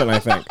 9/11. I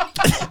think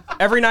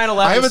every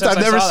 9/11. I've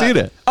never seen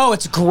it. Oh,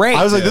 it's great.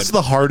 I was like, dude. this is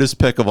the hardest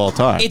pick of all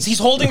time. He's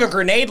holding a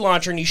grenade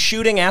launcher and he's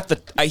shooting at the.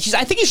 I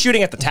think he's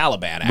shooting at the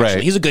Taliban. Actually,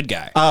 Right. he's a good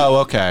guy. Oh,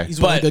 okay. He's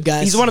one of the good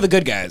guys. He's one of the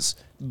good guys.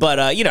 But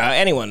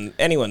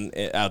anyone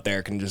out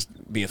there can just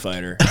be a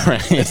fighter.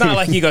 Right. It's not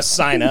like you go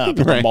sign up at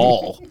the Right.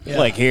 mall.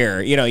 Like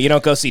here, you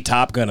don't go see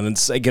Top Gun and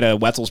then get a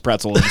Wetzel's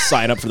pretzel and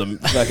sign up for the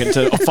fucking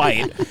to a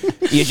fight.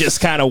 You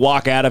just kind of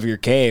walk out of your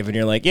cave and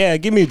you're like, yeah,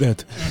 give me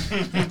that.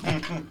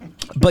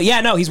 But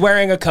yeah, no, he's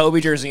wearing a Kobe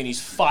jersey and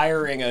he's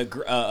firing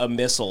a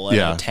missile at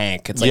Yeah. a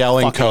tank. It's like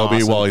Yelling fucking Kobe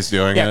awesome. while he's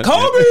doing Yeah, it.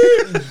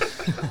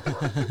 Kobe.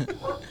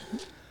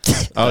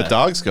 Oh,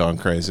 dog's going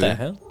crazy. The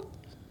hell?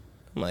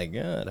 Oh my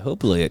God!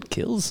 Hopefully it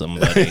kills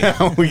somebody.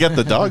 We got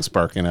the dogs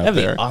barking out That'd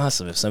be there.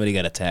 awesome if somebody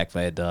got attacked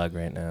by a dog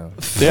right now.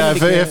 Yeah,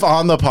 if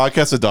on the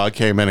podcast a dog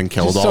came in and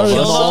killed all of started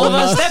us. Kill all of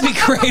us. That'd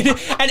be great.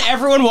 And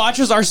everyone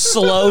watches our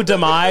slow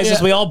demise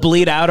as we all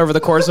bleed out over the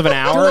course of an They're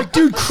hour. like,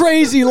 dude,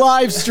 crazy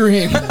live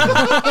stream.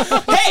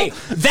 Hey,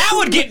 that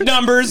would get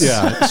numbers.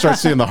 Yeah, start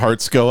seeing the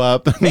hearts go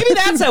up. Maybe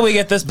that's how we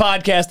get this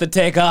podcast to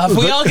take off.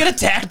 We all get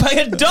attacked by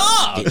a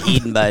dog.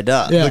 Eaten by a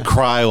dog. Yeah. The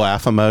cry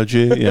laugh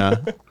emoji. Yeah.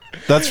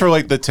 That's for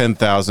like the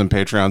 10,000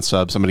 Patreon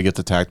subs. Somebody gets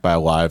attacked by a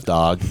live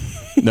dog.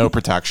 No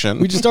protection.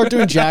 We just start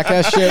doing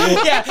jackass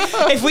shit. Yeah,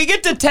 if we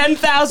get to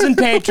 10,000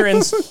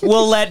 patrons,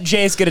 we'll let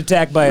Jace get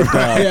attacked by a dog.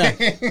 Yeah.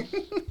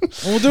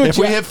 We'll do it. If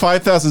we hit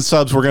 5,000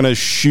 subs, we're going to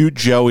shoot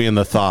Joey in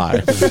the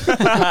thigh.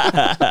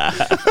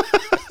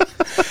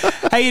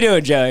 How you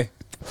doing, Joey?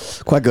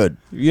 Quite good.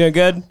 You doing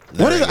good?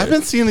 I've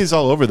been seeing these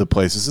all over the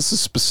place. Is this a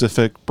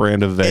specific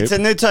brand of vape? It's a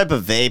new type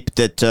of vape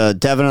that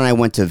Devin and I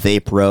went to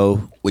Vape Row,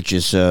 which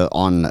is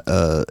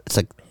it's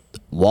like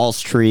Wall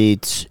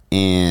Street,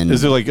 and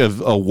Is it like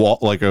a wall,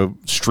 like a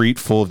street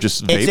full of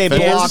just vape? It's a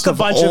things? Yeah, block just a of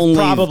bunch of only-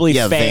 probably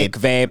yeah, fake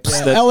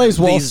vapes. that LA's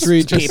Wall these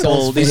Street just people,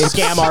 sells these vapes.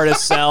 scam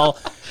artists sell.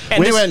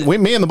 And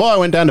Me and the boy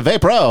went down to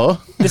Vape Pro.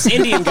 this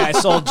Indian guy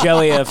sold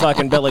Joey a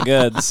fucking bill of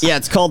goods. yeah,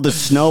 it's called the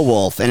Snow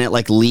Wolf, and it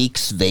like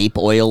leaks vape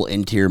oil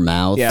into your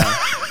mouth. Yeah.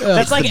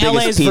 That's like the biggest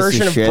LA's piece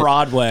version of of shit.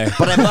 Broadway.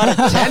 But I bought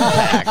a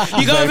 10-pack.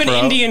 You go have an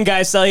Indian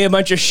guy sell you a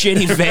bunch of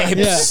shitty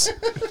vapes.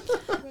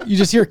 You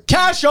just hear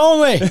cash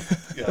only.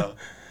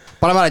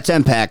 But I bought a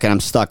 10-pack, and I'm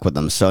stuck with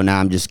them. So now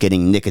I'm just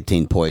getting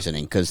nicotine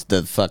poisoning because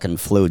the fucking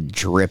fluid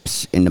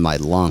drips into my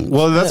lungs.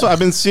 Well, that's what I've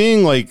been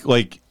seeing. Like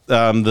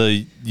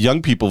the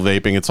young people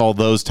vaping, it's all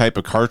those type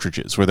of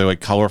cartridges where they're like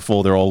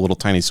colorful. They're all little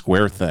tiny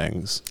square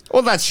things.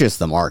 Well, that's just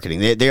the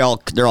marketing. They're all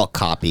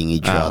copying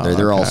each other.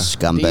 They're all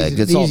scumbags.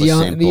 It's all the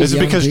same. these Is it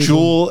young because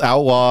people. Juul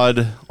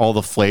outlawed all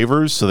the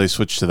flavors, so they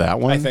switched to that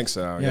one? I think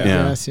so. Yeah,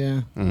 Yeah. yes,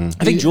 yeah.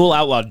 I think Juul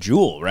outlawed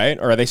Juul, right?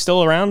 Or are they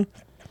still around?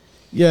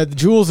 Yeah, the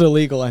Juul's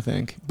illegal, I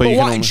think. But you can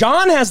why? only-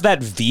 John has that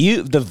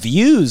the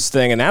views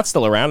thing, and that's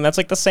still around. And that's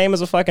like the same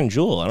as a fucking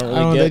Juul. I don't really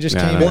I don't know, get. they just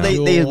Yeah, came I out.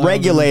 Well, they Juul,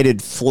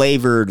 regulated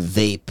flavored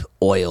vape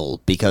oil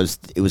because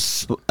it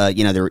was,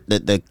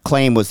 the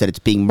claim was that it's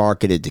being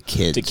marketed to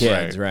kids. to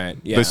kids, right?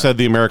 Yeah. They said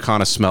the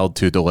Americana smelled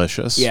too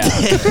delicious. Yeah,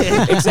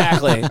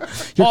 exactly.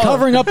 You're Oh,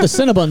 covering up the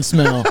Cinnabon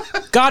smell.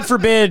 God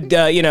forbid,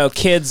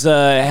 kids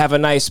have a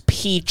nice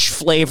peach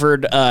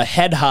flavored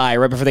head high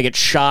right before they get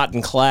shot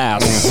in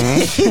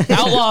class.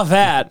 Outlaw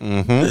that.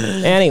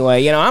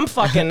 Anyway, I'm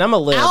a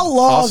lib.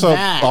 Outlaw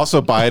that.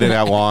 Also Biden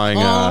outlawing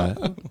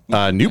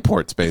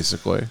Newports,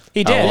 basically.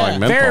 He did.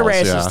 Outlawing Very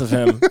menthols, racist yeah.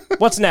 of him.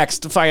 What's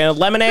next? Fucking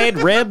lemonade,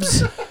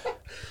 ribs,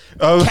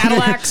 Oh,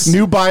 Cadillacs.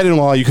 New Biden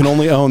law: you can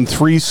only own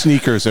 3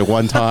 sneakers at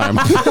one time.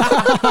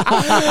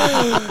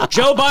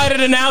 Joe Biden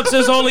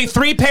announces only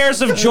 3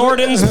 pairs of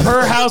Jordans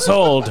per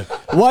household.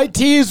 White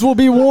tees will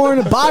be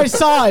worn by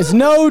size,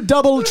 no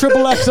double,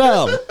 triple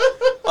XL.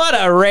 What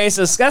a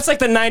racist. That's like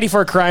the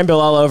 94 crime bill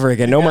all over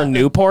again. No more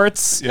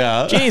Newports.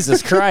 Yeah.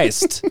 Jesus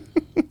Christ.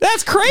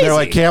 That's crazy. They're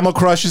like Camel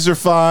Crushes are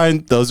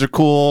fine; those are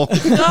cool.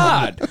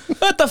 God.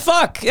 What the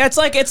fuck? It's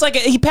like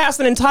he passed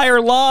an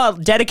entire law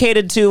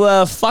dedicated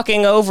to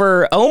fucking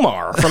over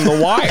Omar from The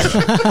Wire.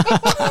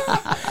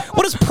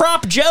 What is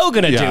Prop Joe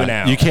gonna do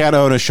now? You can't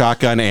own a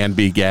shotgun and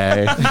be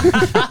gay.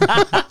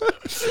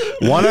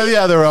 One or the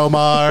other,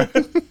 Omar.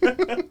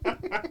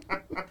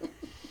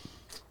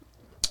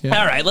 All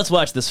right, let's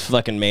watch this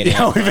fucking maniac.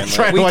 Yeah, we've been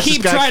trying to we watch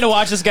keep this guy. trying to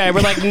watch this guy. We're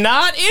like,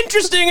 not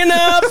interesting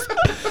enough.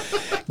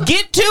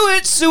 Get to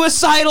it,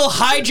 suicidal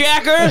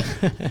hijacker.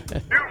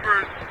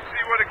 Maneuvers,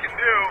 see what it can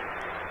do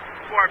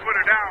before I put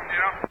her down,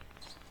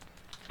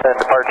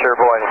 Departure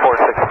Boeing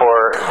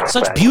 464.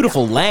 Such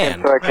beautiful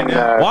land. So I can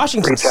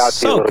Washington's reach out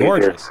to you a so little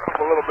gorgeous.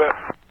 A little bit.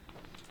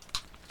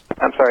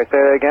 I'm sorry, say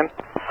that again.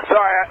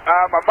 Sorry,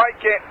 my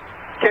mic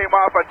came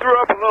off. I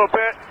threw up a little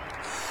bit.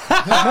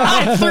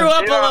 I threw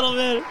up a little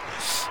bit.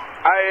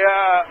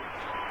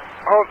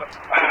 Hold on.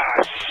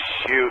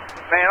 Shoot.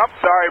 Man, I'm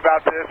sorry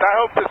about this. I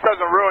hope this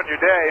doesn't ruin your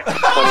day.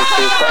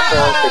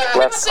 22,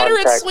 left Consider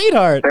it, contact.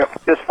 sweetheart.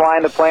 Just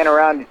flying the plane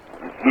around,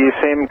 you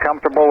seem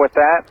comfortable with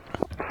that?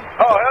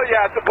 Oh, hell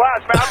yeah, it's a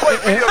blast, man. I played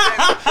video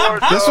games before,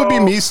 This would be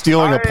me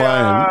stealing a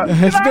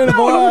plane. It's been a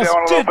blast.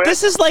 Dude,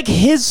 this is like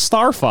his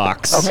Star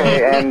Fox.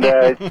 Okay,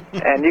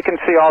 and you can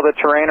see all the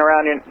terrain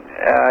around you.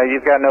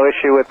 You've got no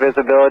issue with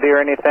visibility or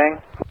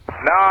anything?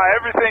 Nah,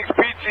 everything's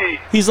peachy.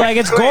 He's like,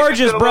 it's Clean. gorgeous,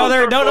 Did a little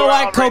brother. Don't know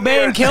why circle around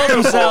right Cobain here. killed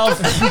himself.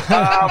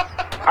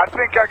 I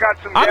think I got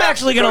some I'm gas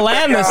actually to going to go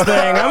land check this out,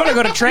 thing. I'm going to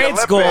go to the trade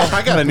Olympics. school.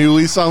 I got a new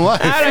lease on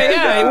life.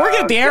 Yeah, working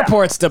at the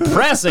airport's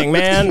depressing,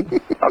 man.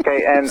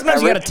 Okay, and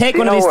Sometimes you got to Rich, take do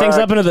one you of these know, things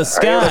up into the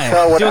are you able to sky,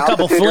 tell what do a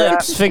couple altitude you're at?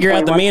 flips, figure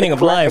out the meaning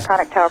of life.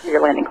 Contact tower for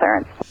your landing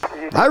clearance.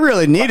 I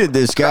really needed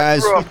this,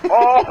 guys. Threw up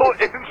all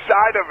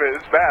inside of it.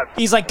 It's bad.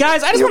 He's like,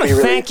 guys, I just You'll want to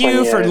be thank you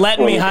released for when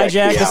letting me you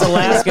hijack this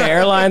Alaska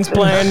Airlines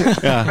plane.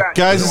 Yeah.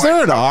 Guys, is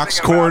there an aux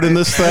cord in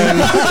this thing?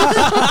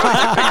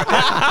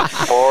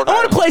 I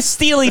want to play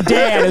Steely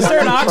Dan. Is there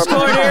an aux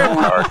cord here?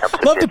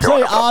 Love to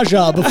play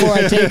Aja before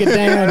I take it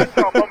down.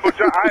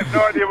 I have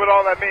no idea what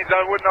all that means.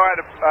 I wouldn't know how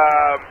to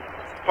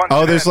punch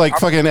Oh, it there's in. like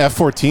fucking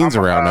F-14s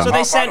around So now.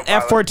 they sent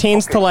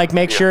F-14s to like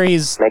make sure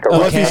he's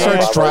Well, if he okay.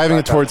 starts driving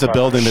it towards a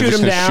building, they're Shoot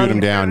just him going to down. shoot him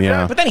down,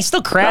 yeah. But then he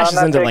still crashes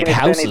No, I'm not into like taking it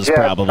to any houses, jets.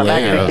 probably.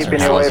 I'm actually keeping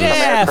you away from Yeah,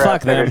 aircraft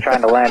fuck that are them.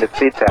 trying to land at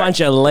CTAC. Bunch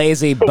of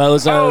lazy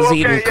bozos Oh, okay,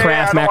 eating yeah,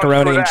 Kraft I don't want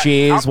macaroni to and do that.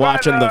 cheese, I'm fine,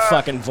 watching the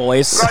fucking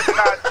Voice. Glad you're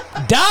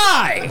not,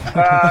 Die!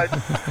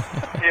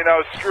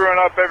 screwing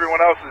up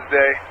everyone else's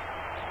day.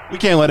 We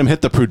can't let him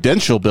hit the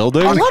Prudential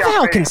building. I love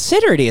how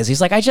considerate he is.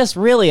 He's like, I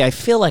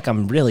feel like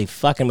I'm really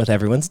fucking with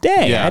everyone's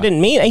day. Yeah. I didn't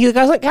mean. He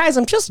goes like, guys,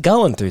 I'm just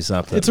going through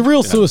something. It's a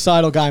real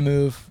suicidal guy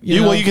move.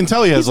 You know? Well, you can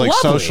tell he has He's like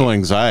lovely. social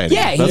anxiety.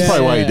 Yeah, That's he's-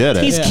 probably why he did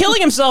it. He's killing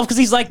himself because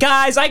he's like,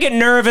 guys, I get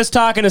nervous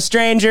talking to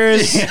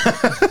strangers.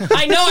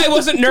 I know I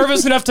wasn't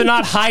nervous enough to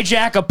not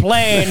hijack a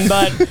plane,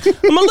 but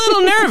I'm a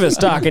little nervous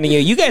talking to you.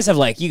 You guys have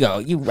like,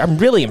 I'm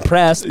really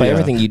impressed by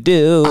everything you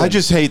do. I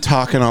just hate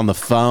talking on the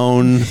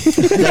phone.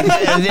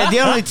 The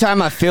only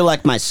time I feel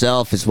like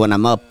myself is when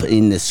I'm up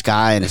in the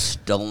sky in a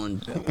stolen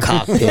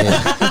cockpit.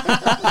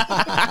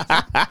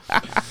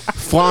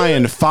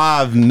 Flying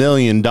 $5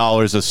 million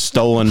of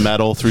stolen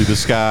metal through the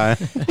sky.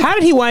 How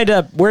did he wind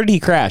up? Where did he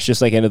crash?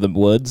 Just like into the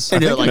woods?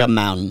 Into like a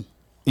mountain.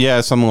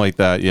 Yeah, something like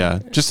that. Yeah,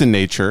 just in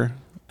nature.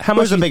 How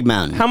Where's much? a big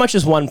mountain? How much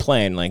is one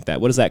plane like that?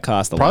 What does that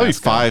cost? Probably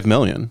Alaska? $5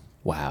 million.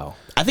 Wow.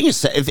 I think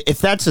it's if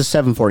that's a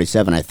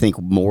 747, I think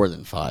more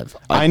than 5.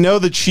 I know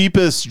the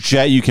cheapest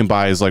jet you can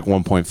buy is like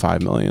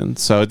 1.5 million.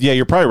 So yeah,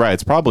 you're probably right.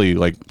 It's probably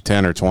like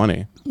 10 or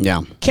 20.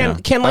 Yeah. Can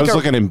I like was a,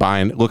 looking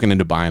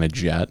into buying a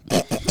jet.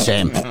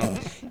 Same.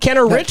 can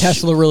a That rich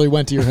Tesla really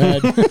went to your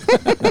head.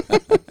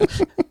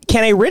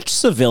 can a rich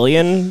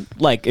civilian,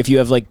 like if you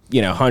have like,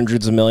 you know,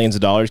 hundreds of millions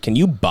of dollars, can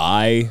you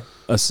buy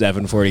a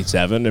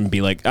 747 and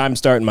be like, I'm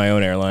starting my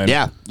own airline?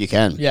 Yeah, you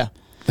can. Yeah.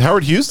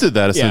 Howard Hughes did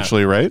that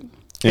essentially, right?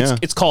 Yeah.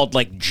 It's called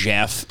like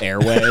Jeff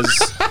Airways.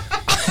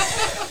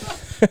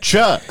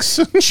 Chucks.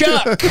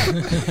 Chuck.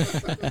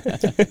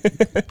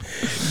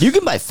 You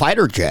can buy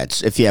fighter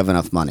jets if you have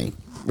enough money.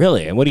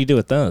 Really? And what do you do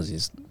with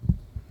those?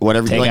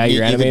 Whatever. Take out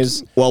your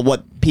enemies? Well,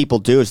 what people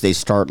do is they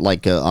start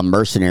like a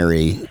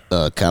mercenary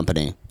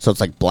company. So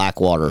it's like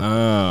Blackwater.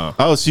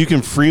 Oh, so you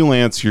can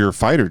freelance your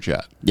fighter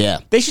jet. Yeah.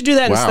 They should do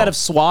that Wow. instead of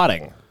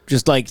swatting.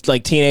 Just like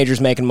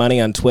teenagers making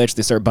money on Twitch,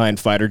 they start buying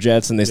fighter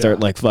jets and they start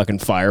like fucking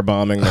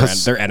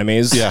firebombing their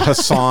enemies. Yeah,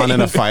 Hassan in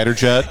a fighter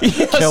jet,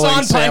 killing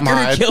Hassan Sam Piker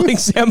Hyde. killing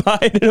Sam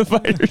Hyde in a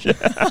fighter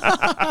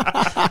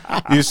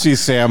jet. You see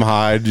Sam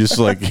Hyde just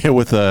like hit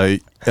with a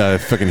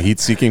fucking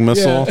heat-seeking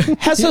missile. Yeah.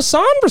 Has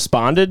Hassan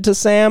responded to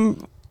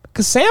Sam?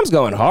 Because Sam's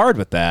going hard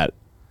with that.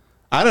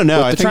 I don't know.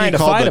 With I the think trying he to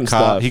fight called him the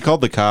stuff. He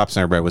called the cops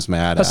and everybody was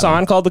mad. at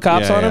Hassan him. called the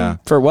cops Yeah, on yeah. him?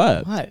 For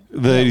what? What?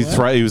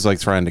 He was like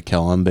trying to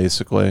kill him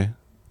basically.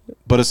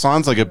 But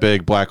Hassan's like a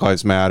big Black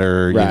Lives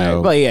Matter, Right. you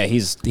know. Well, yeah,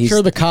 he's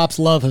Sure, the cops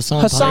love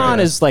Hassan. Hassan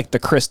Piker. is like the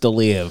Crystal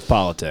Lee of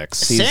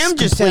politics. He's Sam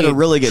just had a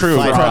really good True,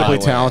 fight. incredibly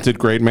by the way. talented,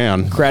 great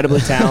man. incredibly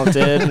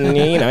talented, and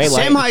you know,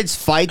 Sam Hyde's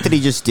fight that he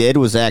just did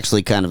was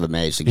actually kind of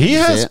amazing. Did He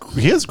you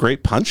see has it?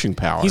 great punching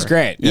power. he's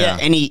great. Yeah,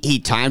 and he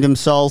timed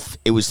himself.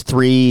 It was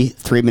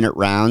three-minute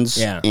rounds.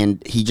 Yeah.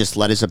 And he just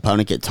let his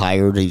opponent get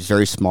tired. He's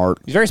very smart.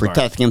 He's very smart.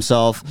 Protecting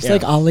himself. It's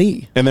like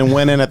Ali. And then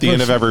went in at the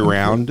end of every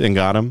round and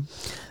got him.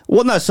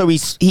 Well, no, so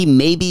he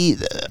maybe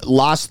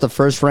lost the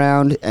first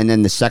round, and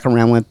then the second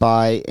round went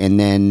by, and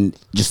then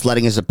just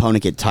letting his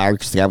opponent get tired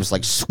because the guy was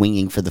like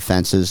swinging for the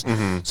fences.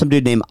 Some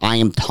dude named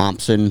Ian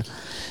Thompson,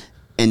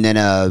 and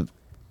then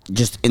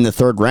just in the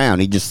third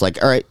round, he just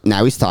like, all right,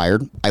 now he's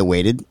tired. I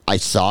waited. I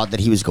saw that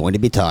he was going to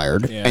be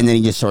tired, and then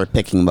he just started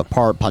picking him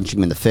apart, punching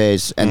him in the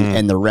face,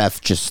 and the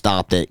ref just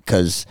stopped it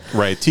because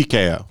Right,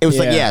 TKO. it was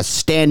like, Yeah.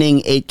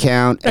 standing 8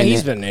 count. Yeah, And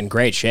he's then- been in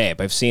great shape.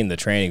 I've seen the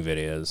training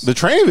videos. The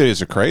training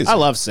videos are crazy. I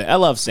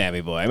love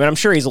Sammy Boy. I mean, I'm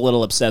sure he's a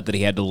little upset that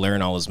he had to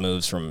learn all his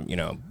moves from, you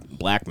know,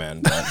 black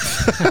men.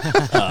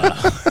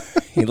 But,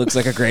 he looks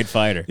like a great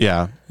fighter.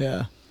 Yeah.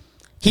 Yeah.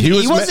 He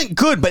was wasn't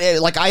good, but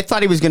like I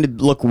thought he was going to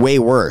look way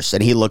worse,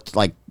 and he looked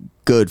like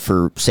good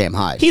for Sam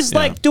Hyde. He's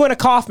like doing a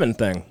Kaufman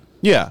thing.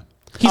 Yeah.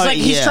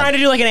 He's yeah. trying to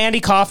do like an Andy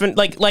Kaufman,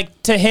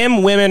 like to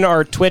him, women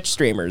are Twitch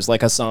streamers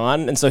like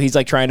Hassan, and so he's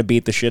like trying to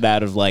beat the shit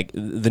out of like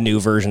the new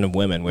version of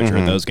women, which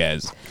are those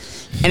guys.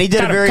 and he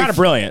did Kind a very of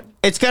brilliant.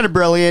 It's kind of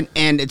brilliant,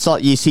 and it's all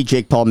you see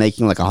Jake Paul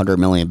making like $100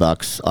 million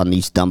on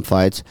these dumb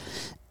fights,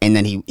 and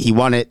then he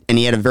won it, and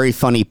he had a very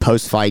funny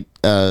post-fight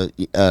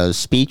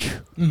speech.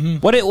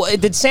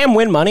 Did Sam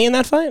win money in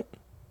that fight?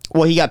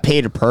 Well, he got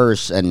paid a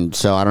purse, and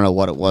so I don't know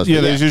what it was. Yeah,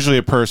 but there's usually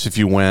a purse if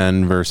you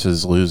win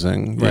versus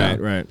losing. Yeah.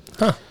 right.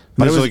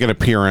 But it was like an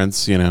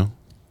appearance, you know.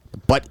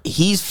 But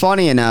he's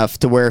funny enough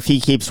to where if he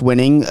keeps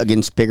winning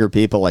against bigger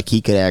people, like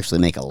he could actually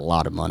make a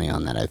lot of money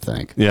on that. I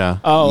think. Yeah.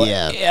 Oh,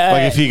 Yeah.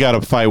 Like if he got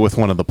a fight with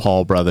one of the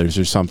Paul brothers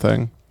or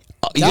something.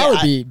 That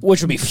would be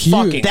which would be huge.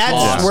 fucking That's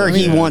awesome. where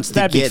he wants to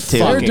That'd be get to.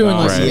 fucking They're doing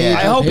like awesome. Yeah.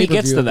 I hope he pay-per-view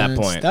gets to that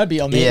events. point. That'd be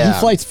amazing.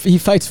 Yeah. He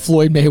fights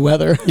Floyd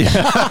Mayweather.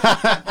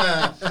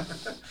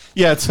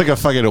 Yeah, it's like a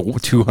fucking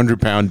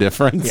 200-pound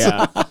difference.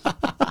 Yeah.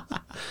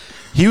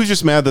 He was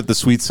just mad that the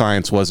sweet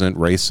science wasn't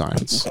race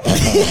science.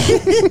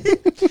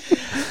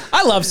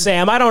 I love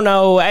Sam. I don't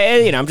know.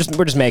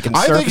 We're just making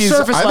I think he's-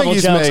 surface I think level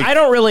he's jokes. make- I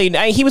don't really.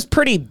 He was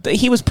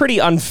pretty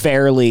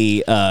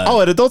unfairly.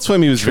 Oh, at Adult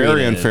Swim, he was very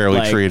treated, unfairly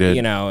like, treated.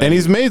 you know, and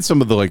he's made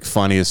some of the like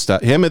funniest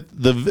stuff. Him at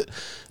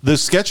the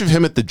sketch of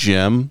him at the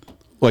gym,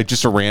 like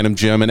just a random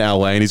gym in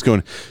LA, and he's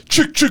going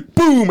chick chick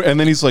boom, and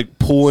then he's like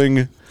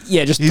pulling.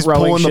 Yeah, just he's throwing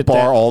pulling the shit bar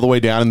down. all the way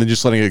down, and then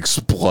just letting it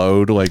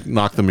explode, like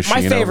knock the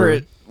machine My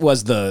favorite over.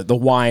 was the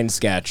wine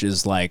sketch.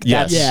 Is like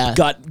Yes. that's Yeah.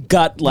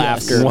 gut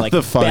laughter, One of like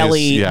the funniest,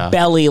 yeah.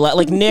 belly,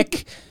 like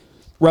Nick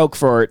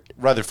Roquefort.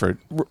 Rutherford.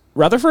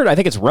 Rutherford, I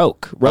think it's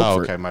Roquefort.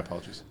 Oh, okay. My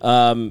apologies.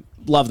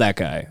 Love that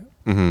guy.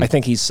 I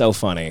think he's so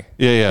funny.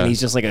 Yeah, yeah. And he's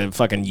just like a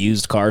fucking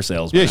used car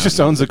salesman. Yeah, he just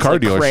owns a car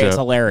It's, like, dealership. It's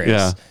hilarious.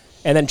 Yeah.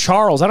 And then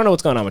Charles, I don't know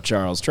what's going on with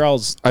Charles.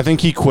 Charles I think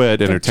he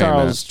quit entertainment.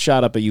 Charles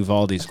shot up at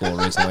Uvalde school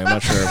recently. I'm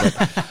not sure,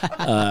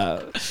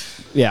 but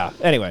Yeah.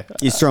 Anyway,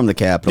 You stormed the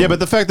Capitol. Yeah, but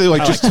the fact that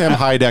like just Tim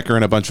Heidecker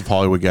and a bunch of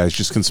Hollywood guys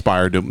just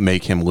conspired to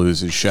make him lose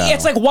his show.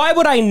 it's like, why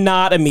would I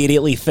not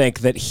immediately think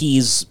that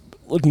he's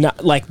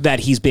not like that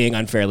he's being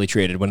unfairly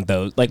treated when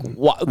those those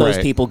Right.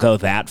 people go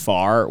that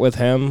far with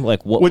him?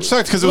 Like, what? Which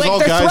sucks because it was all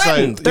they're guys.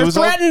 threatened. They're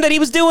threatened that he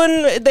was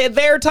doing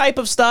their type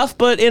of stuff,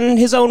 but in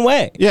his own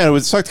way. Yeah, it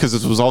would suck because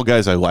it was all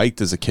guys I liked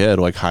as a kid,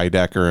 like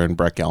Heidecker and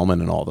Brett Gelman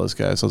and all those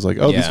guys. I was like,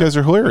 oh, these Yeah. guys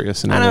are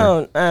hilarious. And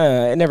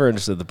I never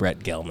understood the Brett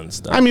Gelman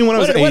stuff. I mean, when I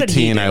was What did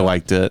he 18, do? I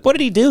liked it. What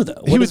did he do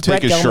though? He would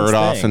take his shirt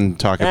off and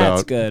talk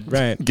That's about good,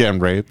 right? getting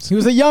raped. He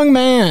was a young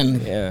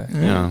man. Yeah.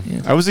 Yeah.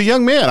 I was a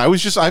young man. I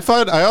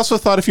also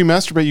thought if you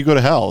masturbate, you go to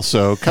hell.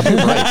 So cut me a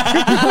break.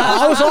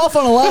 I was off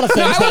on a lot of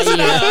things that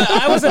year.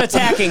 I wasn't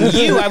attacking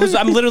you.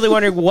 I'm literally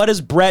wondering what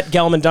has Brett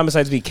Gelman done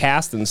besides be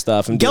cast and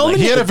stuff. And Gelman-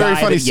 He had the a very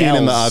guy funny that scene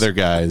in the yells. other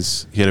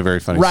guys. He had a very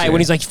funny Right, scene. when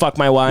he's like, "Fuck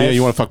my wife." yeah,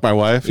 you want to fuck my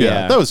wife? Yeah.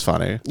 Yeah. That was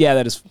funny. Yeah,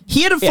 that is.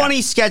 He had a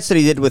funny sketch that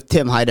he did with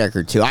Tim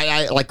Heidecker too.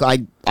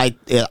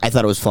 I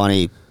thought it was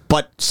funny.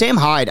 But Sam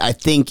Hyde, I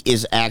think,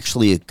 is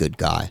actually a good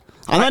guy.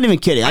 I'm not even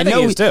kidding. I think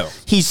know he is, too.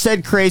 He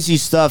said crazy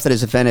stuff that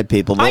has offended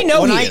people. But I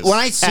know when he I is, when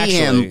I see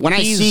actually. him,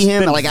 He's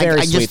been like very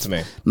I sweet just to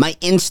me. my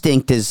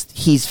instinct is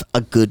he's a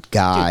good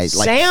guy. Like,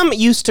 Sam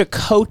used to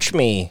coach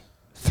me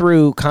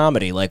through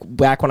comedy, like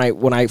back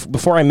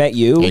before I met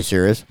you. Are you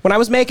serious? When I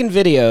was making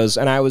videos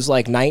and I was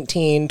like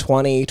 19,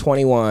 20,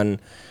 21,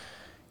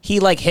 he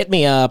like hit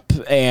me up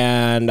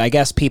and I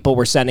guess people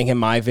were sending him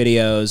my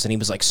videos and he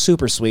was like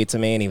super sweet to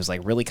me and he was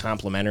like really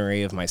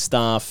complimentary of my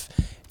stuff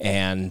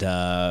and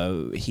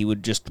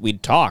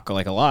we'd talk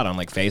like a lot on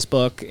like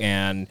Facebook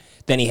and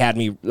then he had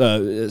me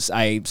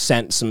I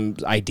sent some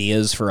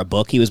ideas for a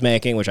book he was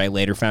making, which I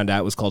later found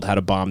out was called How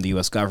to Bomb the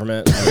US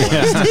Government.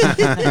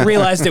 I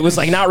realized it was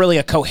like not really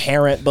a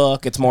coherent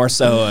book. It's more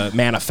so a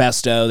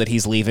manifesto that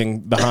he's leaving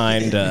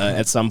behind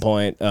at some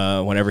point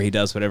whenever he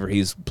does whatever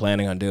he's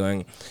planning on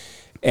doing.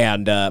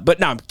 And but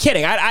no, I'm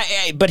kidding.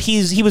 But he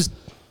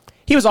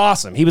was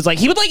awesome. He would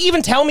like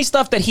even tell me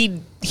stuff that he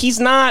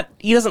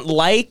doesn't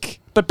like.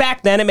 But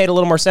back then it made a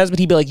little more sense. But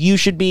he'd be like, you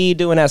should be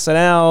doing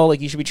SNL. Like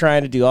you should be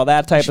trying to do all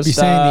that type of Be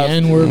stuff.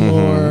 saying the N-word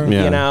more.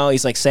 Yeah. You know,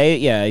 he's like, say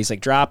it. Yeah, he's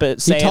like, drop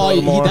it. Say He it a taught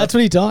little you. more. That's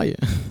what he taught you.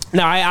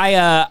 No,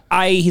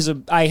 I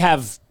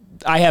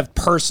have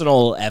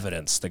personal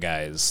evidence the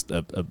guy is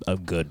a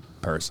good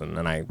person,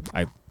 and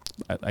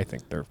I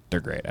think they're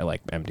great. I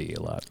like MDE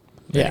a lot.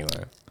 Yeah.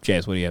 Anyway,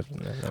 Jace, what do you have?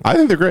 I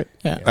think they're great.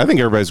 Yeah. I think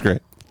everybody's great.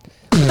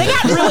 They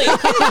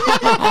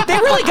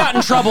really got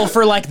in trouble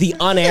for like the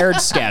unaired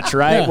sketch,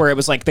 right? Yeah. Where it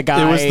was like the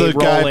guy It was the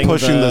guy rolling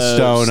pushing the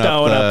stone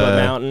up a the-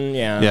 mountain.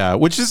 Yeah. Yeah,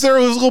 which is there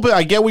was a little bit.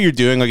 I get what you're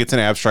doing, like it's an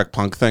abstract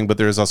punk thing, but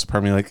there is also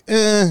part of me like,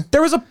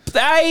 There was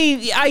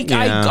I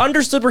Yeah.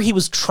 understood where he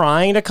was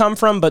trying to come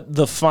from, but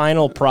the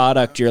final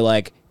product, you're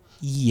like,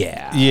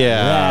 yeah,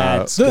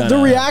 that's The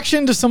gonna-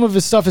 reaction to some of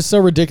his stuff is so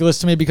ridiculous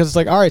to me because it's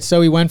like, all right, so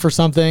he went for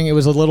something. It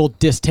was a little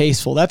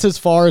distasteful. That's as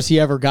far as he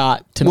ever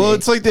got to me. Well,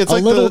 it's like a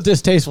little the-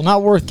 distasteful.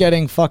 Not worth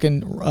getting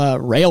fucking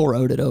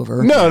railroaded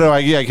over. No,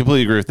 I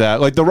completely agree with that.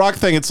 Like the rock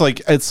thing, it's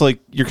like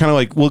you're kind of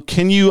like, well,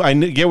 can you?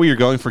 Get what you're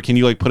going for. Can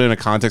you like put it in a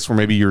context where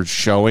maybe you're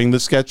showing the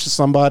sketch to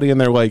somebody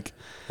and they're like,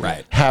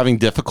 right, having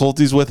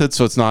difficulties with it,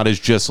 so it's not as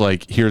just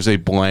like here's a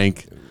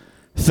blank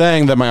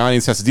thing that my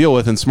audience has to deal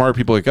with, and smart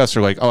people like us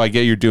are like, oh, I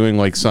get you're doing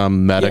like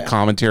some meta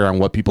commentary on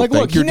what people Like,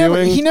 think look, you're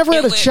doing. he never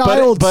had a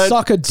child but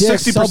suck a dick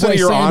 60% Subway of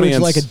your sandwich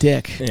audience like a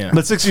dick. Yeah.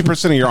 But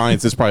 60% of your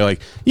audience is probably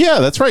like, yeah,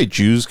 that's right.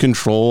 Jews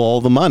control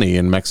all the money,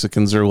 and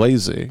Mexicans are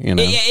lazy. You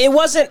know, It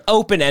wasn't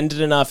open-ended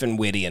enough and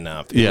witty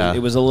enough. Yeah. It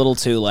was a little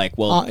too like,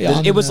 well,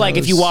 yeah, it was like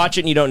if you nose. watch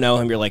it and you don't know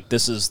him, you're like,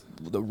 this is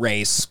the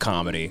race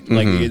comedy.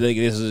 Like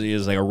this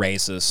is like a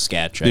racist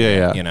sketch. I Yeah, think,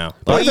 yeah. You know.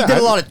 Well, But, he did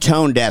a lot of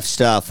tone deaf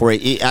stuff where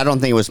I don't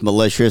think it was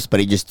malicious, but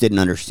he just didn't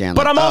understand.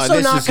 But like, I'm also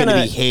this not is gonna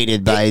gonna- be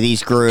hated by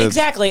these groups.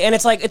 exactly, and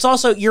it's like it's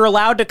also you're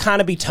allowed to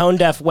kind of be tone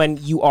deaf when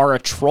you are a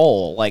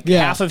troll. Like Yeah.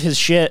 half of his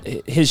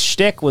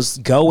shtick was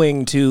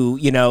going to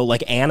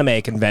like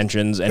anime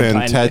conventions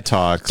and TED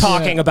Talks.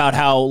 talking about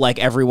how like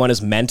everyone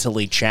is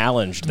mentally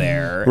challenged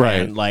there,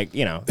 Right. And like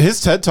his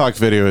TED Talk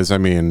video is, I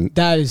mean,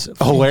 That is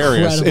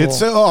hilarious.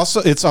 incredible.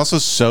 It's also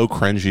so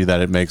cringy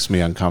that it makes me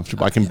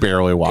uncomfortable. I can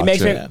barely watch It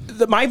makes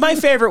it. me my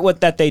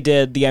favorite that they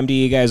did, the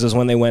MDE guys, is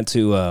when they went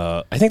to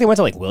I think they went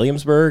to like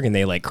Williamsburg and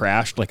they like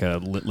crashed like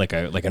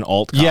an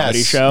alt comedy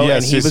Yes, show,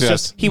 yes, and he yes, was yes.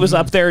 just he was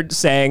up there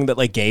saying that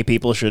like gay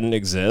people shouldn't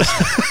exist.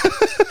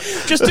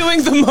 Just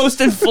doing the most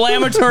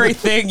inflammatory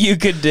thing you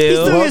could He's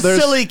do. doing a there's-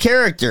 silly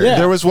character. Yeah.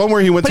 There was one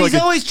where he went But to he's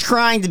like always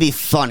trying to be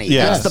funny.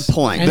 Yes. That's the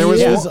point. And There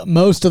he was is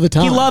most of the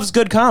time. He loves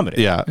good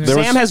comedy. Yeah, there Sam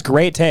was- has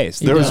great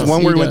taste. There was does,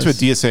 one where he he went to a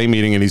does. DSA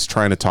meeting and he's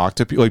trying to talk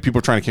to people. Like people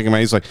are trying to kick him out.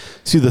 He's like,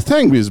 "See, the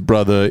thing is,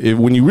 brother,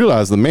 when you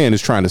realize the man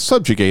is trying to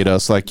subjugate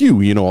us, like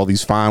you know, all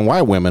these fine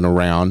white women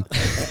around."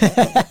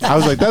 I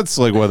was like, "That's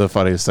like one of the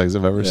funniest things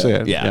I've ever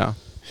seen." Yeah.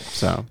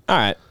 So All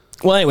right.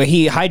 Well, anyway,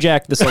 he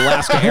hijacked this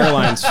Alaska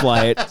Airlines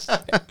flight,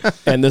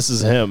 and this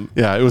is him.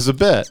 yeah, it was a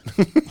bit.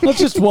 Let's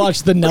just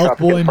watch the Nelk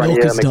boy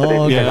milk his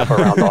dog. Yeah. Up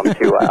around on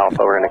to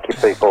Alpha. We're going to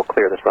keep people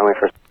clear this runway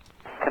for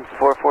Can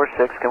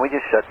 446, can we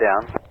just shut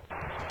down?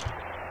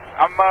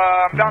 I'm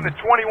down to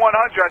 2100.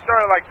 I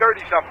started like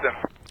 30 something.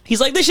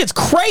 He's like, this shit's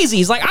crazy.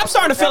 He's like, I'm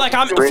starting to feel like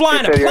I'm Rich,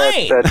 flying a you said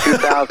plane. you're at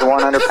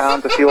 2,100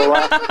 pounds of fuel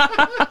left?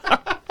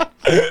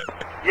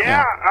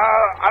 Yeah,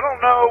 I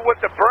don't know what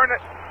the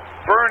burnout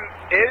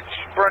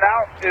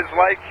is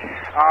like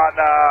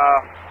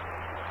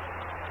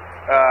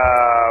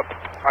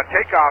on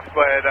takeoff,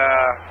 but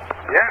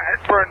yeah, it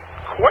burned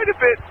quite a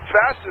bit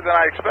faster than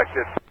I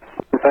expected.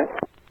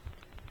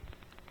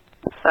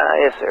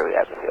 Yes, sir, we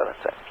have the fuel in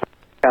sight.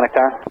 Connect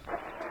time.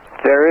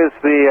 There is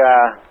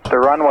the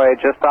runway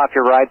just off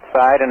your right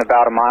side in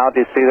about a mile. Do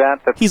you see that?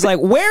 He's like,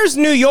 where's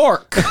New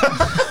York?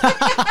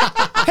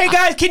 Hey,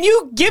 guys, can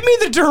you give me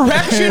the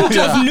directions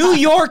of New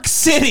York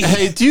City?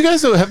 Hey, do you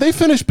guys know, have they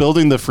finished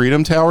building the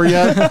Freedom Tower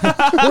yet?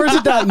 Or is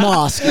it that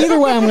mosque? Either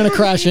way, I'm going to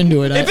crash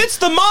into it. If it's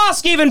the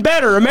mosque, even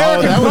better.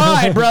 American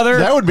Pride, brother.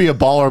 That would be a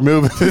baller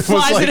move. If it was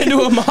Flies like it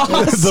into a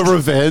mosque. The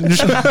Revenge.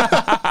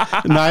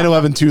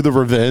 9/11/2, The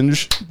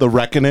Revenge. The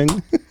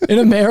Reckoning. An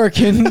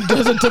American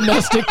does a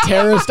domestic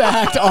terrorist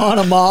act on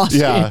a mosque.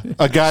 Yeah.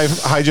 A guy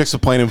hijacks a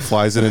plane and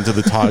flies it into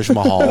the Taj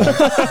Mahal.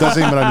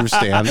 Doesn't even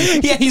understand.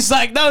 Yeah, he's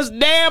like, those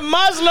damn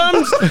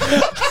Muslims.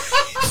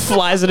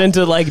 Flies it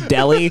into like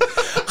Delhi.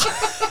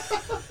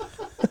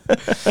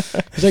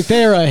 He's like,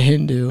 they're a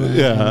Hindu.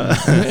 Yeah.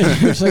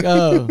 It's like,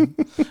 oh,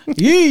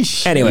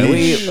 yeesh.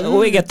 Anyway,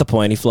 we get the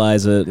point. He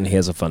flies it, and he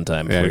has a fun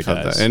time before he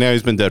dies. And now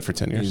he's been dead for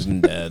 10 years. He's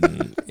been dead.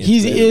 And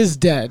He is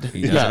dead.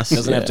 He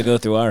doesn't have to go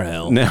through our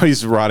hell. Now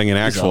he's rotting in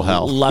He's actual a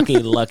hell.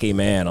 lucky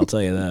man, I'll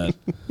tell you that.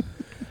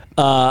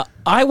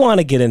 I want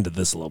to get into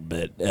this a little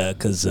bit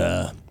because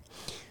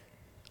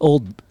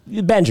old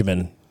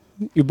Benjamin,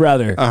 your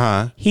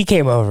brother, he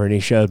came over and he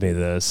showed me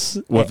this.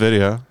 What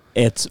video?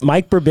 It's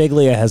Mike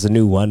Birbiglia has a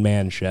new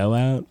one-man show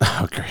out.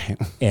 Oh, great.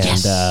 And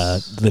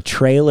the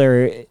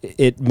trailer,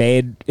 it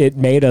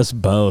made us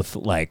both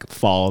like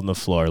fall on the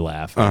floor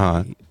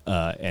laughing.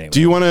 Anyway.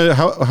 Do you want to,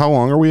 how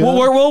long are we at?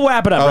 We'll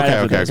wrap it up right Okay,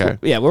 after okay, this. okay.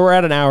 Yeah, we're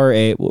at an hour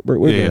 8. We're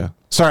good.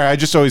 Sorry,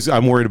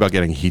 I'm worried about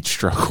getting heat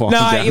stroke. While No,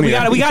 I'm down we here.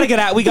 gotta get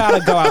out. We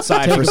gotta go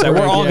outside for a second.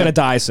 We're all gonna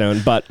die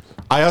soon. But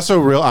I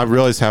also I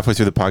realized halfway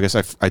through the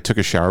podcast I took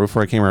a shower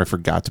before I came here. I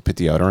forgot to put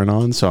deodorant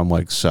on, so I'm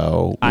like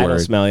so I don't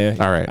worried. smell you.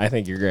 All right, I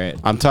think you're great.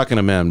 I'm tucking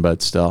them in,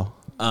 but still.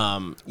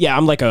 Yeah,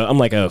 I'm like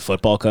a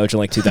football coach in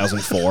like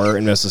 2004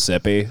 in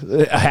Mississippi.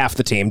 Half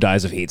the team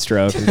dies of heat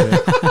stroke.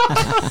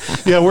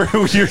 Yeah,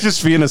 you're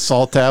just feeding us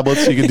salt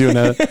tablets. So you can do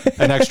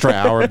an extra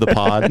hour of the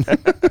pod.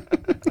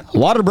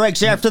 Water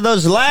breaks after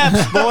those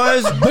laps,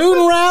 boys.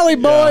 Boone Rally,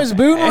 boys.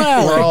 Boone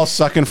Rally. We're all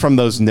sucking from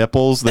those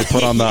nipples they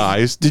put on the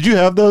ice. Did you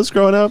have those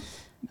growing up?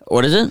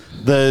 What is it?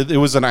 It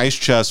was an ice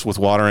chest with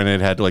water in it.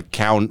 It had like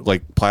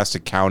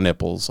plastic cow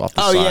nipples off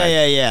the side. Oh,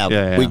 yeah.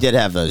 Yeah. We did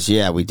have those.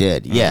 Yeah, we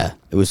did. Yeah.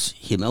 It was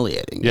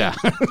humiliating. Yeah.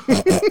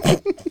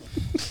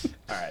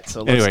 All right,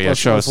 so let's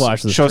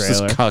watch this show us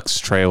trailer. this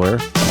Cucks trailer.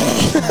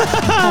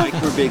 Mike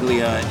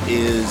Birbiglia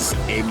is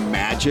a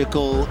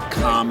magical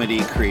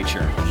comedy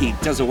creature. He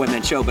does a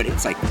one-man show, but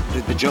it's like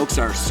the jokes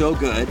are so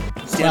good.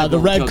 Wow, the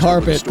red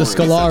carpet, the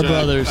Scalar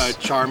brothers.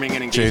 Charming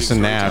and engaging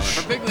Jason Nash.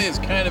 Birbiglia is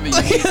kind of a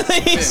unique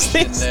fish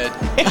in that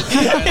he's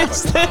kind of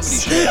a comedy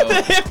show.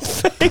 The hip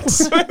fake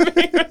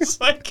swimming was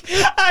like,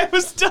 I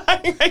was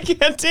dying. I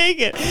can't take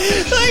it.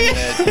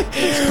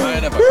 It's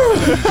kind of a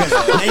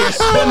And you're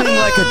swimming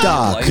like a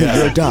dog.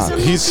 You're a dog.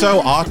 He's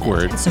so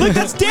awkward. Look,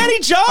 that's Danny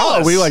Jones.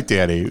 Oh, we like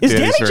Danny.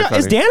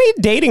 Is Danny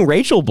dating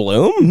Rachel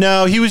Bloom?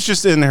 No, he was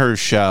just in her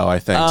show, I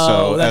think. Oh,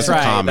 so that's as a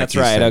right, comic, that's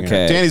he's right, singing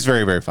okay. her. Danny's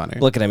very, very funny.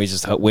 Look at him. He's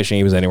just wishing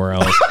he was anywhere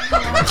else.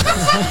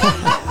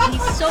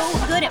 He's so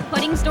good at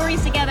putting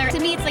stories together. To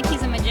me, it's like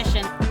he's a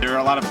magician. There are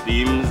a lot of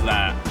themes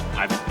that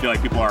I feel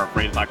like people are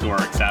afraid to talk to or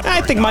accept.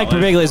 I think Mike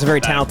Birbiglia is a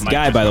very talented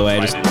guy, by the way.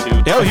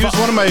 Yeah, he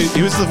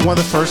was one of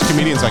the first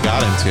comedians I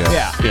got into.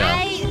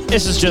 Yeah.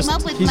 This is just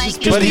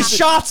But these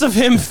shots of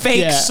him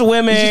fake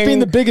swimming. He's just being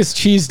the biggest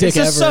cheese dick It's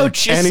ever.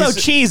 just so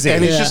cheesy.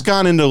 And he's just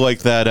gone into like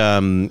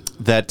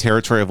that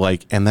territory of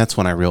like, and that's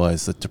when I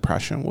realized that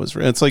depression was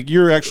real. It's like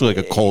you're actually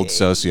like a cold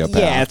sociopath.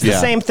 Yeah, it's the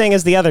same thing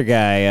as the other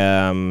guy.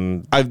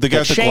 The guy with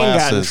the Shane got in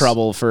glasses.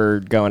 trouble for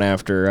going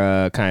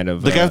after kind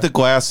of The guy with the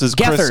glasses,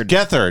 Gethard. Chris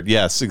Gethard.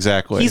 Yes,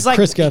 exactly. He's like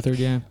Chris Gethard,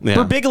 yeah.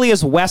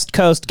 Birbiglia's West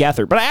Coast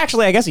Gethard, but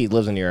I guess he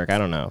lives in New York. I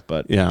don't know,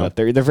 but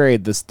they're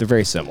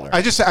very similar.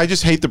 I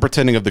just hate the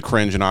pretending of the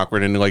cringe and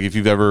awkward. And like if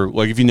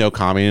you know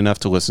comedy enough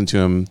to listen to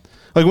him,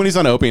 like when he's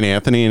on Opie and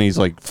Anthony and he's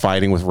like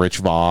fighting with Rich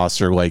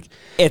Voss or like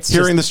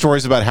hearing the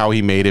stories about how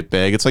he made it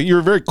big. It's like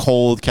you're very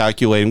cold,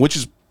 calculating, which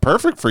is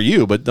perfect for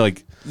you, but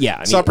like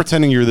stop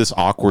pretending you're this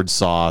awkward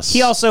sauce.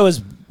 He also is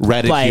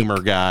Reddit like,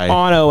 humor guy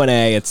on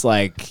O&A. It's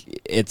like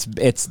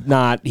it's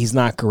not. He's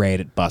not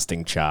great at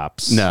busting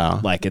chops. No,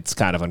 like it's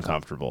kind of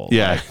uncomfortable.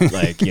 Yeah,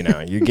 like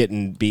you're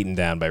getting beaten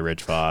down by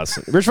Rich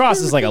Voss. Rich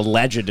Voss is like a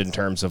legend in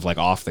terms of like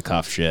off the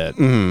cuff shit.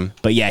 Mm-hmm.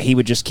 But yeah, he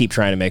would just keep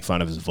trying to make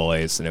fun of his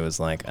voice, and it was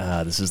like,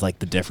 this is like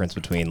the difference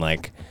between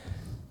like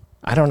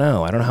I don't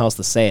know how else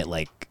to say it.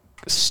 Like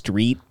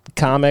street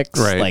comics,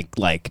 Right.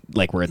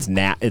 like where it's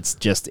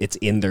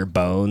in their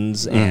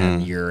bones,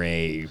 and you're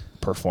a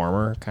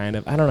performer, kind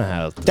of. I don't know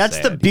how to That's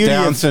say the it. beauty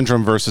Down of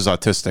syndrome versus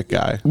autistic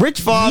guy. Rich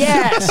Voss.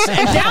 Yes,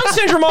 and Down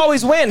syndrome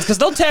always wins because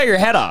they'll tear your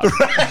head off.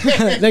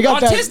 They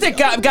got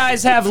Autistic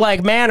guys have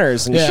like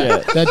manners and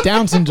shit. that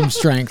Down syndrome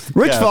strength.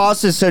 Rich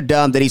Voss is so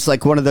dumb that he's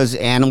like one of those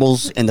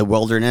animals in the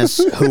wilderness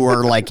who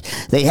are like,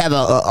 they have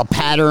a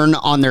pattern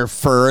on their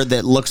fur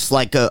that looks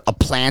like a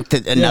plant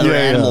that another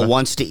animal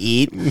wants to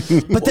eat.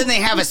 But then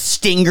they have a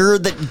stinger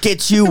that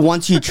gets you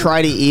once you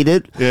try to eat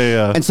it.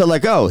 Yeah. And so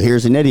like, oh,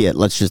 here's an idiot.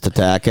 Let's just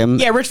attack him.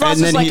 Yeah, Rich Voss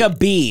And is then like a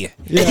bee.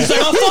 He's like,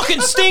 I'll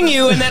fucking sting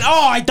you, and then,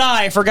 oh, I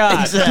die, I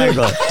forgot.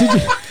 Exactly.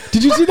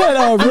 Did you see that?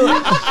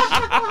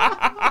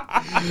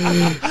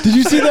 Did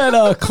you see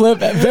that clip?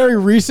 Very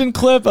recent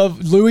clip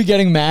of Louis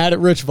getting mad at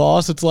Rich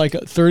Voss. It's like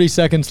 30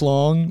 seconds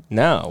long.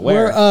 No,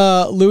 where?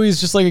 Louis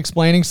is just like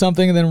explaining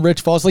something, and then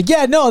Rich Voss is like,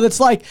 yeah, no, that's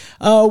like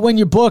when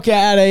you book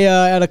at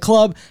a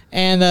club,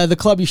 and the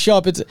club you show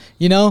up, it's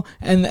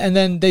and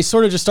then they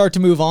sort of just start to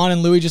move on,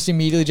 and Louis just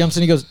immediately jumps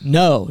in. He goes,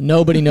 no,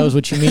 nobody knows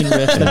what you mean,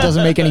 Rich. That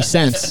doesn't make any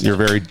sense. You're a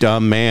very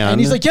dumb man. And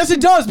he's like, yes,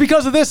 it does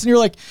because of this. And you're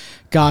like,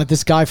 God,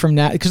 this guy from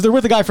NASA, because they're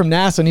with a guy from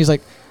NASA, and he's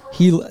like,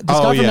 this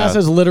guy from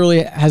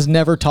NASA has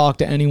never talked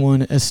to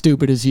anyone as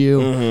stupid as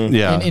you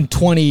in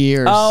 20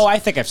 years. Oh, I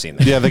think I've seen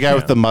that. Yeah, the guy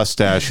with the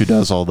mustache who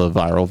does all the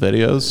viral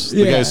videos.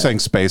 The guy saying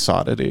Space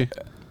Oddity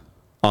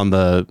on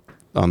the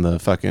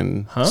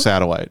fucking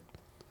satellite.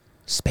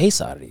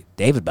 Space Oddity.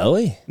 David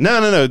Bowie?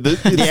 No.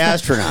 The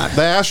astronaut.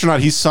 The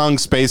astronaut, he sung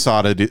Space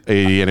Oddity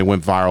and it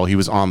went viral. He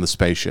was on the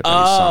spaceship.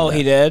 And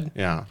He did?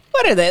 Yeah.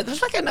 What are they? They're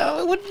fucking,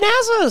 would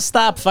NASA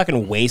stop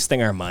fucking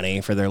wasting our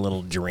money for their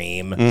little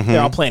dream?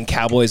 They're all playing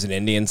cowboys and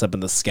Indians up in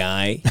the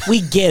sky.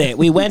 We get it.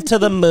 We went to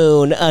the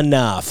moon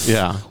enough.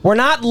 Yeah. We're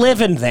not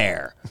living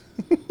there.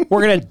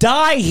 We're gonna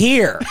die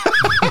here,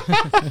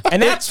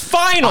 and that's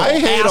final. I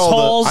hate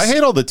assholes. I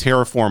hate all the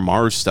Terraform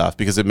Mars stuff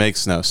because it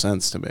makes no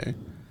sense to me.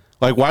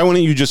 Like, why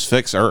wouldn't you just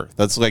fix Earth?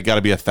 That's like got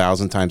to be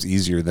 1,000 times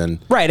easier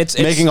than It's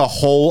making a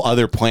whole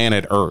other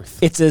planet Earth.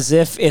 It's as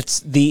if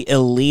it's the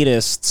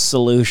elitist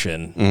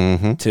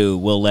solution to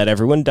we'll let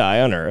everyone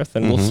die on Earth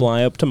and we'll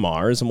fly up to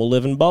Mars and we'll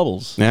live in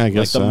bubbles. Yeah, I guess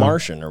like so. the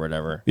Martian or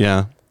whatever.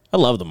 Yeah. I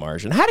love the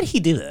Martian. How did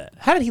he do that?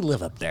 How did he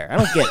live up there? I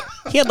don't get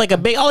it. He had like a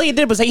big. All he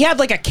did was he had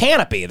like a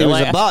canopy. He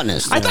was a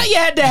botanist. I thought you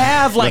had to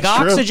have like That's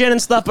true. oxygen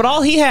and stuff, but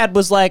all he had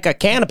was like a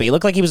canopy. It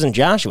looked like he was in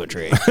Joshua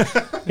Tree.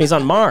 He's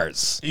on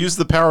Mars. He used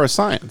the power of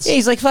science. Yeah,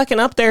 he's like fucking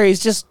up there.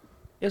 He's just.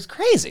 It was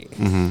crazy.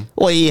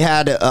 Well, he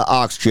had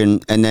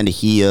oxygen, and then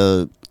he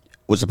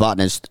was a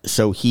botanist,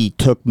 so he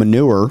took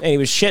manure. And he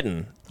was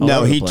shitting.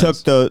 No, he took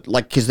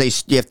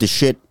because you have to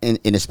shit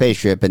in a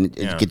spaceship, and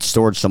it gets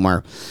stored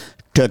somewhere.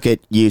 Took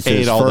it, used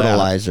it as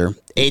fertilizer.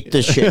 Ate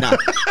the shit. No,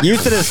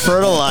 used it as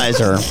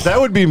fertilizer. That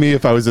would be me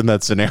if I was in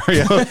that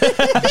scenario.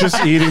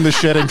 Just eating the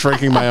shit and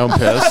drinking my own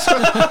piss.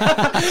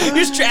 You're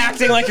just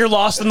acting like you're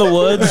lost in the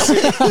woods.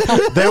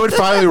 They would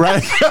finally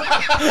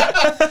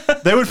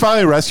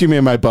rescue me,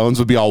 and my bones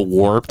would be all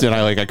warped, and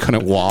I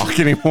couldn't walk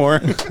anymore.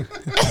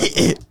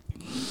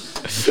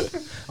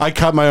 I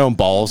cut my own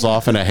balls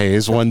off in a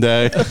haze one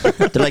day.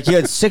 They're like, you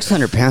had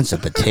 600 pounds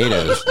of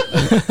potatoes.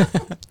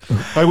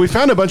 Like, we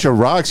found a bunch of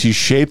rocks. He's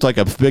shaped like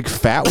a big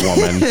fat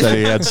woman that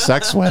he had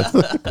sex with.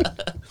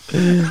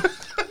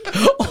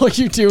 All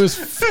you do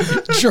is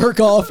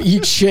jerk off,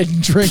 eat shit,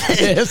 and drink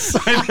piss.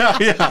 I know,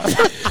 yeah.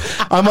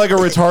 I'm like a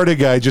retarded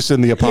guy just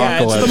in the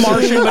apocalypse. Yeah,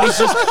 it's the Martian,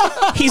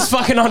 but he's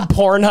fucking on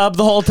Pornhub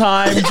the whole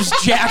time,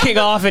 just jacking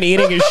off and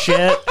eating his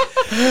shit.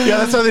 Yeah,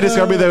 that's how they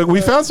discovered that.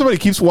 We found somebody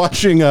who keeps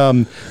watching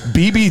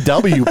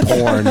BBW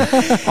porn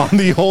on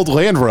the old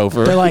Land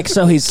Rover. They're like,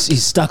 so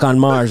he's stuck on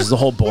Mars. There's a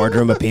whole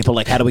boardroom of people.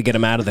 Like, how do we get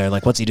him out of there?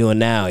 Like, what's he doing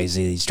now?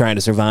 He's trying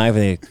to survive.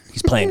 And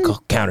he's playing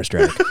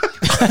Counter-Strike.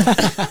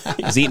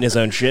 He's eating his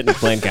own shit and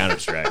playing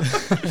Counter-Strike.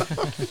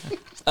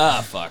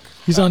 Ah, fuck.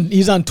 He's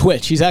on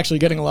Twitch. He's actually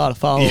getting a lot of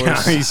followers.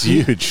 Yeah, he's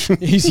huge.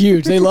 He's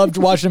huge. They loved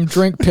watching him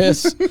drink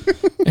piss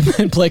and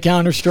then play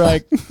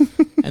Counter-Strike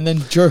and then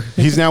jerk.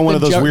 He's now one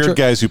of those weird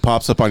guys who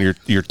pops up on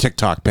your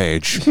TikTok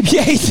page.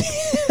 Yeah,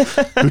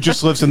 who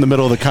just lives in the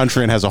middle of the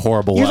country and has a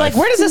horrible You're life.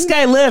 like, where does this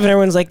guy live? And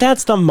everyone's like,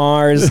 that's the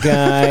Mars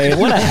guy.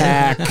 What a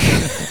hack.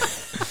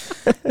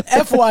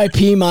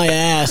 FYP my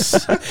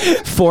ass.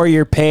 For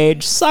your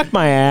page. Suck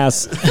my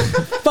ass.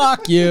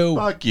 Fuck you.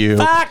 Fuck you.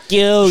 Fuck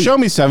you. Show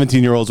me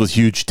 17-year-olds with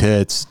huge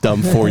tits.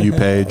 Dumb For You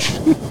page.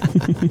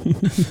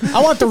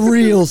 I want the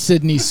real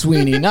Sydney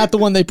Sweeney, not the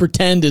one they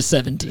pretend is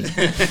 17.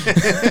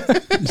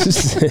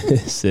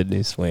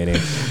 Sydney Sweeney.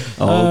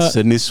 Old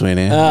Sydney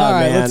Sweeney. All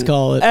right, man. let's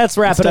call it. Let's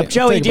wrap it up. Let's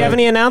Joey, take a do you have break.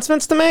 any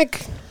announcements to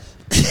make?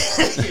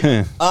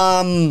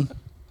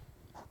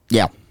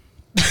 Yeah.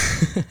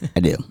 I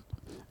do.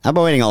 I've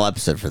been waiting all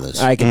episode for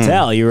this. I can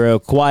tell you were a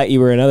quiet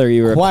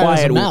Quiet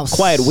as a mouse.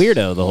 quiet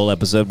weirdo the whole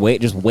episode.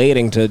 Just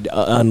waiting to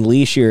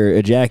unleash your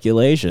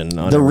ejaculation.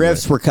 On The everybody.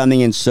 riffs were coming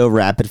in so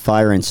rapid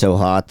fire and so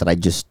hot that I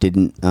just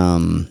didn't.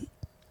 Oh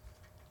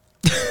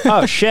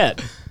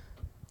shit!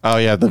 Oh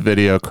yeah, the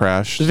video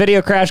crashed. The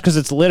video crashed because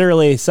it's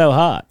literally so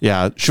hot.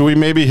 Yeah. Should we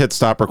maybe hit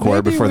stop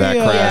record before that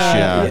crash?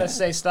 Yeah. Let's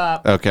say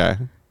stop. Okay.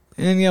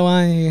 And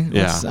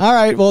Yeah. all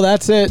right. Well,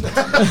 that's it.